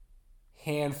a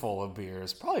handful of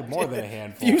beers, probably more than a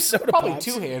handful. Few soda probably pops.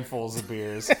 2 handfuls of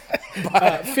beers.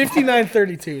 But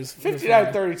 59-32s.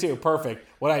 59-32, perfect.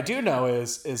 What I do know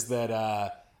is that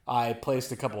I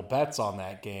placed a couple bets on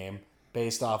that game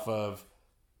based off of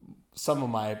some of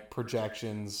my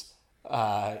projections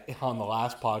on the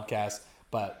last podcast,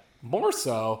 but more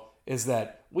so is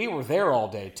that we were there all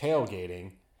day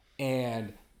tailgating,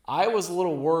 and I was a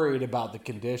little worried about the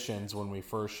conditions when we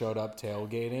first showed up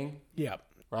tailgating. Yeah.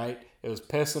 Right? It was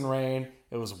piss and rain.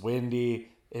 It was windy.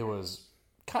 It was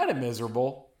kind of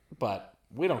miserable, but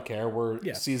we don't care. We're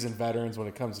seasoned veterans when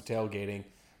it comes to tailgating.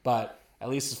 But at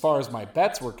least as far as my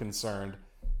bets were concerned,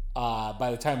 by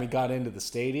the time we got into the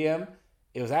stadium,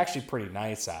 it was actually pretty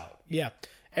nice out. Yeah.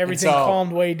 Everything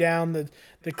calmed way down.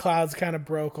 The clouds kind of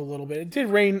broke a little bit. It did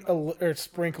rain or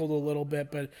sprinkled a little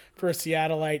bit, but for a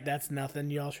Seattleite, that's nothing.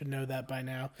 Y'all should know that by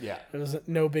now. Yeah. It was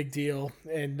no big deal.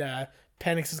 And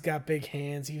Penix has got big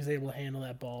hands. He was able to handle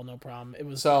that ball, no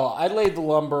problem. So I laid the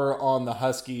lumber on the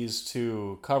Huskies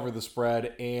to cover the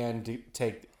spread and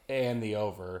take the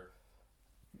over.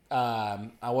 I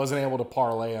wasn't able to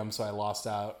parlay them, so I lost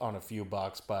out on a few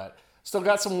bucks, but still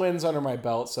got some wins under my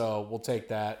belt, so we'll take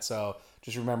that. So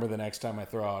just remember the next time I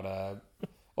throw out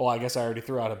I guess I already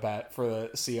threw out a bet for the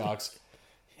Seahawks.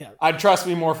 Yeah. I'd trust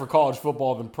me more for college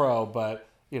football than pro, but,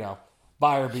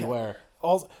 buyer beware.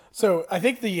 Also, so I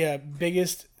think the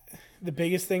biggest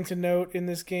thing to note in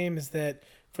this game is that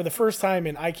for the first time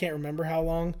in I can't remember how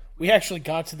long, we actually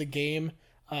got to the game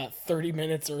 30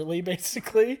 minutes early,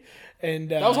 basically. And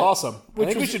that was awesome. I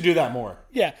think we should do that more.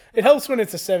 Yeah, it helps when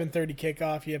it's a 7:30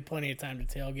 kickoff. You have plenty of time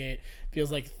to tailgate.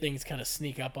 Feels like things kind of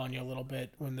sneak up on you a little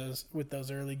bit with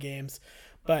those early games.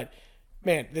 But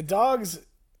man, the Dogs,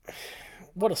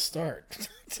 what a start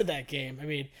to that game. I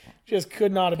mean, just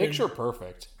could not have been picture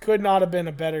perfect. Could not have been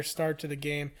a better start to the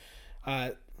game.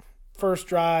 First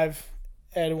drive,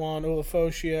 Edouin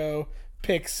Ulofoshio,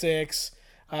 pick 6.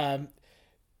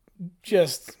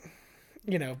 Just,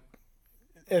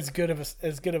 as good of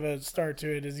a start to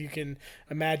it as you can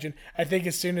imagine. I think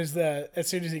as soon as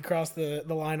he crossed the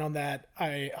line on that,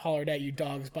 I hollered at you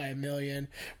Dogs by a million,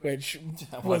 which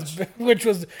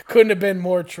couldn't have been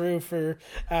more true for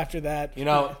after that.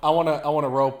 I want to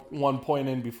rope one point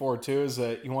in before too, is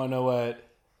that you want to know what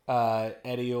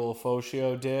Eddie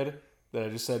Ulofoshio did that I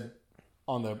just said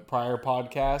on the prior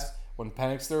podcast when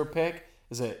Penix threw a pick,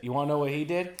 is that you want to know what he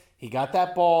did? He got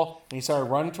that ball, and he started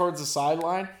running towards the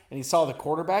sideline, and he saw the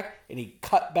quarterback, and he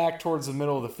cut back towards the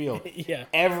middle of the field. Yeah.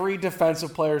 Every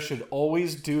defensive player should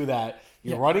always do that.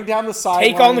 You're running down the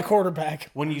sideline. Take on the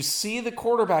quarterback. When you see the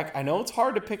quarterback, I know it's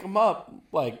hard to pick him up.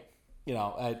 Like,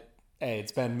 hey,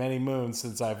 it's been many moons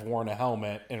since I've worn a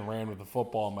helmet and ran with a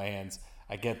football in my hands.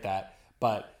 I get that.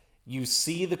 But you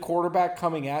see the quarterback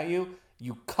coming at you,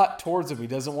 you cut towards him. He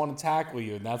doesn't want to tackle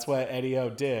you, and that's what Eddie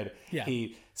O did. Yeah.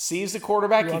 He sees the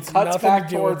quarterback, he wants cuts nothing back to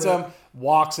do towards with him,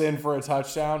 walks in for a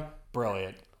touchdown.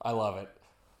 Brilliant. I love it.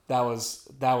 That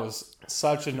was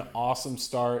such an awesome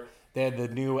start. They had the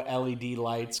new LED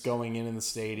lights going in the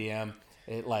stadium.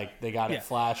 They got it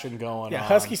flashing going on.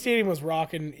 Husky Stadium was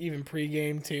rocking even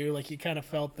pregame too. Like you kind of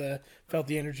felt the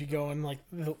energy going. Like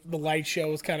the light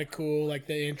show was kind of cool. Like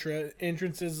the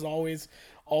entrances is always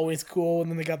cool,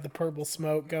 and then they got the purple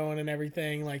smoke going and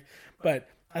everything. But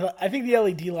I think the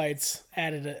LED lights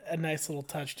added a nice little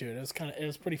touch to it. It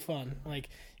was pretty fun. Like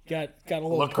got a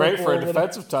little looked great for a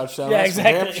defensive touchdown. Yeah, that's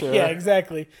exactly. For damn sure. Yeah,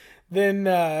 exactly. Then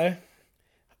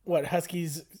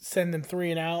Huskies send them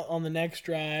 3 and out on the next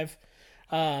drive.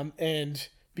 And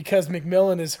because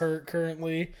McMillan is hurt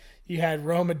currently, you had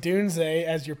Roma Dunze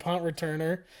as your punt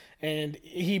returner, and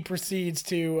he proceeds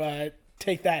to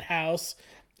take that house.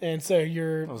 And so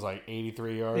it was like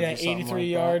 83 yards. Yeah, or something 83 like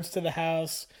yards to the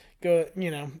house.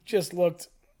 Just looked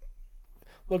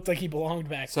like he belonged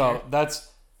back there.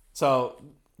 So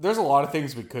there's a lot of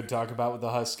things we could talk about with the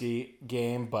Husky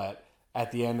game, but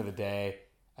at the end of the day,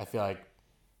 I feel like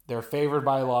they're favored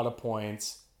by a lot of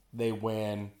points. They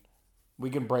win. We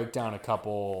can break down a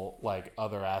couple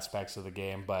other aspects of the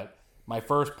game, but my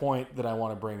first point that I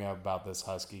want to bring up about this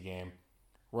Husky game,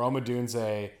 Roma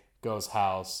Dunze goes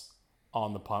house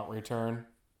on the punt return,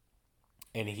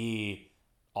 and he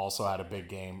also had a big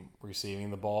game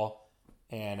receiving the ball.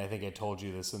 And I think I told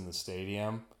you this in the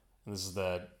stadium. And this is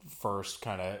the first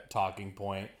kind of talking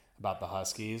point about the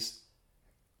Huskies.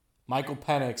 Michael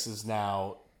Penix is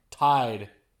now tied,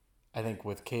 I think,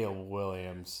 with Caleb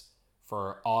Williams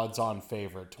for odds-on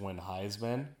favorite to win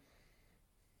Heisman.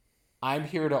 I'm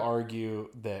here to argue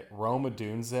that Roma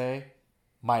Dunze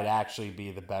might actually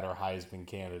be the better Heisman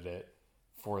candidate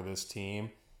for this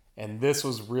team. And this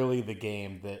was really the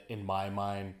game that, in my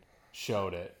mind,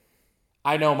 showed it.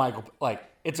 I know Michael,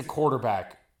 it's a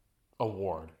quarterback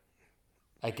award.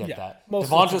 I get that.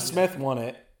 Devonta Smith won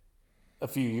it a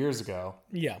few years ago.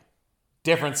 Yeah.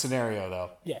 Different scenario,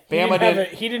 though. Yeah.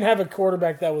 He didn't have a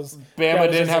quarterback that was...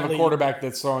 Bama didn't have a quarterback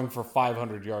that's throwing for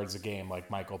 500 yards a game like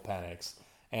Michael Penix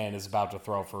and is about to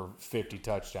throw for 50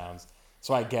 touchdowns.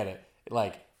 So I get it.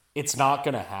 It's not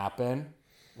going to happen,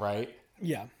 right?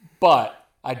 Yeah. But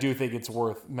I do think it's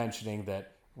worth mentioning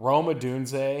that Roma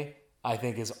Dunze, I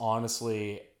think, is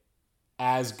honestly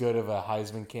as good of a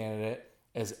Heisman candidate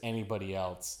as anybody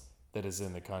else that is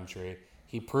in the country.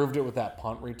 He proved it with that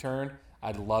punt return.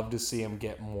 I'd love to see him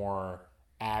get more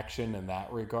action in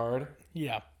that regard.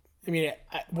 Yeah. I mean,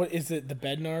 what is it? The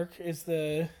Bednark is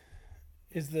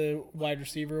the wide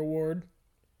receiver award?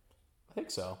 I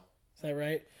think so. Is that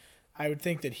right? I would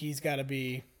think that he's got to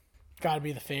be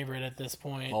the favorite at this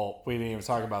point. Oh, we didn't even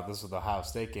talk about this with the Ohio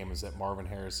State game, is that Marvin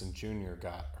Harrison Jr.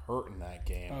 got hurt in that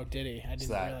game. Oh, did he? I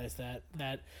didn't realize that.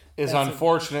 That is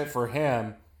unfortunate for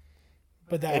him,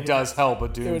 but it does help a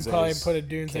Dunze's It would probably put a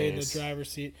Dunze in the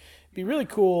driver's seat. It'd be really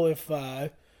cool if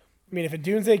if a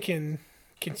Dunze can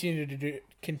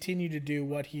continue to do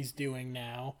what he's doing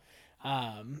now,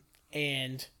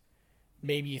 and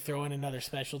maybe you throw in another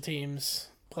special teams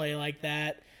play like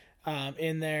that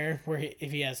in there, where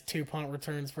if he has 2 punt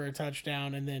returns for a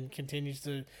touchdown and then continues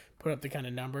to put up the kind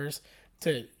of numbers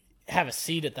to have a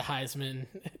seat at the Heisman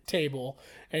table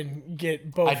and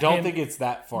get both. I don't think it's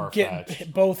that far-fetched.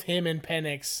 Get both him and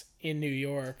Penix in New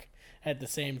York at the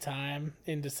same time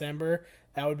in December.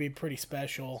 That would be pretty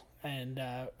special and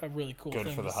a really cool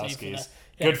thing for the to see Huskies.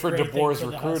 for Good for DeBoer's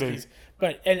recruiting.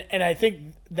 But and I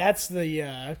think that's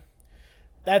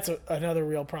another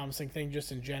real promising thing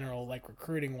just in general,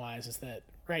 recruiting wise, is that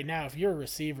right now if you're a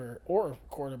receiver or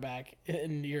quarterback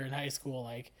and you're in high school,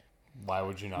 why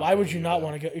would you not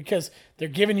want to go? Because they're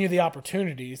giving you the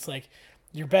opportunities.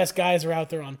 Your best guys are out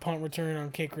there on punt return,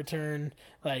 on kick return,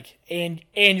 and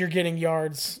you're getting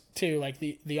yards too.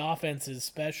 The offense is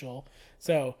special.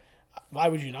 So why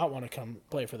would you not want to come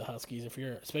play for the Huskies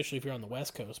especially if you're on the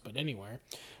West Coast, but anywhere?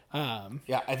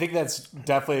 Yeah, I think that's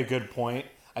definitely a good point.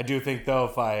 I do think, though,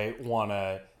 if I want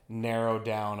to narrow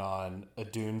down on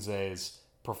Adunze's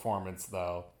performance,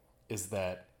 though, is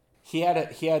that he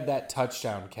had that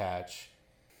touchdown catch.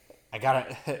 I've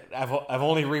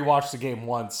only rewatched the game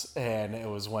once, and it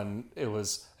was when it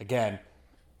was, again,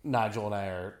 Nigel and I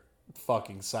are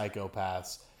fucking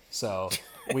psychopaths. So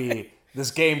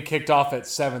this game kicked off at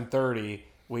 7:30.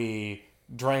 We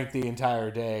drank the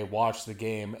entire day, watched the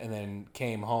game, and then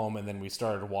came home, and then we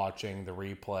started watching the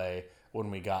replay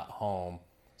when we got home.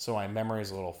 So my memory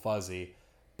is a little fuzzy.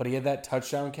 But he had that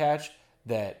touchdown catch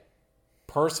that,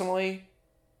 personally,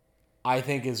 I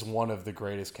think is one of the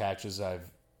greatest catches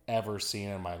I've ever seen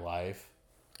in my life.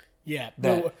 Yeah,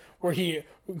 where he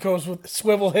goes with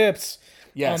swivel hips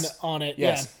on it.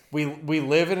 Yes. Yeah. We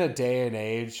live in a day and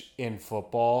age in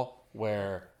football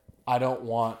where I don't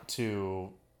want to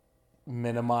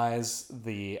minimize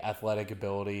the athletic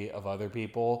ability of other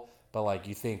people, but like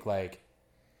you think like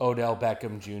Odell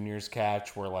Beckham Jr.'s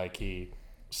catch where like he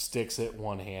sticks it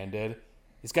one-handed.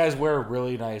 These guys wear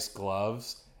really nice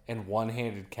gloves, and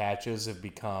one-handed catches have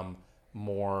become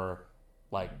more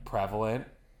like prevalent,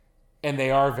 and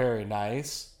they are very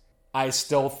nice. I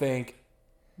still think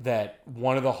that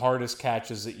one of the hardest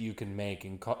catches that you can make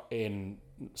in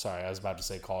sorry, I was about to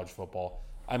say college football.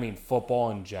 I mean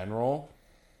football in general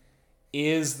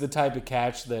is the type of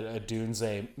catch that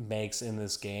Odunze makes in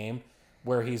this game,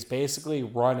 where he's basically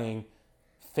running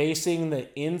facing the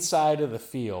inside of the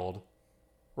field,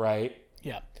 right?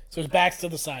 Yeah. So his back's to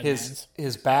the sidelines.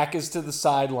 His back is to the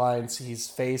sidelines.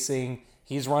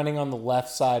 He's running on the left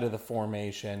side of the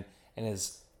formation, and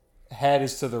his head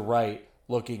is to the right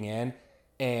looking in.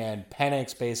 And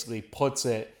Penix basically puts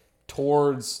it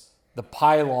towards the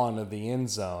pylon of the end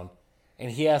zone.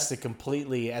 And he has to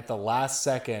completely, at the last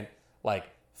second, like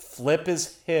flip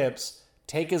his hips,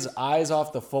 take his eyes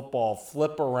off the football,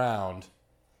 flip around,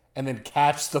 and then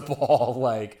catch the ball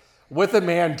like with a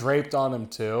man draped on him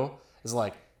too. Is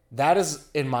like, that is,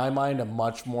 in my mind, a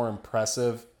much more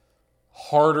impressive,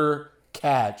 harder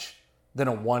catch than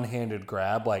a one-handed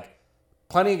grab. Like,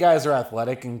 plenty of guys are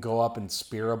athletic and go up and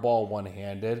spear a ball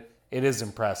one-handed. It is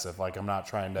impressive. Like, I'm not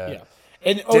trying to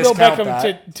And Odell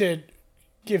Beckham, to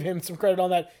give him some credit on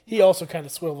that, he also kind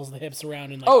of swivels the hips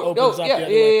around and opens up the other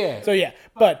way. Yeah. So,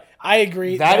 but I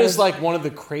agree. That is like one of the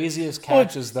craziest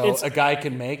catches, though, a guy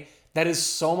can make. That is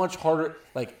so much harder.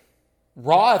 Like,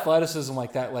 raw athleticism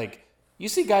like that, like, you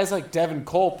see guys like Devin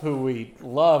Culp, who we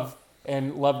love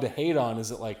and love to hate on, is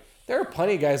that like there are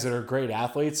plenty of guys that are great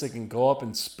athletes that can go up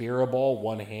and spear a ball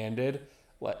one-handed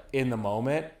in the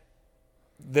moment.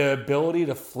 The ability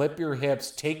to flip your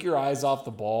hips, take your eyes off the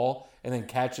ball, and then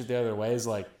catch it the other way is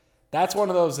like, that's one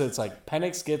of those that's like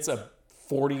Penix gets a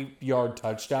 40-yard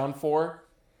touchdown for.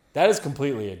 That is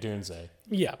completely a Odunze.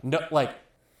 Yeah. No, like,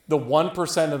 the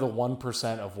 1% of the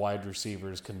 1% of wide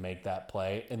receivers can make that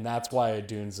play, and that's why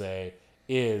Odunze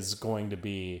is going to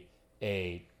be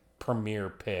a premier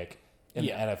pick in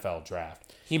the NFL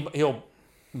draft. He'll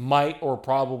might or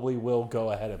probably will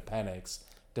go ahead of Penix,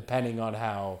 depending on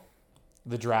how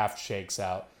the draft shakes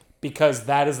out, because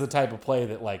that is the type of play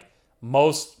that like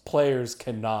most players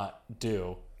cannot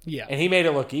do. Yeah. And he made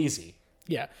it look easy.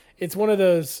 Yeah. It's one of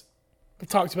those, we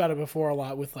talked about it before a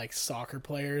lot with like soccer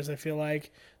players, I feel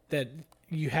like, that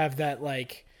you have that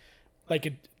like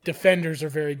defenders are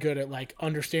very good at like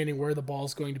understanding where the ball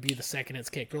is going to be the second it's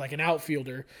kicked, or like an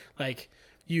outfielder, like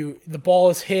the ball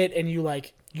is hit and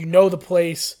you know the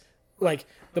place, like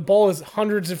the ball is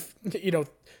hundreds of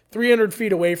 300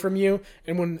 feet away from you,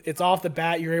 and when it's off the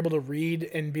bat you're able to read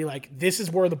and be like, this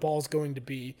is where the ball's going to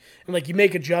be, and like you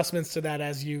make adjustments to that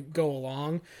as you go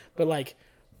along. But like,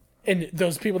 and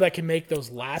those people that can make those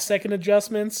last second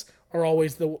adjustments are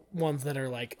always the ones that are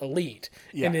like elite.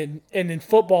 Yeah. And in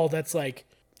football, that's like,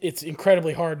 it's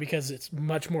incredibly hard because it's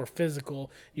much more physical.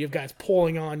 You have guys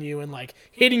pulling on you and like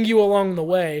hitting you along the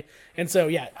way. And so,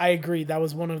 yeah, I agree. That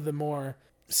was one of the more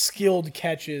skilled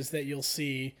catches that you'll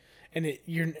see. And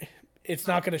it's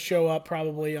not going to show up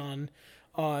probably on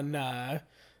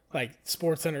like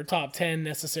SportsCenter top 10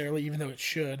 necessarily, even though it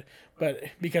should. But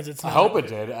because it's not, I hope it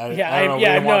did. I don't know. I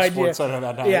have no idea. SportsCenter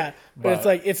that night. Yeah, but it's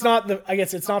like it's not the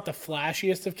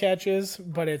flashiest of catches,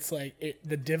 but it's like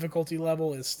the difficulty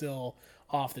level is still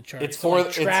off the charts.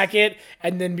 It's track it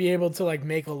and then be able to like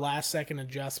make a last second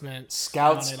adjustment.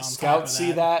 Scouts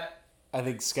see that. I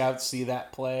think scouts see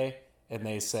that play and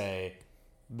they say,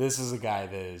 "This is a guy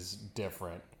that is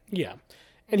different." Yeah,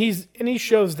 and he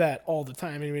shows that all the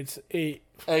time. I mean, like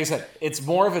I said, it's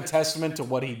more of a testament to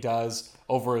what he does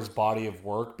over his body of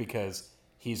work because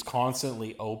he's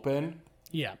constantly open.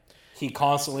 Yeah. He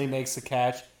constantly makes the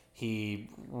catch. He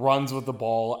runs with the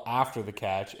ball after the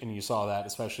catch, and you saw that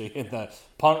especially in the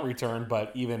punt return,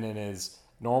 but even in his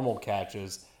normal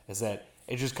catches, is that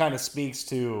it just kind of speaks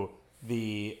to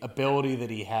the ability that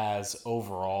he has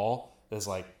overall. It's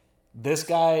like, this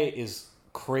guy is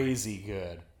crazy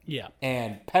good. Yeah.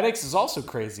 And Penix is also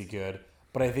crazy good,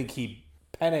 but I think he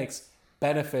Penix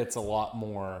benefits a lot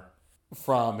more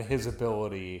from his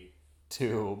ability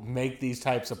to make these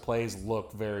types of plays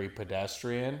look very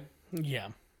pedestrian. Yeah.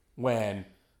 When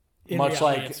In much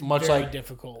reality, like it's much very like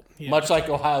difficult. Yeah. much like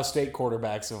Ohio State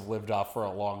quarterbacks have lived off for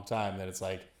a long time, that it's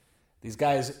like these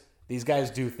guys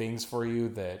do things for you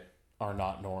that are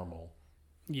not normal.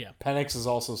 Yeah. Penix is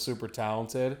also super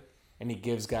talented, and he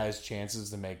gives guys chances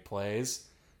to make plays.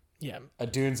 Yeah.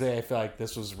 Adunze, I feel like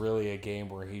this was really a game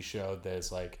where he showed that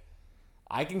it's like,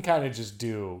 I can kind of just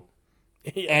do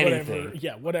anything.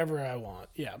 Whatever I want.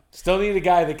 Yeah. Still need a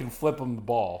guy that can flip him the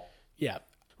ball. Yeah.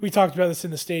 We talked about this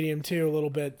in the stadium too a little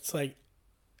bit. It's like,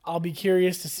 I'll be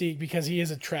curious to see, because he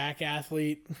is a track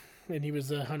athlete and he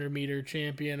was a 100-meter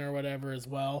champion or whatever as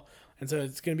well. And so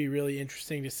it's going to be really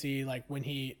interesting to see, like, when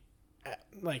he,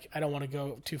 like, I don't want to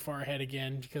go too far ahead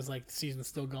again because, like, the season's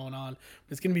still going on.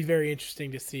 But it's going to be very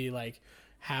interesting to see, like,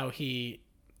 how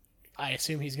I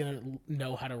assume he's going to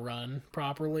know how to run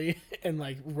properly and,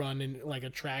 like, run in, like, a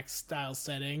track style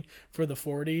setting for the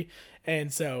 40.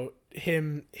 And so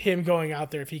him going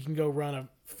out there, if he can go run a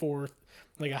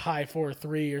high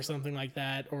 4.3 or something like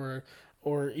that, or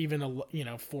even a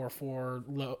 4.4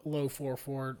 low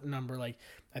 4.4 number, like,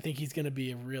 I think he's going to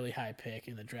be a really high pick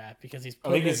in the draft because he's. I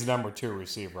think he's the number 2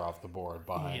 receiver off the board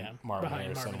behind Marvin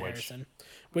Harrison,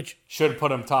 which should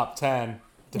put him top 10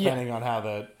 depending on how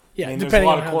the. Yeah, I mean, there's a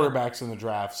lot of quarterbacks in the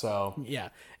draft, so yeah,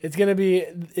 it's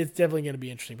definitely going to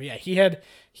be interesting. But yeah, he had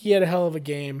a hell of a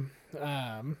game,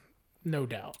 no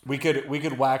doubt. We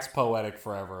could wax poetic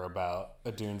forever about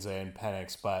Adunze and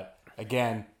Penix, but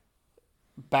again,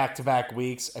 back-to-back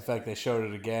weeks, I feel like they showed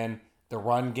it again. The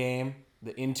run game,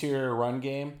 the interior run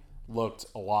game, looked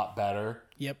a lot better.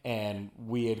 Yep. And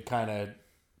we had kind of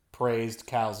praised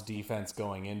Cal's defense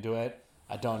going into it.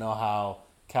 I don't know how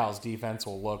Cal's defense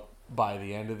will look by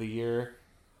the end of the year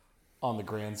on the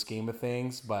grand scheme of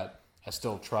things, but I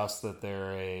still trust that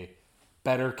they're a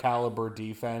better caliber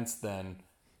defense than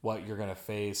what you're going to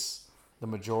face the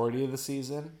majority of the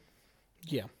season.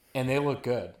 Yeah. And they look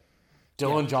good.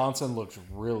 Dylan Johnson looks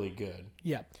really good.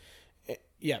 Yeah.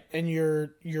 Yeah. And your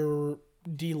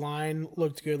D-line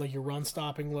looked good. Like, your run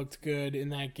stopping looked good in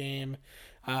that game.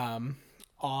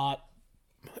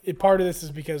 Part of this is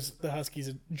because the Huskies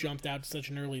had jumped out to such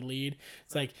an early lead.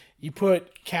 It's like you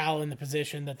put Cal in the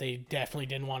position that they definitely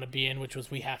didn't want to be in, which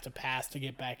was we have to pass to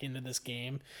get back into this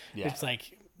game. Yeah. It's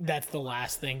like that's the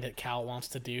last thing that Cal wants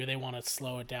to do. They want to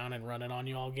slow it down and run it on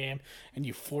you all game, and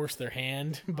you force their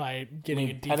hand by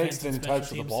getting a defense. Penix didn't touch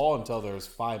the ball until there was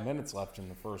 5 minutes left in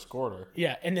the first quarter.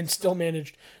 Yeah, and then still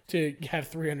managed to have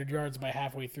 300 yards by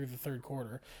halfway through the third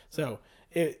quarter. So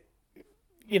they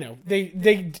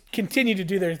continue to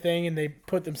do their thing, and they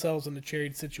put themselves in a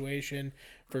chariot situation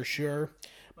for sure.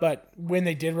 But when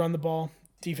they did run the ball,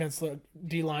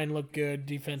 D-line looked good.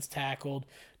 Defense tackled.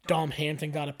 Dom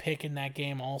Hampton got a pick in that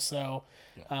game also.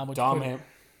 Yeah. Dom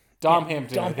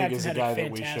Hampton, I think, is a guy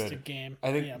that we should. Game.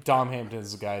 I think Dom Hampton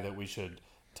is a guy that we should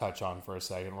touch on for a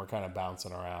second. We're kind of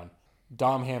bouncing around.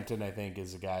 Dom Hampton, I think,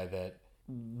 is a guy that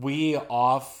we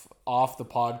off the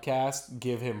podcast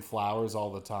give him flowers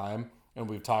all the time. And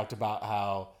we've talked about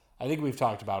how, I think we've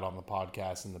talked about on the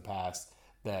podcast in the past,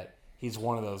 that he's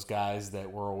one of those guys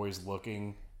that we're always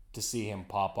looking to see him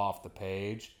pop off the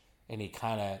page, and he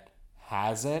kind of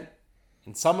hasn't.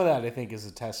 And some of that, I think, is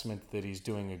a testament that he's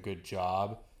doing a good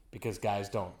job because guys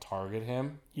don't target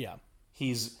him. Yeah.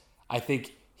 I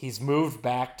think he's moved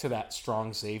back to that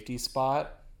strong safety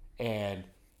spot, and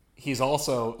he's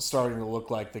also starting to look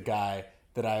like the guy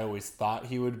that I always thought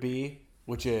he would be,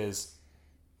 which is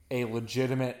a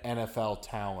legitimate NFL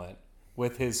talent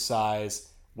with his size,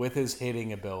 with his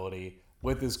hitting ability,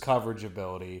 with his coverage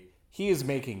ability. He is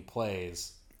making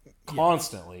plays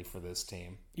constantly for this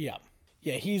team. Yeah.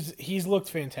 Yeah, he's looked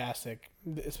fantastic,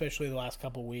 especially the last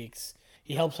couple weeks.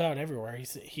 He helps out everywhere.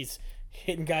 He's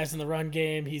hitting guys in the run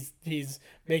game. He's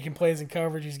making plays in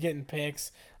coverage. He's getting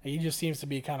picks. He just seems to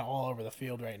be kind of all over the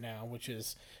field right now, which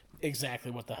is exactly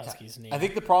what the Huskies need. I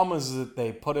think the problem is that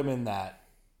they put him in that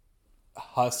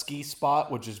Husky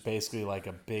spot, which is basically like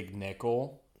a big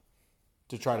nickel,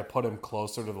 to try to put him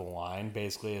closer to the line,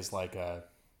 basically as like a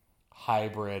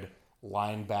hybrid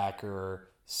linebacker,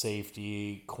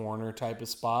 safety, corner type of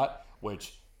spot,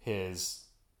 which his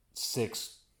 6'2",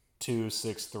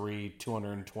 6'3",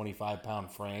 225-pound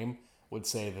frame would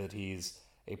say that he's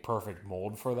a perfect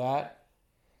mold for that.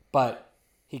 But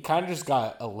he kind of just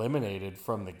got eliminated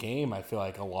from the game, I feel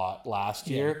like, a lot last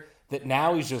year. That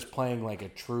now he's just playing like a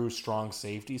true strong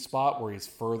safety spot where he's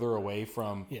further away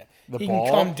from the ball. He can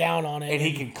come down on it. And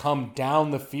he can come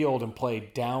down the field and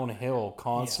play downhill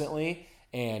constantly.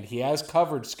 And he has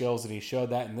coverage skills, and he showed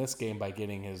that in this game by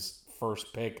getting his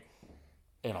first pick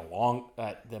in a long.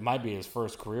 That might be his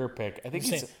first career pick. I think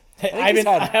he's. I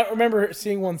don't remember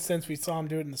seeing one since we saw him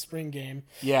do it in the spring game.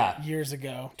 Yeah, years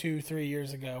ago, 2-3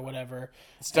 years ago, whatever.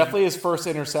 It's definitely his first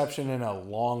interception in a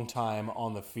long time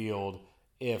on the field,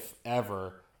 if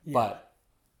ever. Yeah. But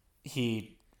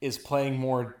he is playing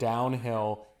more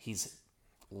downhill. He's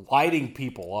lighting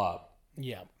people up.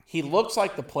 Yeah. He looks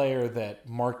like the player that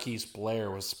Marquise Blair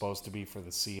was supposed to be for the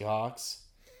Seahawks.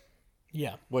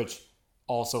 Yeah. Which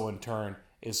also in turn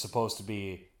is supposed to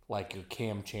be like your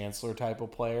Cam Chancellor type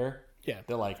of player. Yeah.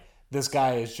 That like this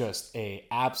guy is just a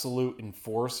absolute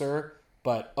enforcer,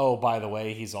 but oh, by the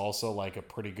way, he's also like a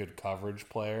pretty good coverage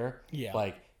player. Yeah.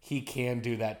 Like he can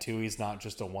do that too. He's not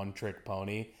just a one-trick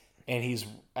pony. And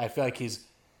I feel like he's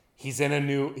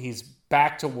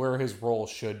back to where his role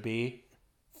should be.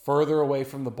 Further away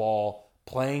from the ball,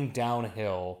 playing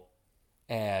downhill,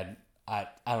 and I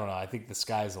don't know. I think the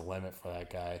sky's the limit for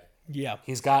that guy. Yeah.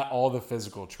 He's got all the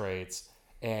physical traits,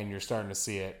 and you're starting to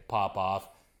see it pop off.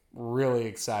 Really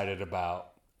excited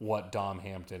about what Dom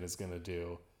Hampton is going to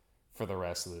do for the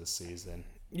rest of this season.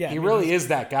 Yeah, he really is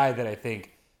that guy that I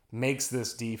think makes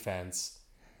this defense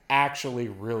actually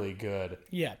really good.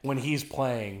 Yeah. When he's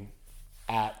playing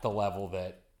at the level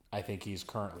that I think he's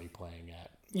currently playing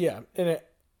at. Yeah, and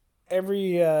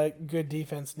every good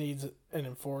defense needs an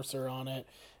enforcer on it.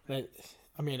 And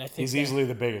I think he's easily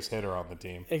the biggest hitter on the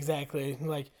team. Exactly.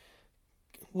 Like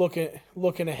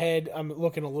looking ahead, I'm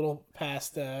looking a little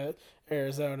past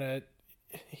Arizona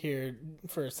here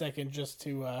for a second, just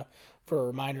to for a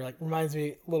reminder. Like reminds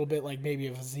me a little bit like maybe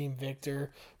of Azim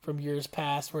Victor from years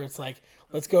past, where it's like,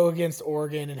 let's go against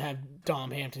Oregon and have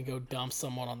Dom Hampton go dump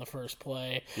someone on the first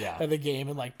play of the game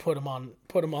and like put them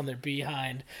on their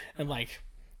behind and like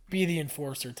be the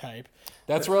enforcer type.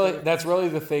 That's really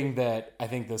the thing that I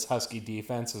think this Husky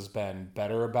defense has been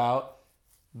better about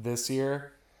this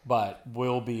year, but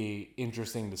will be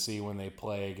interesting to see when they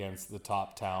play against the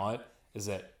top talent. Is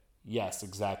that yes,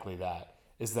 exactly that.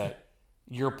 Is that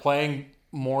you're playing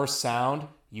more sound.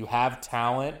 You have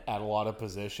talent at a lot of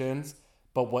positions,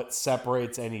 but what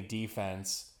separates any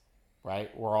defense,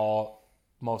 right?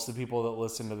 Most of the people that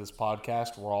listen to this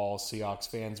podcast, we're all Seahawks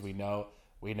fans. We know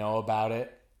about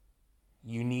it.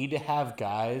 You need to have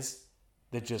guys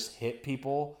that just hit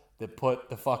people, that put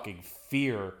the fucking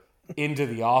fear into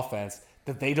the offense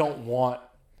that they don't want.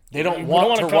 They don't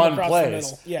want to run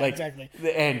plays. Yeah, exactly.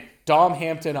 And Dom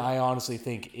Hampton, I honestly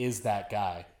think, is that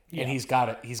guy, and he's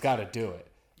got to do it.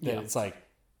 Yeah. It's like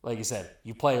you said,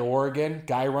 you play Oregon,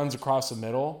 guy runs across the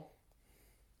middle.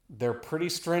 They're pretty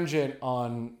stringent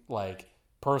on like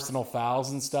personal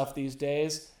fouls and stuff these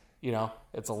days. You know,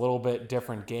 it's a little bit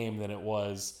different game than it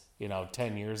was,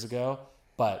 10 years ago.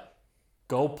 But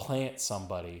go plant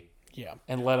somebody. Yeah.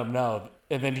 And let them know.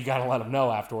 And then you got to let them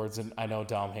know afterwards. And I know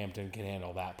Dom Hampton can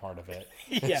handle that part of it.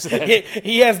 Yeah.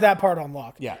 He has that part on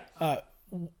lock. Yeah.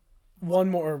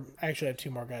 One more. Actually, I have two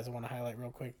more guys I want to highlight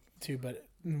real quick, too. But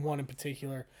one in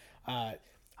particular.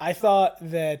 I thought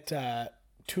that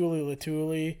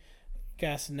Tuli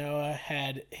Gasanoa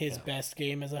had his best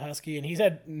game as a Husky. And he's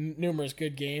had numerous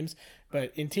good games.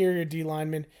 But interior D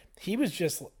lineman, he was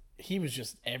just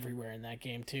everywhere in that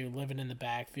game too, living in the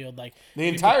backfield. Like the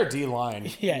entire D line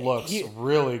looks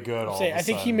really good. I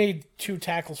think he made 2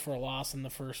 tackles for a loss in the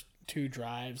first 2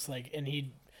 drives. And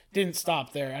he didn't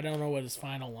stop there. I don't know what his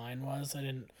final line was. I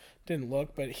didn't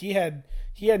look, but he had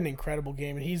an incredible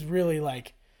game, and he's really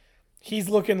he's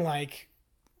looking like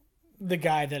the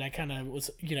guy that I kind of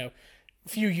was, a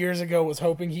few years ago was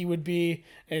hoping he would be,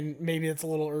 and maybe it's a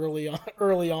little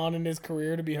early on in his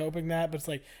career to be hoping that, but it's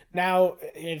like now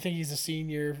I think he's a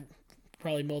senior,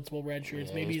 probably multiple red shirts.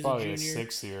 Yeah, maybe he's probably a junior, a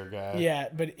 6th-year guy. Yeah,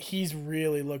 but he's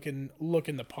really looking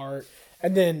the part.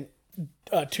 And then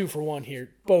 2 for 1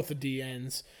 here, both the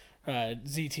DNs,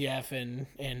 ZTF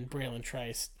and Braylon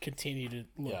Trice continue to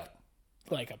look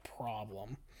like a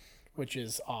problem, which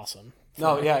is awesome.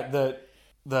 The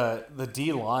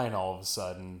D line all of a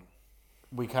sudden.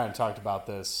 We kind of talked about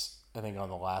this, I think, on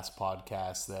the last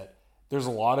podcast, that there's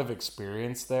a lot of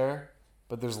experience there,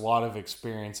 but there's a lot of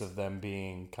experience of them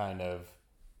being kind of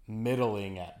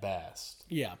middling at best.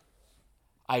 Yeah.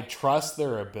 I trust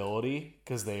their ability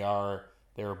because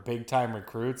they're big-time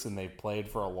recruits and they've played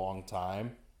for a long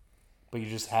time, but you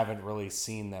just haven't really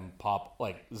seen them pop.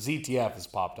 Like, ZTF has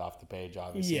popped off the page,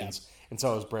 obviously, and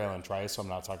so has Braylon Trice, so I'm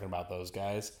not talking about those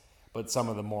guys, but some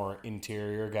of the more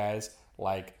interior guys,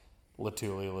 like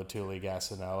Latuli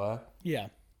Gasanoa. Yeah.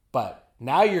 But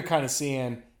now you're kind of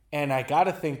seeing, and I got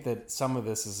to think that some of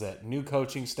this is that new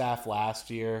coaching staff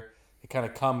last year. They kind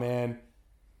of come in,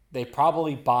 they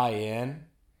probably buy in,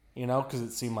 because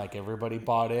it seemed like everybody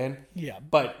bought in. Yeah.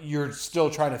 But you're still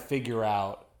trying to figure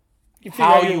out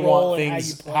how you want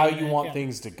things,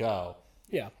 things to go.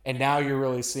 Yeah. And now you're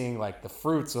really seeing like the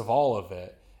fruits of all of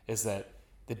it is that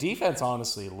the defense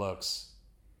honestly looks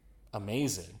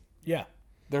amazing. Yeah.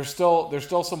 There's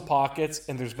still some pockets,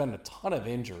 and there's been a ton of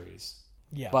injuries.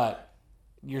 Yeah. But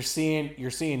you're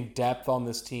seeing depth on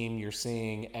this team. You're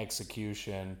seeing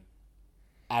execution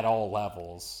at all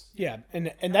levels. Yeah,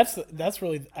 and that's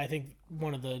really, I think,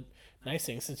 one of the nice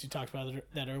things, since you talked about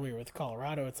that earlier with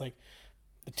Colorado. It's like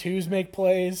the twos make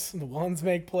plays, the ones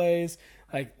make plays.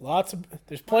 Like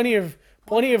there's plenty of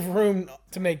room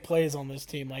to make plays on this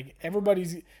team. Like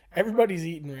everybody's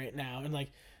eating right now, and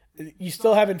like you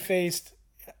still haven't faced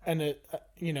a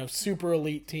super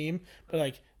elite team, but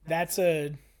like that's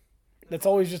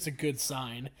always just a good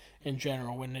sign in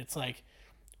general when it's like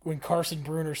when Carson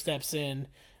Bruner steps in,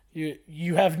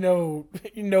 you have no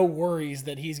worries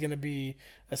that he's going to be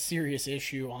a serious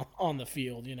issue on the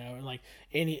field, like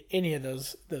any of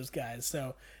those guys.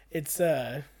 So it's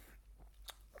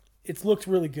looked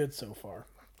really good so far.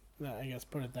 I guess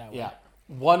put it that way. Yeah.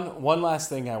 One last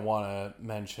thing I want to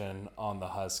mention on the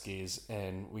Huskies,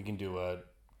 and we can do a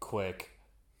quick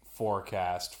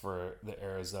forecast for the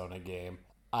Arizona game.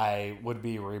 I would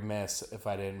be remiss if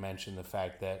I didn't mention the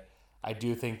fact that I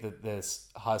do think that this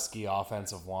Husky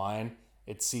offensive line,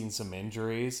 it's seen some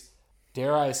injuries.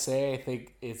 Dare I say, I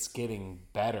think it's getting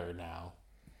better now.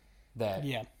 That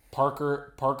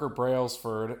Parker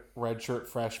Brailsford, redshirt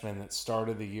freshman that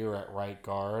started the year at right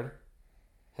guard,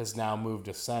 has now moved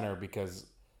to center because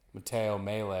Mateo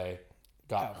Mele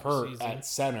got hurt at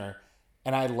center.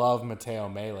 And I love Mateo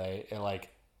Mele. And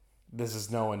this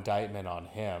is no indictment on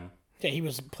him. Yeah, he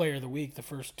was player of the week the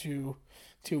first two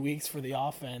weeks for the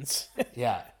offense.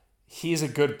 Yeah, he's a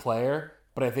good player,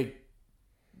 but I think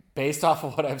based off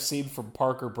of what I've seen from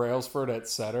Parker Brailsford at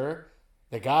center,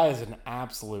 the guy is an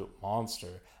absolute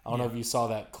monster. I don't know if you saw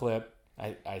that clip.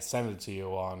 I sent it to you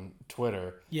on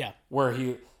Twitter. Yeah. Where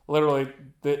he literally,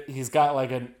 he's got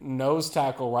like a nose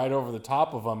tackle right over the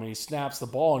top of him, and he snaps the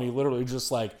ball, and he literally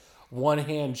just one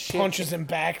hand punches him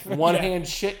back. Hand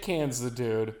shit cans the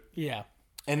dude. Yeah.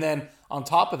 And then on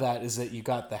top of that is that you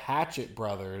got the Hatchett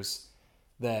brothers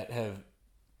that have,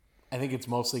 I think it's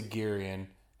mostly Girian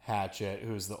Hatchett,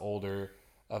 who's the older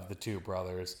of the two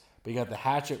brothers. But you got the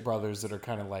Hatchett brothers that are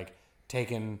kind of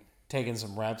taking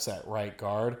some reps at right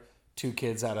guard. Two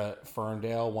kids out of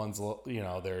Ferndale. One's,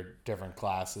 they're different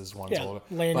classes. One's older.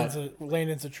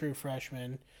 Landon's a true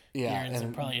freshman. Yeah,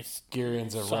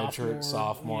 Girian's a redshirt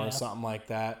sophomore or something like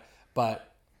that.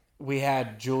 But we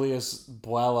had Julius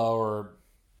Buello,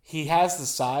 he has the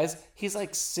size. He's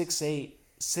 6'8",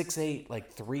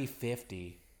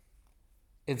 350.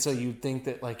 And so you'd think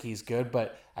that he's good,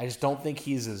 but I just don't think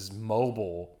he's as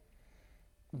mobile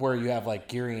where you have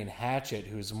Girian Hatchett,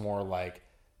 who's more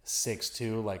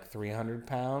 6'2", 300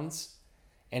 pounds.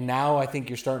 And now I think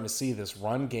you're starting to see this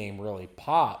run game really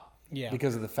pop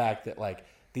because of the fact that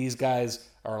these guys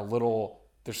are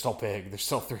they're still big. They're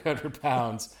still 300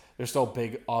 pounds. They're still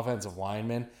big offensive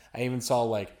linemen. I even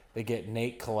saw they get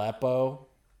Nate Kalepo,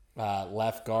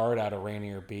 left guard out of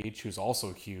Rainier Beach, who's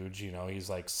also huge. He's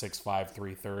 6'5",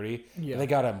 330. Yeah. They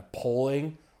got him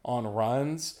pulling on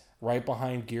runs right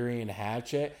behind Girian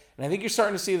Hatchett. And I think you're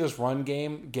starting to see this run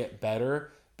game get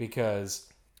better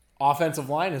because offensive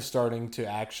line is starting to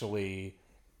actually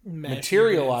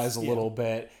materialize a little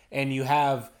bit. And you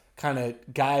have kind of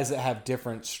guys that have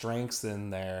different strengths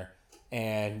in there.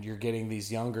 And you're getting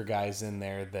these younger guys in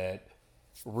there that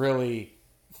really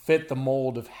fit the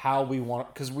mold of how we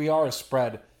want, because we are a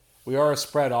spread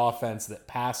offense that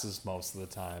passes most of the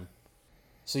time.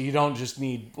 So you don't just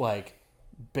need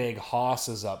big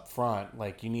hosses up front.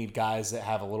 You need guys that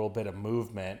have a little bit of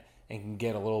movement and can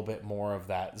get a little bit more of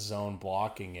that zone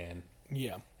blocking in.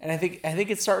 Yeah. And I think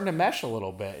it's starting to mesh a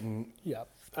little bit. And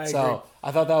I agree.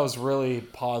 I thought that was really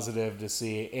positive to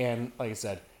see. And like I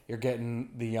said, you're getting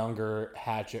the younger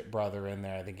Hatchett brother in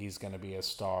there. I think he's going to be a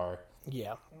star.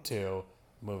 Yeah. Too,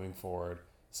 moving forward.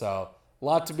 So, a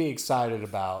lot to be excited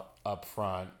about up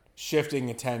front. Shifting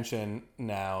attention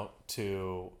now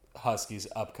to Huskies'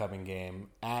 upcoming game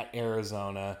at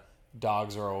Arizona.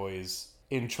 Dogs are always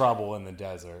in trouble in the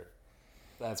desert.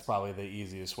 That's probably the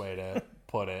easiest way to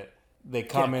put it. They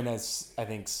come in as, I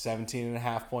think,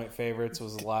 17.5-point favorites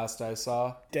was the last I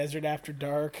saw. Desert after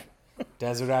dark.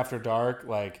 Desert after dark.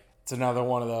 It's another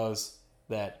one of those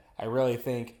that I really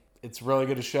think it's really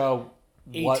good to show.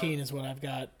 18 is what I've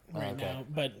got now.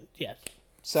 But, yeah.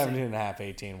 17.5,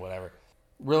 18, whatever.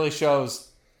 Really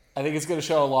shows, I think it's going to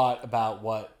show a lot about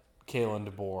what Kalen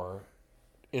DeBoer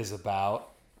is about,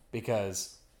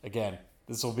 because again,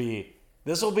 this will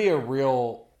be a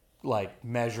real like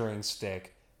measuring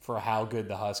stick for how good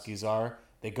the Huskies are.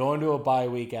 They go into a bye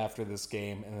week after this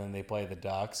game, and then they play the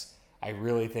Ducks. I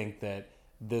really think that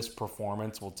this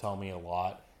performance will tell me a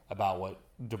lot about what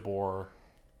DeBoer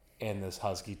and this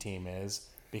Husky team is,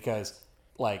 because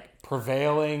like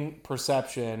prevailing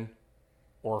perception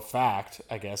or fact,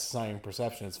 I guess it's not even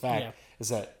perception, it's fact, is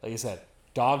that, like you said,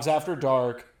 dogs after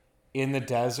dark in the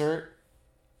desert,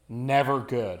 never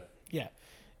good. Yeah.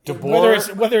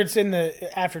 DeBoer, Whether it's in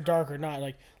the after dark or not,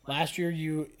 like last year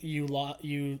you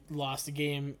lost a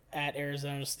game at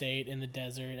Arizona State in the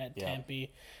desert at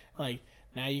Tempe. Like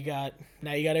now you got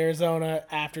Arizona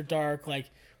after dark,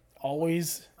 like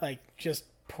always, like just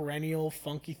perennial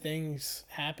funky things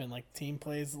happen. Like team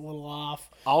plays a little off.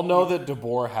 I'll know that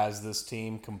DeBoer has this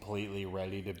team completely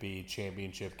ready to be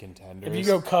championship contenders. If you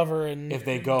go cover and if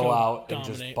they go out dominate.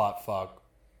 and just butt fuck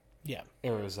Yeah.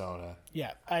 Arizona.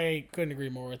 Yeah, I couldn't agree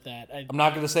more with that. I'm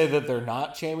not going to say that they're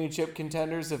not championship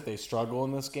contenders if they struggle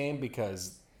in this game,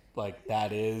 because like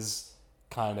that is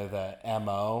kind of the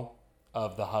MO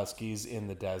of the Huskies in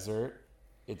the desert.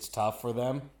 It's tough for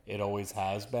them. It always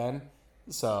has been.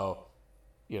 So,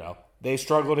 you know, they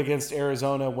struggled against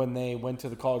Arizona when they went to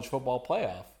the college football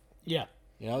playoff. Yeah.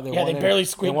 You know, they barely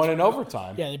squeaked. They won in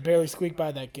overtime. Yeah, they barely squeaked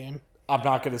by that game. I'm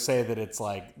not going to say that it's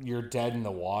like you're dead in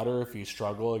the water if you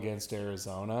struggle against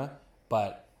Arizona,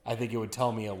 but I think it would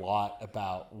tell me a lot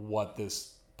about what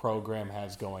this program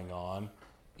has going on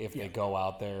if they go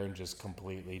out there and just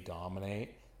completely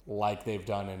dominate like they've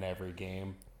done in every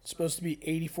game. It's supposed to be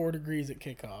 84 degrees at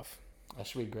kickoff. That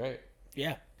should be great.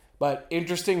 Yeah. But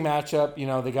interesting matchup. You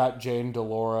know, they got Jane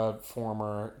DeLora,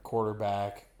 former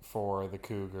quarterback for the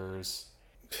Cougars.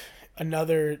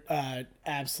 Another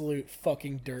absolute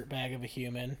fucking dirtbag of a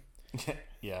human.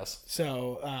 Yes.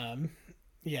 So,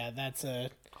 yeah, that's a...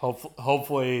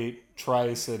 Hopefully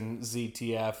Trice and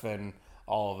ZTF and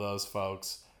all of those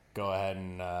folks go ahead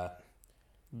and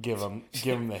give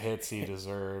him the hits he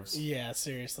deserves. Yeah,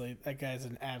 seriously. That guy's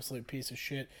an absolute piece of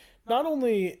shit. Not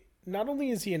only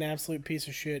is he an absolute piece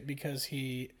of shit because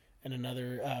he and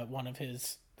another one of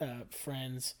his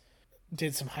friends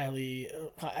did some highly...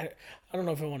 I don't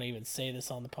know if I want to even say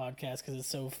this on the podcast because it's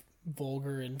so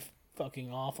vulgar and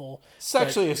fucking awful.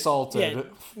 Sexually assaulted.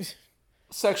 Yeah,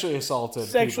 Sexually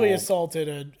assaulted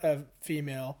a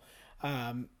female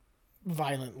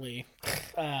violently.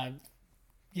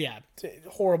 Yeah,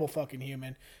 horrible fucking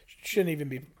human. Shouldn't even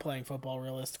be playing football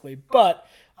realistically. But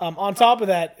on top of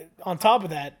that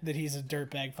he's a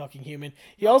dirtbag fucking human.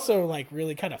 He also like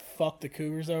really kind of fucked the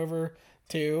Cougars over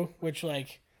too, which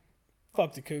like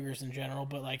fuck the Cougars in general,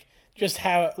 but like just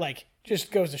how like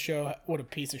just goes to show what a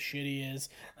piece of shit he is.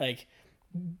 Like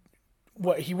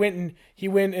what he went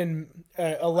and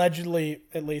allegedly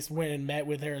at least went and met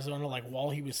with Arizona like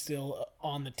while he was still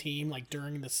on the team, like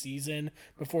during the season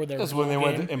before their That's when they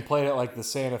went and played at like the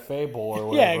Santa Fe Bowl or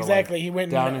whatever. Yeah, exactly. Like, he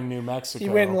went down in New Mexico. He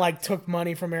went and like took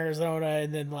money from Arizona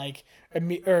and then like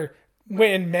went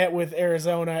and met with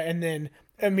Arizona and then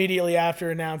immediately after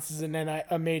announces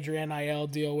a major NIL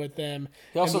deal with them.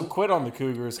 He also quit on the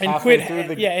Cougars and quit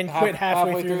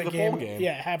halfway through the bowl game.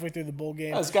 Yeah, halfway through the bowl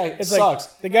game. This guy sucks.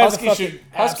 Like, the guy's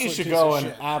Husky should go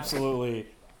and absolutely.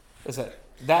 Is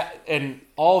that and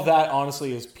all of that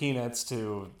honestly is peanuts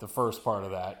to the first part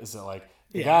of that. Is that like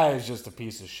the guy is just a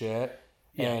piece of shit.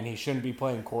 Yeah. And he shouldn't be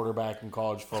playing quarterback in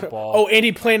college football. Oh, and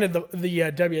he planted the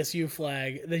WSU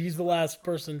flag. He's the last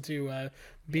person to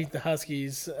beat the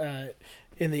Huskies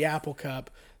in the Apple Cup.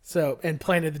 So and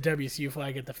planted the WSU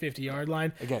flag at the 50-yard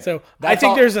line. Again, so I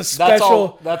think there's a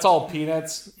special. That's all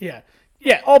peanuts. Yeah,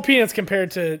 all peanuts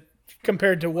compared to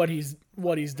what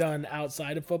he's done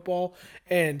outside of football.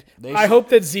 And I hope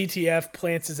that ZTF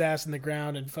plants his ass in the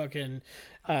ground and fucking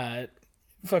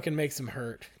makes him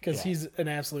hurt because he's an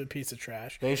absolute piece of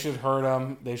trash. They should hurt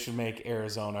him. They should make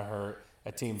Arizona hurt.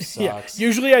 That team sucks. Yeah.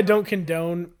 Usually I don't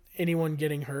condone anyone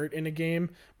getting hurt in a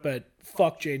game, but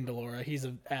fuck Jaden DeLora. He's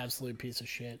an absolute piece of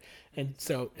shit. And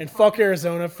fuck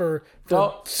Arizona for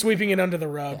sweeping it under the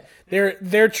rug.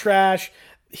 They're trash.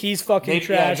 He's fucking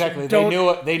trash. Yeah, exactly. They knew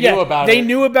about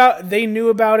it. They knew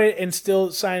about it and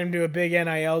still signed him to a big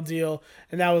NIL deal,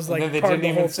 and that was like part of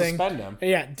the whole thing. Suspend him.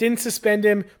 Yeah, didn't suspend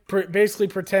him. Basically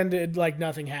pretended like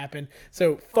nothing happened.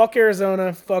 So fuck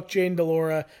Arizona. Fuck Jane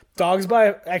DeLora. Dogs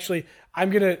by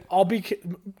I'll be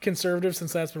conservative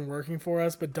since that's been working for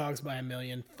us, but dogs by a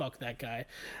million. Fuck that guy,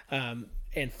 and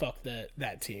fuck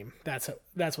that team. That's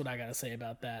what I gotta say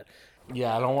about that.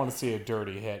 Yeah, I don't want to see a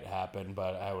dirty hit happen,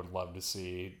 but I would love to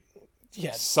see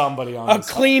somebody on a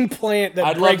clean plant that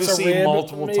I'd love breaks to a see rib,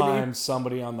 multiple maybe. times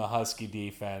somebody on the Husky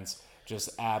defense just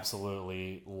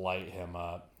absolutely light him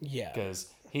up. Yeah.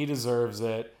 Because he deserves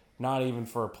it, not even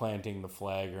for planting the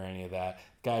flag or any of that.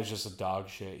 Guy's just a dog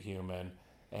shit human.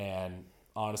 And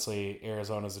honestly,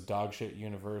 Arizona's a dog shit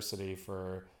university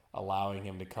for allowing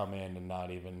him to come in and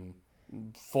not even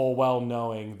full well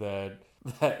knowing that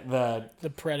The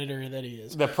predator that he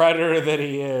is. the predator that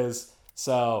he is.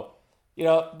 So, they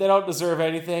don't deserve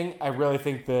anything. I really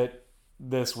think that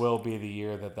this will be the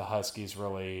year that the Huskies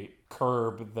really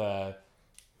curb the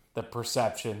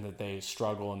perception that they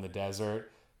struggle in the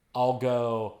desert. I'll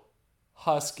go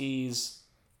Huskies.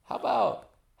 How about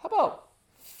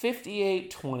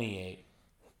 58-28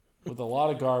 with a lot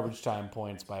of garbage time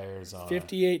points by Arizona.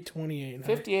 58-28.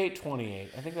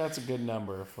 58-28. I think that's a good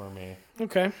number for me.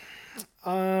 Okay.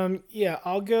 Yeah,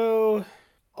 I'll go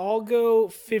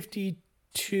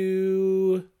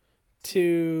 52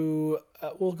 to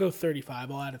we'll go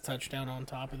 35. I'll add a touchdown on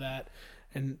top of that,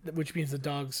 and which means the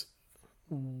Dogs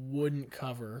wouldn't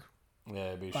cover Yeah,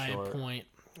 it'd be by short. a point.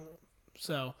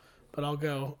 So, but I'll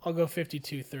go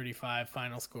 52-35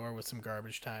 final score with some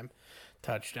garbage time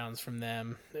touchdowns from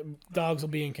them. Dogs will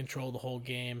be in control the whole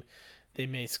game. They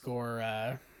may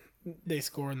score they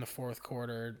score in the fourth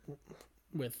quarter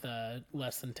with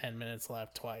less than 10 minutes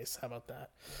left twice. How about that?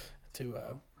 To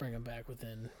bring them back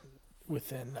within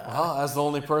Well, as the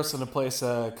only person to place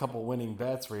a couple winning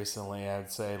bets recently,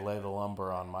 I'd say lay the lumber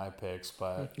on my picks.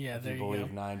 But Yeah, if there you you believe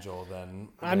go. Nigel, then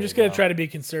I'm there just you going go. to try to be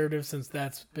conservative since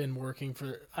that's been working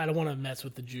for. I don't want to mess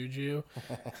with the juju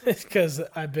because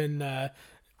I've been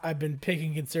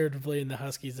picking conservatively and the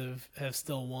Huskies have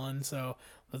still won. So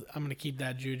I'm going to keep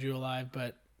that juju alive,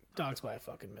 but Dogs by a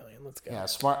fucking million. Let's go. Yeah,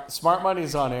 smart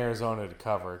money's on Arizona to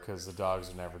cover because the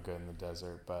Dogs are never good in the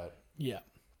desert. But Yeah.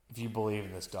 if you believe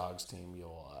in this Dogs team,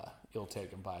 you'll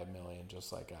take them by a million,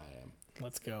 just like I am.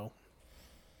 Let's go.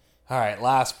 All right,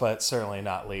 last but certainly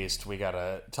not least, we got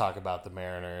to talk about the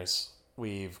Mariners.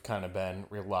 We've kind of been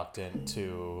reluctant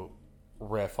to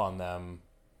riff on them,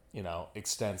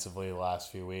 extensively the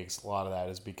last few weeks. A lot of that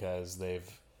is because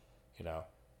they've,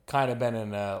 kind of been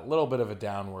in a little bit of a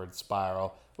downward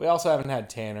spiral. We also haven't had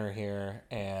Tanner here,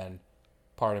 and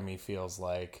part of me feels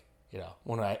like,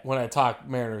 when I talk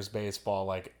Mariners baseball,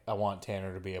 like I want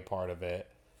Tanner to be a part of it.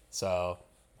 So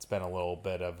it's been a little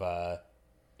bit of a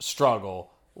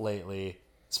struggle lately,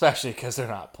 especially because they're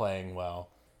not playing well.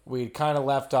 We kind of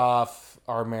left off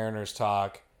our Mariners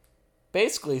talk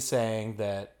basically saying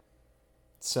that,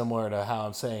 similar to how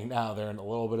I'm saying now, they're in a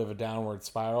little bit of a downward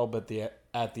spiral, but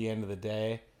at the end of the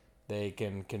day, they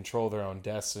can control their own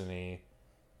destiny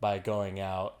by going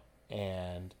out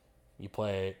and you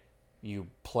played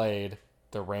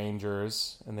the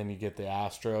Rangers, and then you get the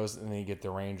Astros, and then you get the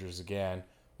Rangers again.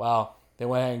 Well, they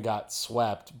went ahead and got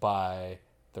swept by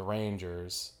the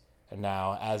Rangers, and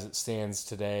now, as it stands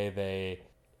today,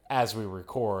 as we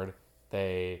record,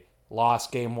 they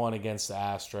lost Game 1 against the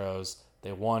Astros.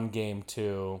 They won Game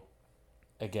 2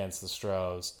 against the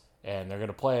Stros, and they're going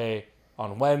to play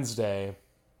on Wednesday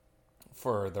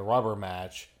for the rubber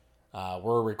match.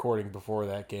 We're recording before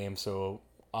that game, so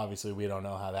obviously we don't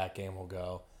know how that game will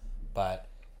go. But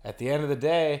at the end of the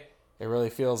day, it really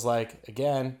feels like,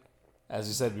 again, as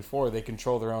you said before, they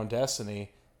control their own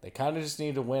destiny. They kind of just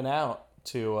need to win out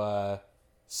to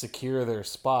secure their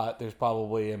spot. There's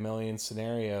probably a million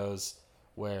scenarios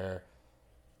where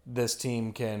this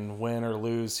team can win or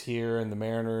lose here and the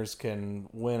Mariners can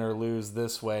win or lose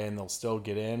this way and they'll still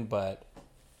get in. But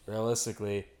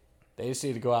realistically, they just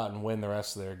need to go out and win the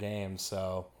rest of their games.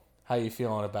 So how you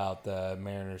feeling about the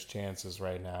Mariners' chances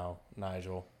right now,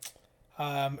 Nigel?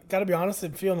 Got to be honest,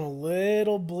 I'm feeling a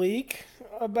little bleak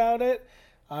about it.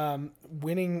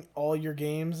 Winning all your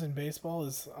games in baseball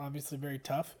is obviously very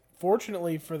tough.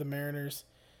 Fortunately for the Mariners,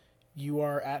 you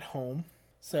are at home,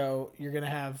 so you're gonna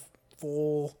have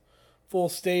full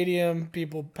stadium,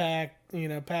 people packed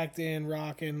in,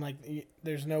 rocking.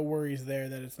 There's no worries there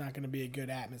that it's not going to be a good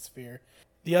atmosphere.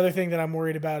 The other thing that I'm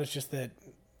worried about is just that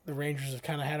the Rangers have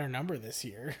kind of had our number this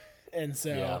year, and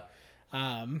so,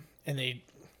 and they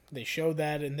showed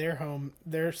that in their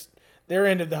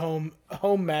end of the home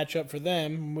matchup for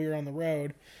them when we were on the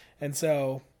road, and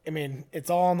so it's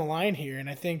all on the line here, and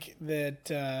I think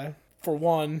that for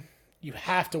one, you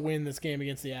have to win this game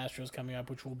against the Astros coming up,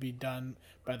 which will be done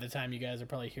by the time you guys are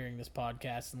probably hearing this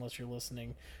podcast, unless you're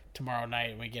listening tomorrow night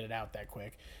and we get it out that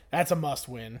quick. That's a must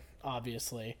win,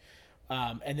 obviously.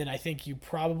 And then I think you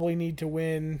probably need to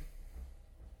win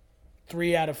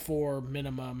 3 out of 4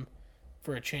 minimum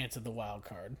for a chance at the wild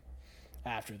card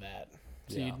after that.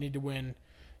 So you need to win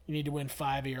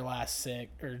 5 of your last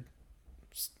 6, or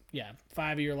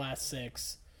 5 of your last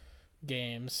 6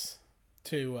 games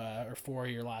to or 4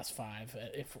 of your last 5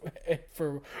 if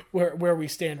for where we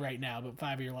stand right now, but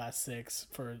 5 of your last 6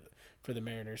 for the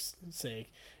Mariners'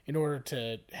 sake in order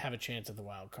to have a chance at the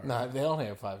wild card. No, they only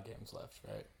have 5 games left,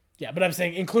 right? Yeah, but I'm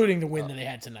saying including the win that they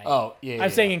had tonight. Oh, yeah. I'm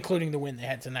saying including the win they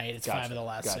had tonight. It's Gotcha, 5 of the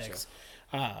last gotcha. 6.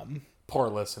 Poor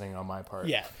listening on my part.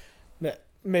 Yeah,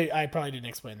 maybe I probably didn't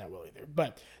explain that well either.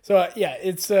 But so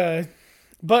it's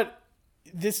but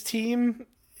this team,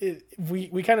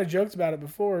 we kind of joked about it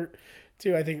before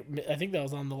too. I think that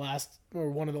was on the last or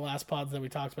one of the last pods that we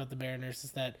talked about the Mariners,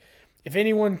 is that if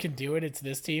anyone can do it, it's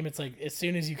this team. It's like as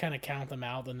soon as you kind of count them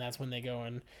out, then that's when they go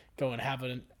and have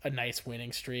a nice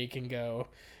winning streak and go.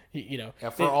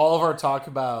 All of our talk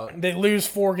about, they lose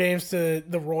 4 games to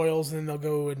the Royals and then they'll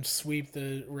go and sweep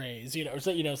the Rays, or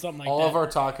something like that. All of our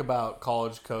talk about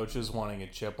college coaches wanting a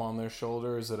chip on their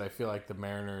shoulders, that I feel like the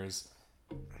Mariners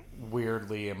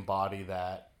weirdly embody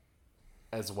that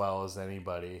as well as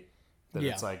anybody. That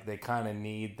It's like they kind of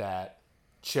need that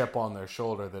chip on their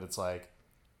shoulder, that it's like,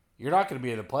 you're not going to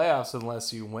be in the playoffs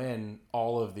unless you win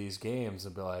all of these games,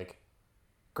 and be like,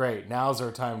 great, now's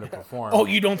our time to perform. Oh,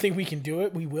 you don't think we can do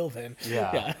it? We will then.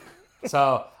 Yeah.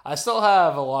 So I still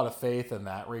have a lot of faith in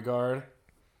that regard.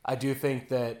 I do think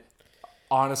that,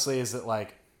 honestly, is that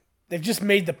like, they've just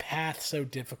made the path so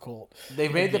difficult.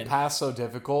 They've made the path so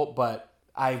difficult, but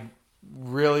I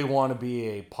really want to be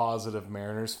a positive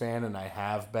Mariners fan, and I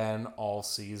have been all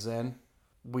season.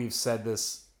 We've said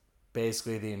this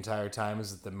basically the entire time,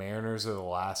 is that the Mariners are the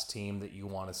last team that you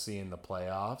want to see in the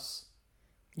playoffs.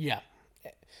 Yeah.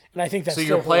 And I think that's so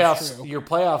your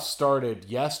playoffs started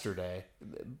yesterday.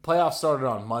 Playoffs started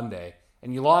on Monday,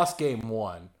 and you lost game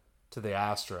 1 to the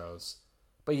Astros,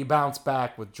 but you bounced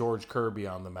back with George Kirby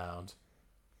on the mound,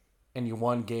 and you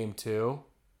won game 2.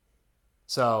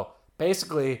 So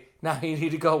basically, now you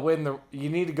need to go win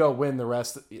the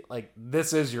rest. Like,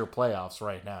 this is your playoffs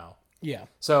right now. Yeah.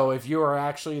 So if you are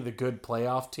actually the good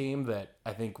playoff team that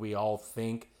I think we all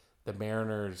think the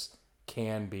Mariners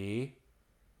can be,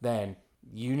 then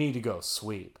you need to go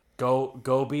sweep.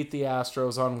 Go beat the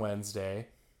Astros on Wednesday.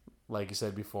 Like you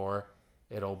said before,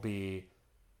 you'll be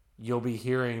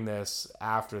hearing this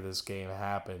after this game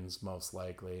happens, most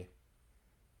likely.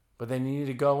 But then you need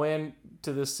to go in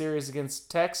to this series against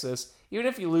Texas. Even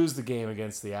if you lose the game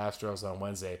against the Astros on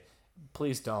Wednesday,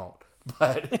 please don't.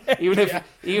 But even if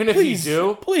you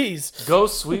do, please go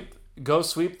sweep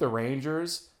the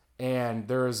Rangers. And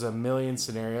there's a million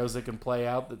scenarios that can play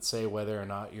out that say whether or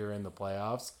not you're in the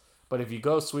playoffs. But if you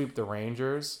go sweep the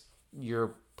Rangers,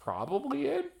 you're probably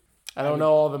in. I don't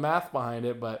know all the math behind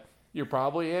it, but you're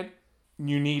probably in.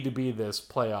 You need to be this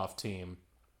playoff team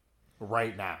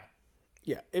right now.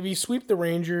 Yeah, if you sweep the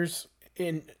Rangers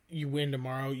and you win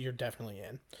tomorrow, you're definitely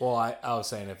in. Well, I was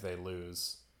saying if they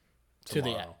lose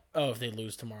tomorrow. If they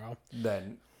lose tomorrow.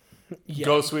 Then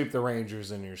go sweep the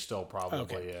Rangers and you're still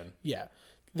probably in. Yeah.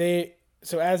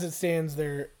 So as it stands,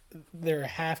 they're a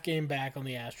half game back on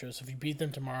the Astros. So if you beat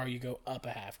them tomorrow, you go up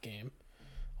a half game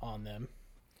on them,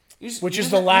 which is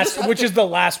the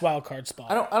last wild card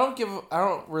spot. I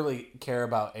don't really care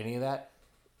about any of that.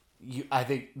 I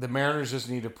think the Mariners just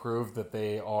need to prove that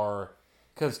they are,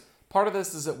 because part of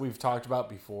this is that we've talked about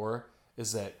before,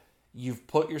 is that you've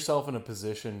put yourself in a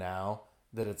position now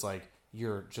that it's like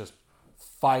you're just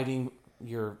fighting.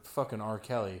 You're fucking R.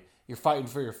 Kelly. You're fighting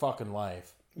for your fucking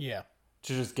life. Yeah.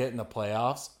 To just get in the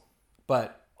playoffs.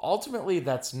 But ultimately,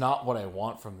 that's not what I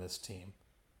want from this team.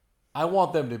 I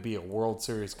want them to be a World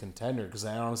Series contender, because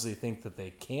I honestly think that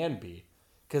they can be,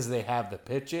 because they have the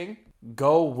pitching.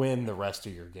 Go win the rest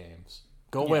of your games.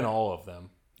 Go win all of them.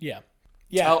 Yeah.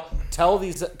 Yeah. Tell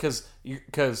these, because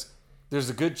there's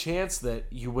a good chance that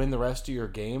you win the rest of your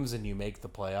games and you make the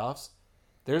playoffs.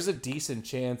 There's a decent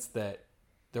chance that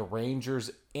the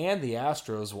Rangers and the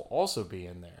Astros will also be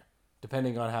in there,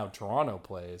 depending on how Toronto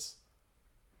plays.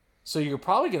 So you're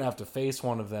probably going to have to face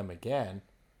one of them again.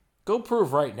 Go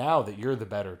prove right now that you're the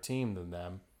better team than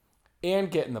them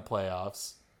and get in the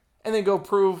playoffs. And then go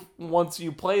prove once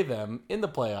you play them in the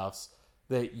playoffs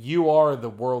that you are the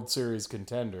World Series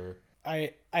contender.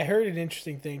 I heard an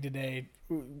interesting thing today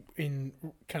in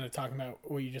kind of talking about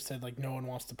what you just said, like no one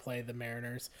wants to play the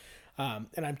Mariners.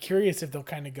 And I'm curious if they'll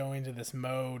kind of go into this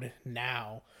mode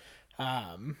now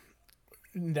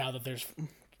that there's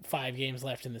 5 games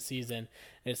left in the season.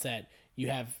 It's that you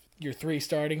have your 3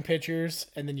 starting pitchers,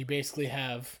 and then you basically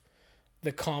have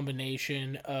the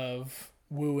combination of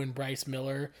Wu and Bryce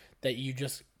Miller that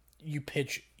you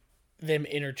pitch them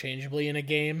interchangeably in a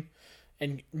game,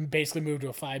 and basically move to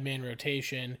a 5-man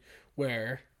rotation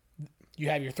where you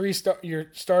have your 3 your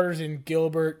starters in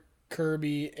Gilbert,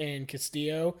 Kirby and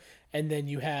Castillo, and then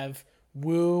you have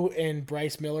Wu and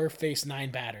Bryce Miller face 9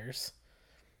 batters.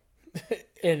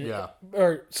 They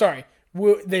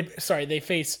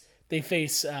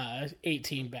face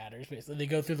 18 batters basically. They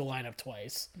go through the lineup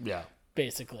twice. Yeah.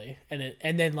 Basically.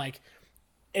 And then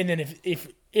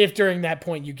if during that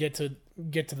point you get to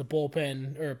the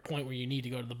bullpen, or a point where you need to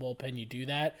go to the bullpen, you do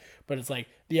that. But it's like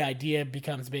the idea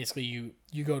becomes basically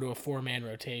you go to a 4-man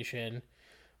rotation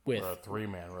with, or a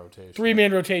 3-man rotation.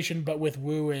 3-man rotation, but with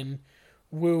Wu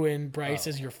and Bryce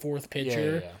as your 4th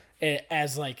pitcher,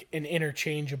 as like an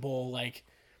interchangeable, like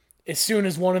as soon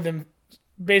as one of them,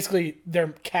 basically their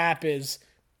cap is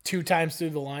 2 times through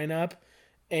the lineup,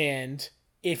 and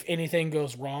if anything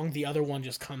goes wrong, the other one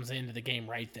just comes into the game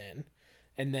right then.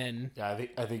 And then I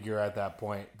think you're at that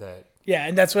point that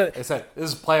and that's what I said.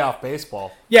 This is playoff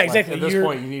baseball. Yeah, exactly. At this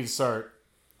point, you need to start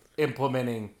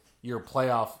implementing your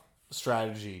playoff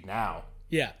strategy now.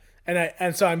 Yeah,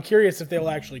 and so I'm curious if they'll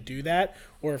actually do that,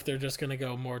 or if they're just going to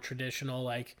go more traditional.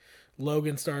 Like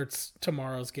Logan starts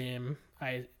tomorrow's game,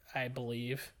 I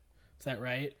believe. Is that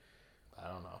right? I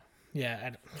don't know.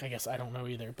 Yeah, I guess I don't know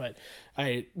either, but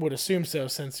I would assume so,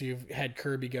 since you've had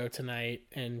Kirby go tonight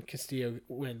and Castillo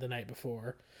went the night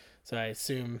before. So I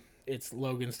assume it's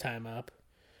Logan's time up.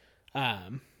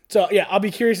 So yeah, I'll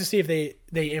be curious to see if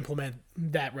they implement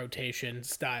that rotation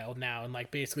style now, and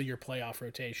like basically your playoff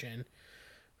rotation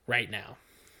right now,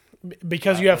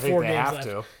 because you have 4 games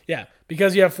left. Yeah,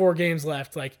 because you have 4 games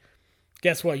left. Like,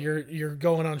 guess what? You're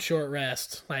going on short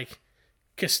rest. Like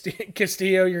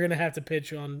Castillo, you're gonna have to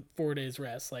pitch on 4 days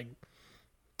rest. Like,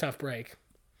 tough break.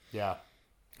 Yeah,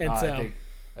 and I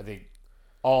think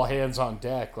all hands on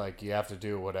deck. Like, you have to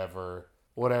do whatever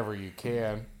you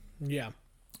can. Yeah.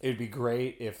 It'd be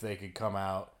great if they could come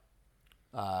out,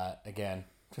 again,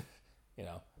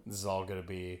 this is all going to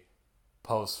be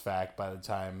post-fact by the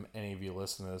time any of you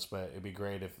listen to this, but it'd be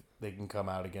great if they can come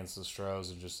out against the Stros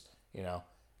and just,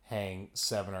 hang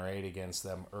 7 or 8 against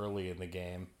them early in the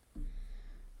game.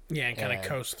 Yeah, and kind of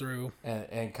coast through.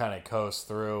 And kind of coast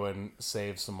through and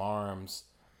save some arms.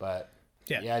 But,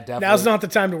 yeah, definitely. Now's not the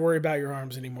time to worry about your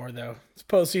arms anymore, though. It's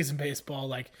postseason baseball.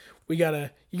 Like, you gotta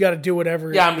do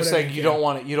whatever. Yeah, I'm just saying you don't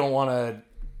want to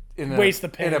waste the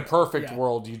pain. In a perfect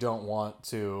world, you don't want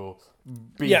to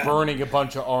be burning a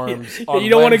bunch of arms. Yeah. On you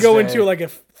don't want to go Wednesday. into like a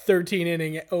 13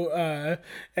 inning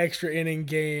extra inning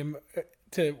game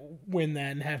to win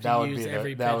that and have to use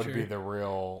every pitcher. That would be the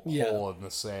real hole in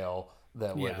the sail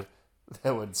that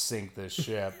would sink this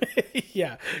ship.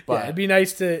 Yeah, it'd be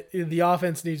nice to. The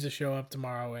offense needs to show up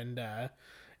tomorrow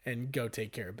and go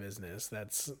take care of business.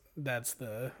 That's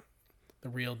the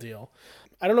real deal.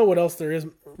 I don't know what else there is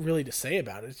really to say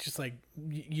about it. It's just like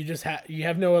you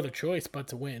have no other choice but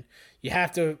to win. You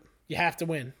have to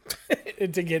win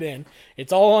to get in.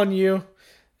 It's all on you.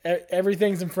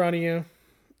 Everything's in front of you.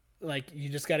 Like, you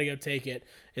just got to go take it.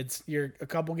 You're a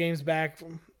couple games back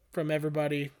from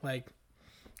everybody. Like,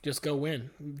 just go win.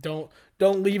 Don't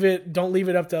leave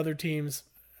it up to other teams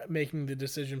making the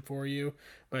decision for you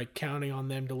by counting on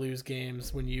them to lose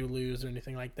games when you lose or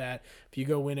anything like that. If you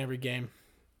go win every game,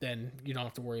 then you don't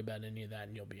have to worry about any of that,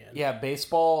 and you'll be in. Yeah,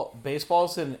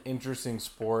 baseball's an interesting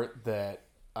sport that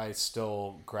I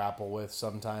still grapple with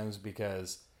sometimes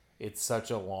because it's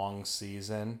such a long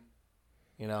season.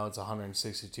 It's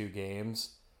 162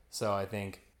 games. So I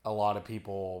think a lot of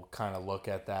people kind of look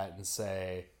at that and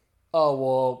say, oh,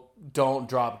 well, don't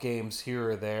drop games here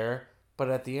or there. But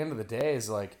at the end of the day, it's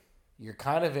like you're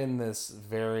kind of in this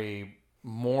very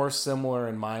more similar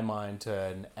in my mind to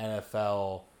an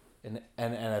NFL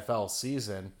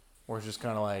season where it's just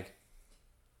kind of like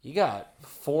I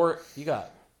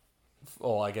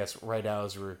guess right now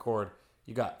as we record,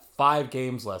 you got 5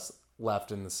 games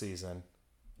left in the season.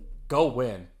 Go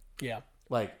win. Yeah.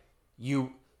 Like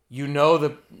you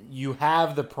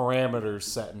have the parameters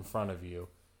set in front of you.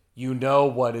 You know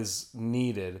what is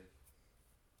needed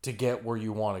to get where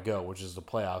you want to go, which is the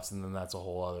playoffs, and then that's a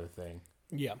whole other thing.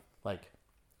 Yeah. Like,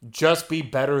 just be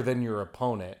better than your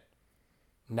opponent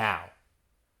now.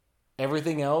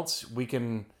 Everything else, we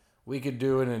could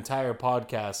do an entire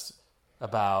podcast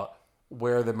about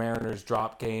where the Mariners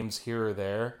drop games here or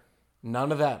there.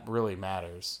 None of that really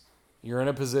matters. You're in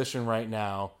a position right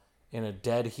now in a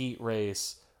dead heat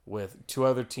race with 2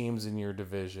 other teams in your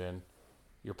division.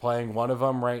 You're playing one of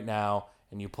them right now,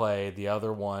 and you play the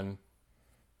other one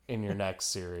in your next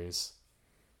series.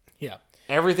 Yeah.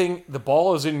 The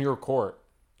ball is in your court.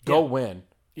 Go win.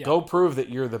 Yeah. Go prove that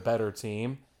you're the better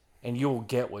team, and you will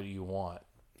get what you want.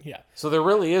 Yeah. So there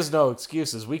really is no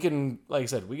excuses. We can, like I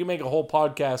said, we can make a whole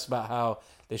podcast about how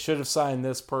they should have signed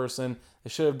this person, they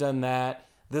should have done that,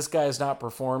 this guy's not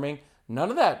performing. None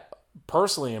of that,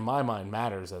 personally, in my mind,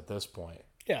 matters at this point.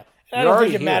 Yeah. And I don't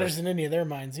think it matters in any of their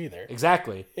minds either.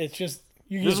 Exactly. It's just...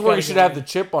 This is where you should have the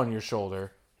chip on your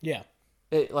shoulder. Yeah.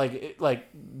 Like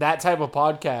that type of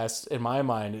podcast, in my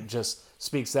mind, it just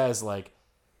speaks as like,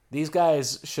 these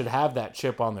guys should have that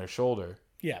chip on their shoulder.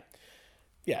 Yeah.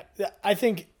 Yeah. I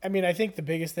think the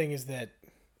biggest thing is that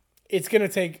it's going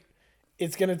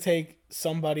to take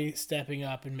somebody stepping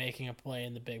up and making a play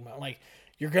in the big moment. Like,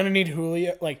 you're going to need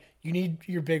Julio. Like, you need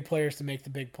your big players to make the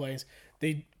big plays.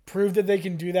 They proved that they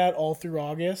can do that all through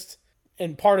August.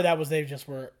 And part of that was they just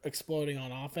were exploding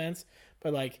on offense.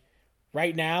 But, like,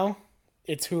 right now,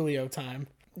 it's Julio time.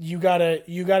 You gotta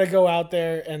go out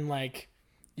there and, like,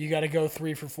 you gotta go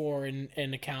 3 for 4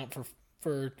 and account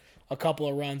for a couple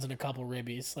of runs and a couple of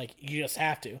ribbies. Like, you just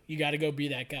have to. You got to go be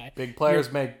that guy. Big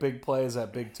players make big plays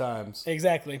at big times.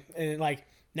 Exactly. And, like,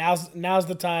 now's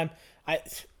the time.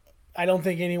 I don't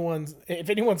think if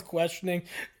anyone's questioning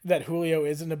that Julio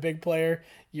isn't a big player,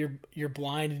 you're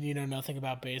blind and you know nothing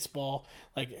about baseball.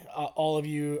 Like, all of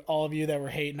you that were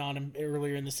hating on him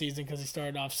earlier in the season because he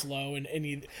started off slow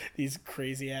and these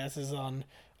crazy asses on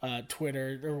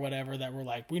Twitter or whatever that were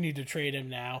like, we need to trade him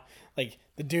now. Like,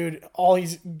 the dude, all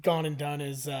he's gone and done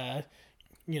is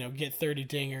get 30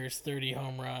 dingers, 30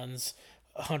 home runs,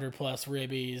 100 plus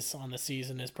ribbies on the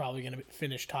season, is probably going to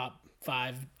finish top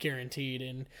 5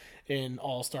 guaranteed in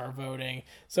all-star voting.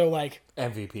 So, like,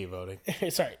 MVP voting.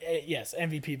 Sorry, yes,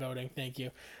 MVP voting. Thank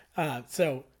you.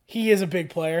 So he is a big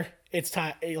player. It's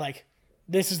time. Like,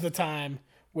 this is the time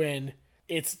when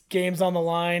it's games on the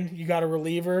line. You got a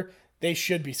reliever. They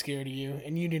should be scared of you,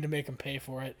 and you need to make them pay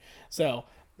for it. So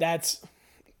that's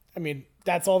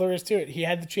all there is to it. He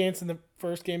had the chance in the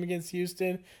first game against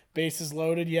Houston. Bases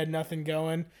loaded. You had nothing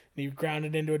going. And you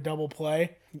grounded into a double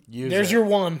play. There's your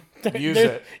one. Use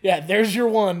it. Yeah, there's your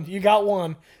one. You got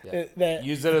one. Yeah.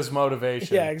 Use it as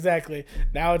motivation. Yeah, exactly.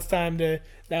 Now it's time to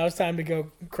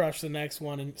go crush the next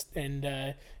one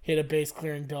and hit a base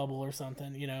clearing double or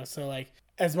something. So, like,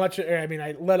 as much.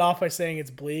 I let off by saying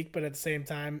it's bleak, but at the same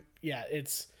time, yeah,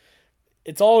 it's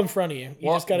all in front of you. You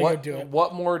just got to go do it.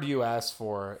 What more do you ask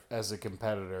for as a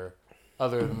competitor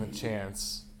other than the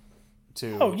chance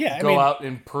to go out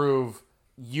and prove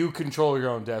you control your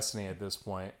own destiny at this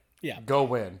point? Yeah. Go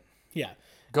win. Yeah.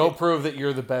 Go prove that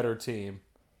you're the better team.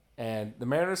 And the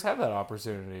Mariners have that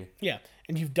opportunity. Yeah.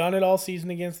 And you've done it all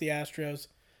season against the Astros.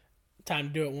 Time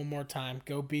to do it one more time.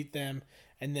 Go beat them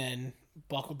and then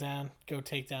buckle down. Go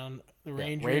take down the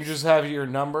Rangers. Rangers have your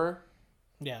number.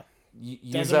 Yeah.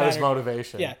 Use that as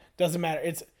motivation. Yeah. Doesn't matter.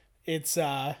 It's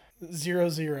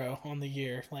 0-0 on the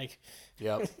year. Like,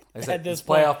 yep. At this it's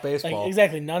playoff point, baseball. Like,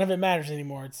 exactly. None of it matters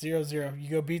anymore. It's 0-0. You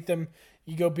go beat them.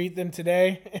 You go beat them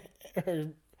today, or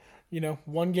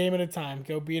one game at a time.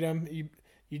 Go beat them.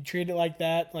 You treat it like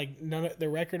that. Like, the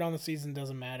record on the season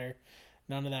doesn't matter.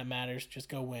 None of that matters. Just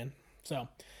go win. So,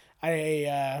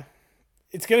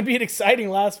 it's going to be an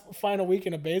exciting final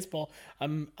weekend of baseball.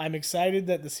 I'm excited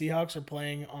that the Seahawks are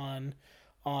playing on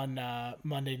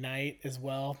Monday night as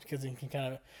well, because you can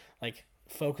kind of, like,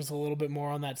 focus a little bit more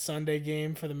on that Sunday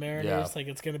game for the Mariners. Yeah. Like,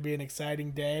 it's going to be an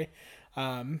exciting day.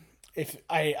 If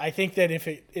I think that if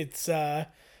it's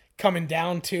coming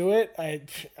down to it,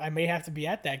 I may have to be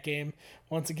at that game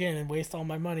once again and waste all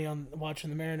my money on watching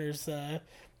the Mariners to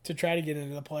try to get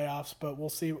into the playoffs. But we'll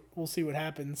see what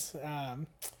happens.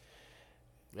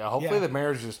 Hopefully the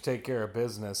Mariners just take care of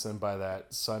business, and by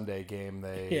that Sunday game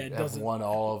they have won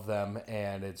all of them,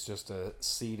 and it's just a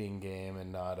seeding game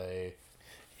and not a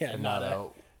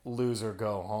loser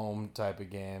go home type of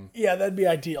game. Yeah, that'd be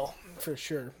ideal for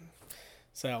sure.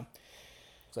 So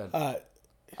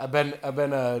I've been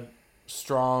a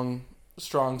strong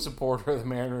supporter of the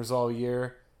Mariners all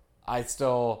year. I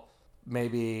still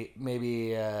maybe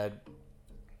a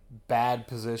bad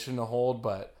position to hold,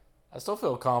 but I still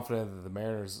feel confident that the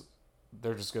Mariners,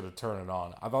 they're just going to turn it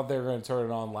on. I thought they were going to turn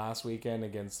it on last weekend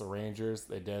against the Rangers.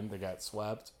 They didn't. They got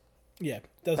swept. Yeah.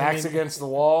 Backs against the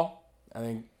wall.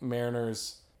 I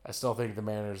still think the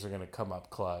Mariners are going to come up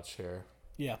clutch here.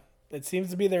 Yeah. It seems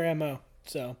to be their MO.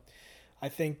 So I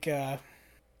think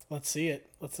let's see it.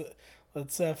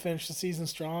 Let's finish the season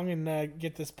strong and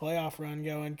get this playoff run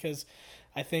going, because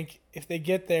I think if they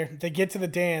get there, if they get to the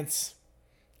dance,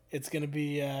 it's going to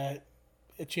be a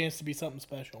chance to be something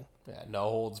special. Yeah, no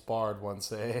holds barred once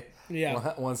they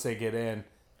get in.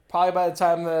 Probably by the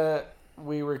time that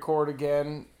we record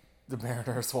again, the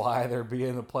Mariners will either be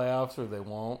in the playoffs or they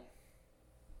won't,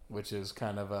 which is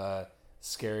kind of a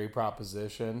scary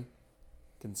proposition,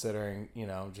 considering,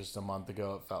 just a month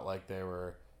ago it felt like they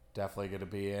were definitely going to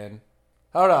be in.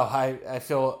 I don't know. I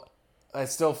I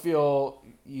still feel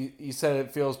you said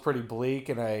it feels pretty bleak,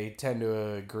 and I tend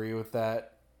to agree with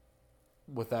that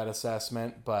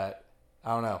assessment. But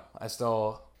I don't know.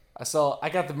 I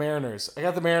got the Mariners. I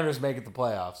got the Mariners making the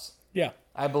playoffs. Yeah.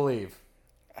 I believe.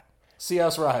 See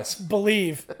us rise.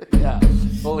 Believe. Yeah.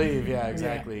 Believe. Yeah,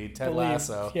 exactly. Yeah. Ted Believe.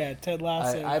 Lasso. Yeah, Ted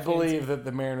Lasso. I believe that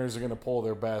the Mariners are going to pull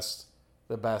the best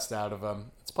out of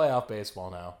them. It's playoff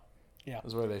baseball now. Yeah.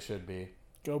 That's where they should be.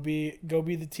 Go be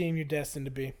the team you're destined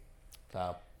to be.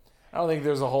 I don't think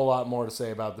there's a whole lot more to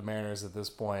say about the Mariners at this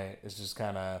point. It's just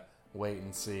kind of wait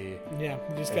and see. Yeah,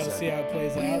 we just got to see how it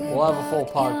plays out. We'll have a full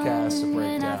podcast to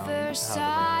break down how the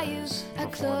Mariners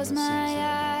perform this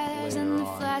season later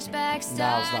on.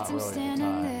 Now's not really the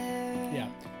time. Yeah.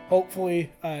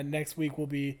 Hopefully next week we'll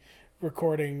be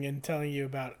recording and telling you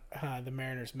about the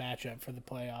Mariners matchup for the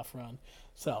playoff run.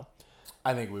 So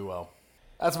I think we will.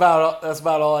 That's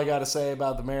about all I got to say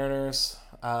about the Mariners.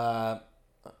 I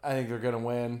think they're going to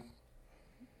win.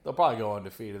 They'll probably go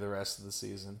undefeated the rest of the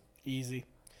season. Easy.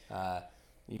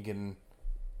 You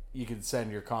can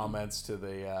send your comments to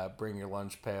the Bring Your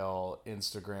Lunch Pail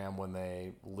Instagram when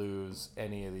they lose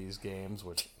any of these games,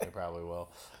 which they probably will.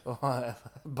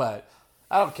 But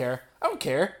I don't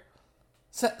care.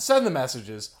 Send the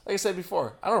messages. Like I said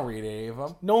before, I don't read any of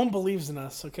them. No one believes in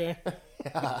us, okay?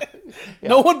 Yeah.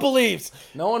 No one believes.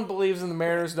 No one believes in the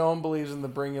Mariners. No one believes in the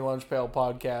Bring Your Lunch Pail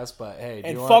podcast. But hey,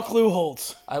 fuck Lou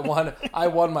Holtz. I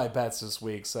won my bets this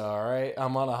week, so all right,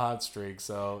 I'm on a hot streak.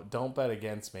 So don't bet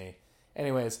against me.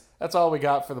 Anyways, that's all we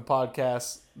got for the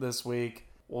podcast this week.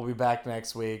 We'll be back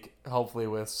next week, hopefully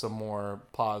with some more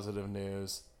positive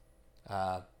news.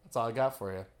 That's all I got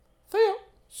for you. See ya.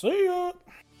 See ya.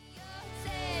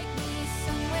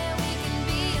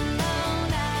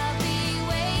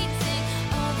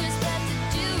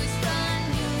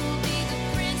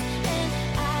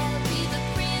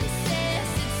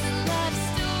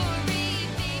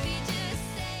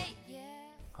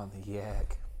 On the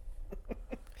yak.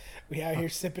 We out here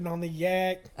sipping on the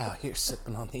yak. Out here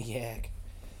sipping on the yak.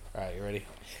 All right, you ready?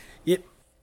 Yep.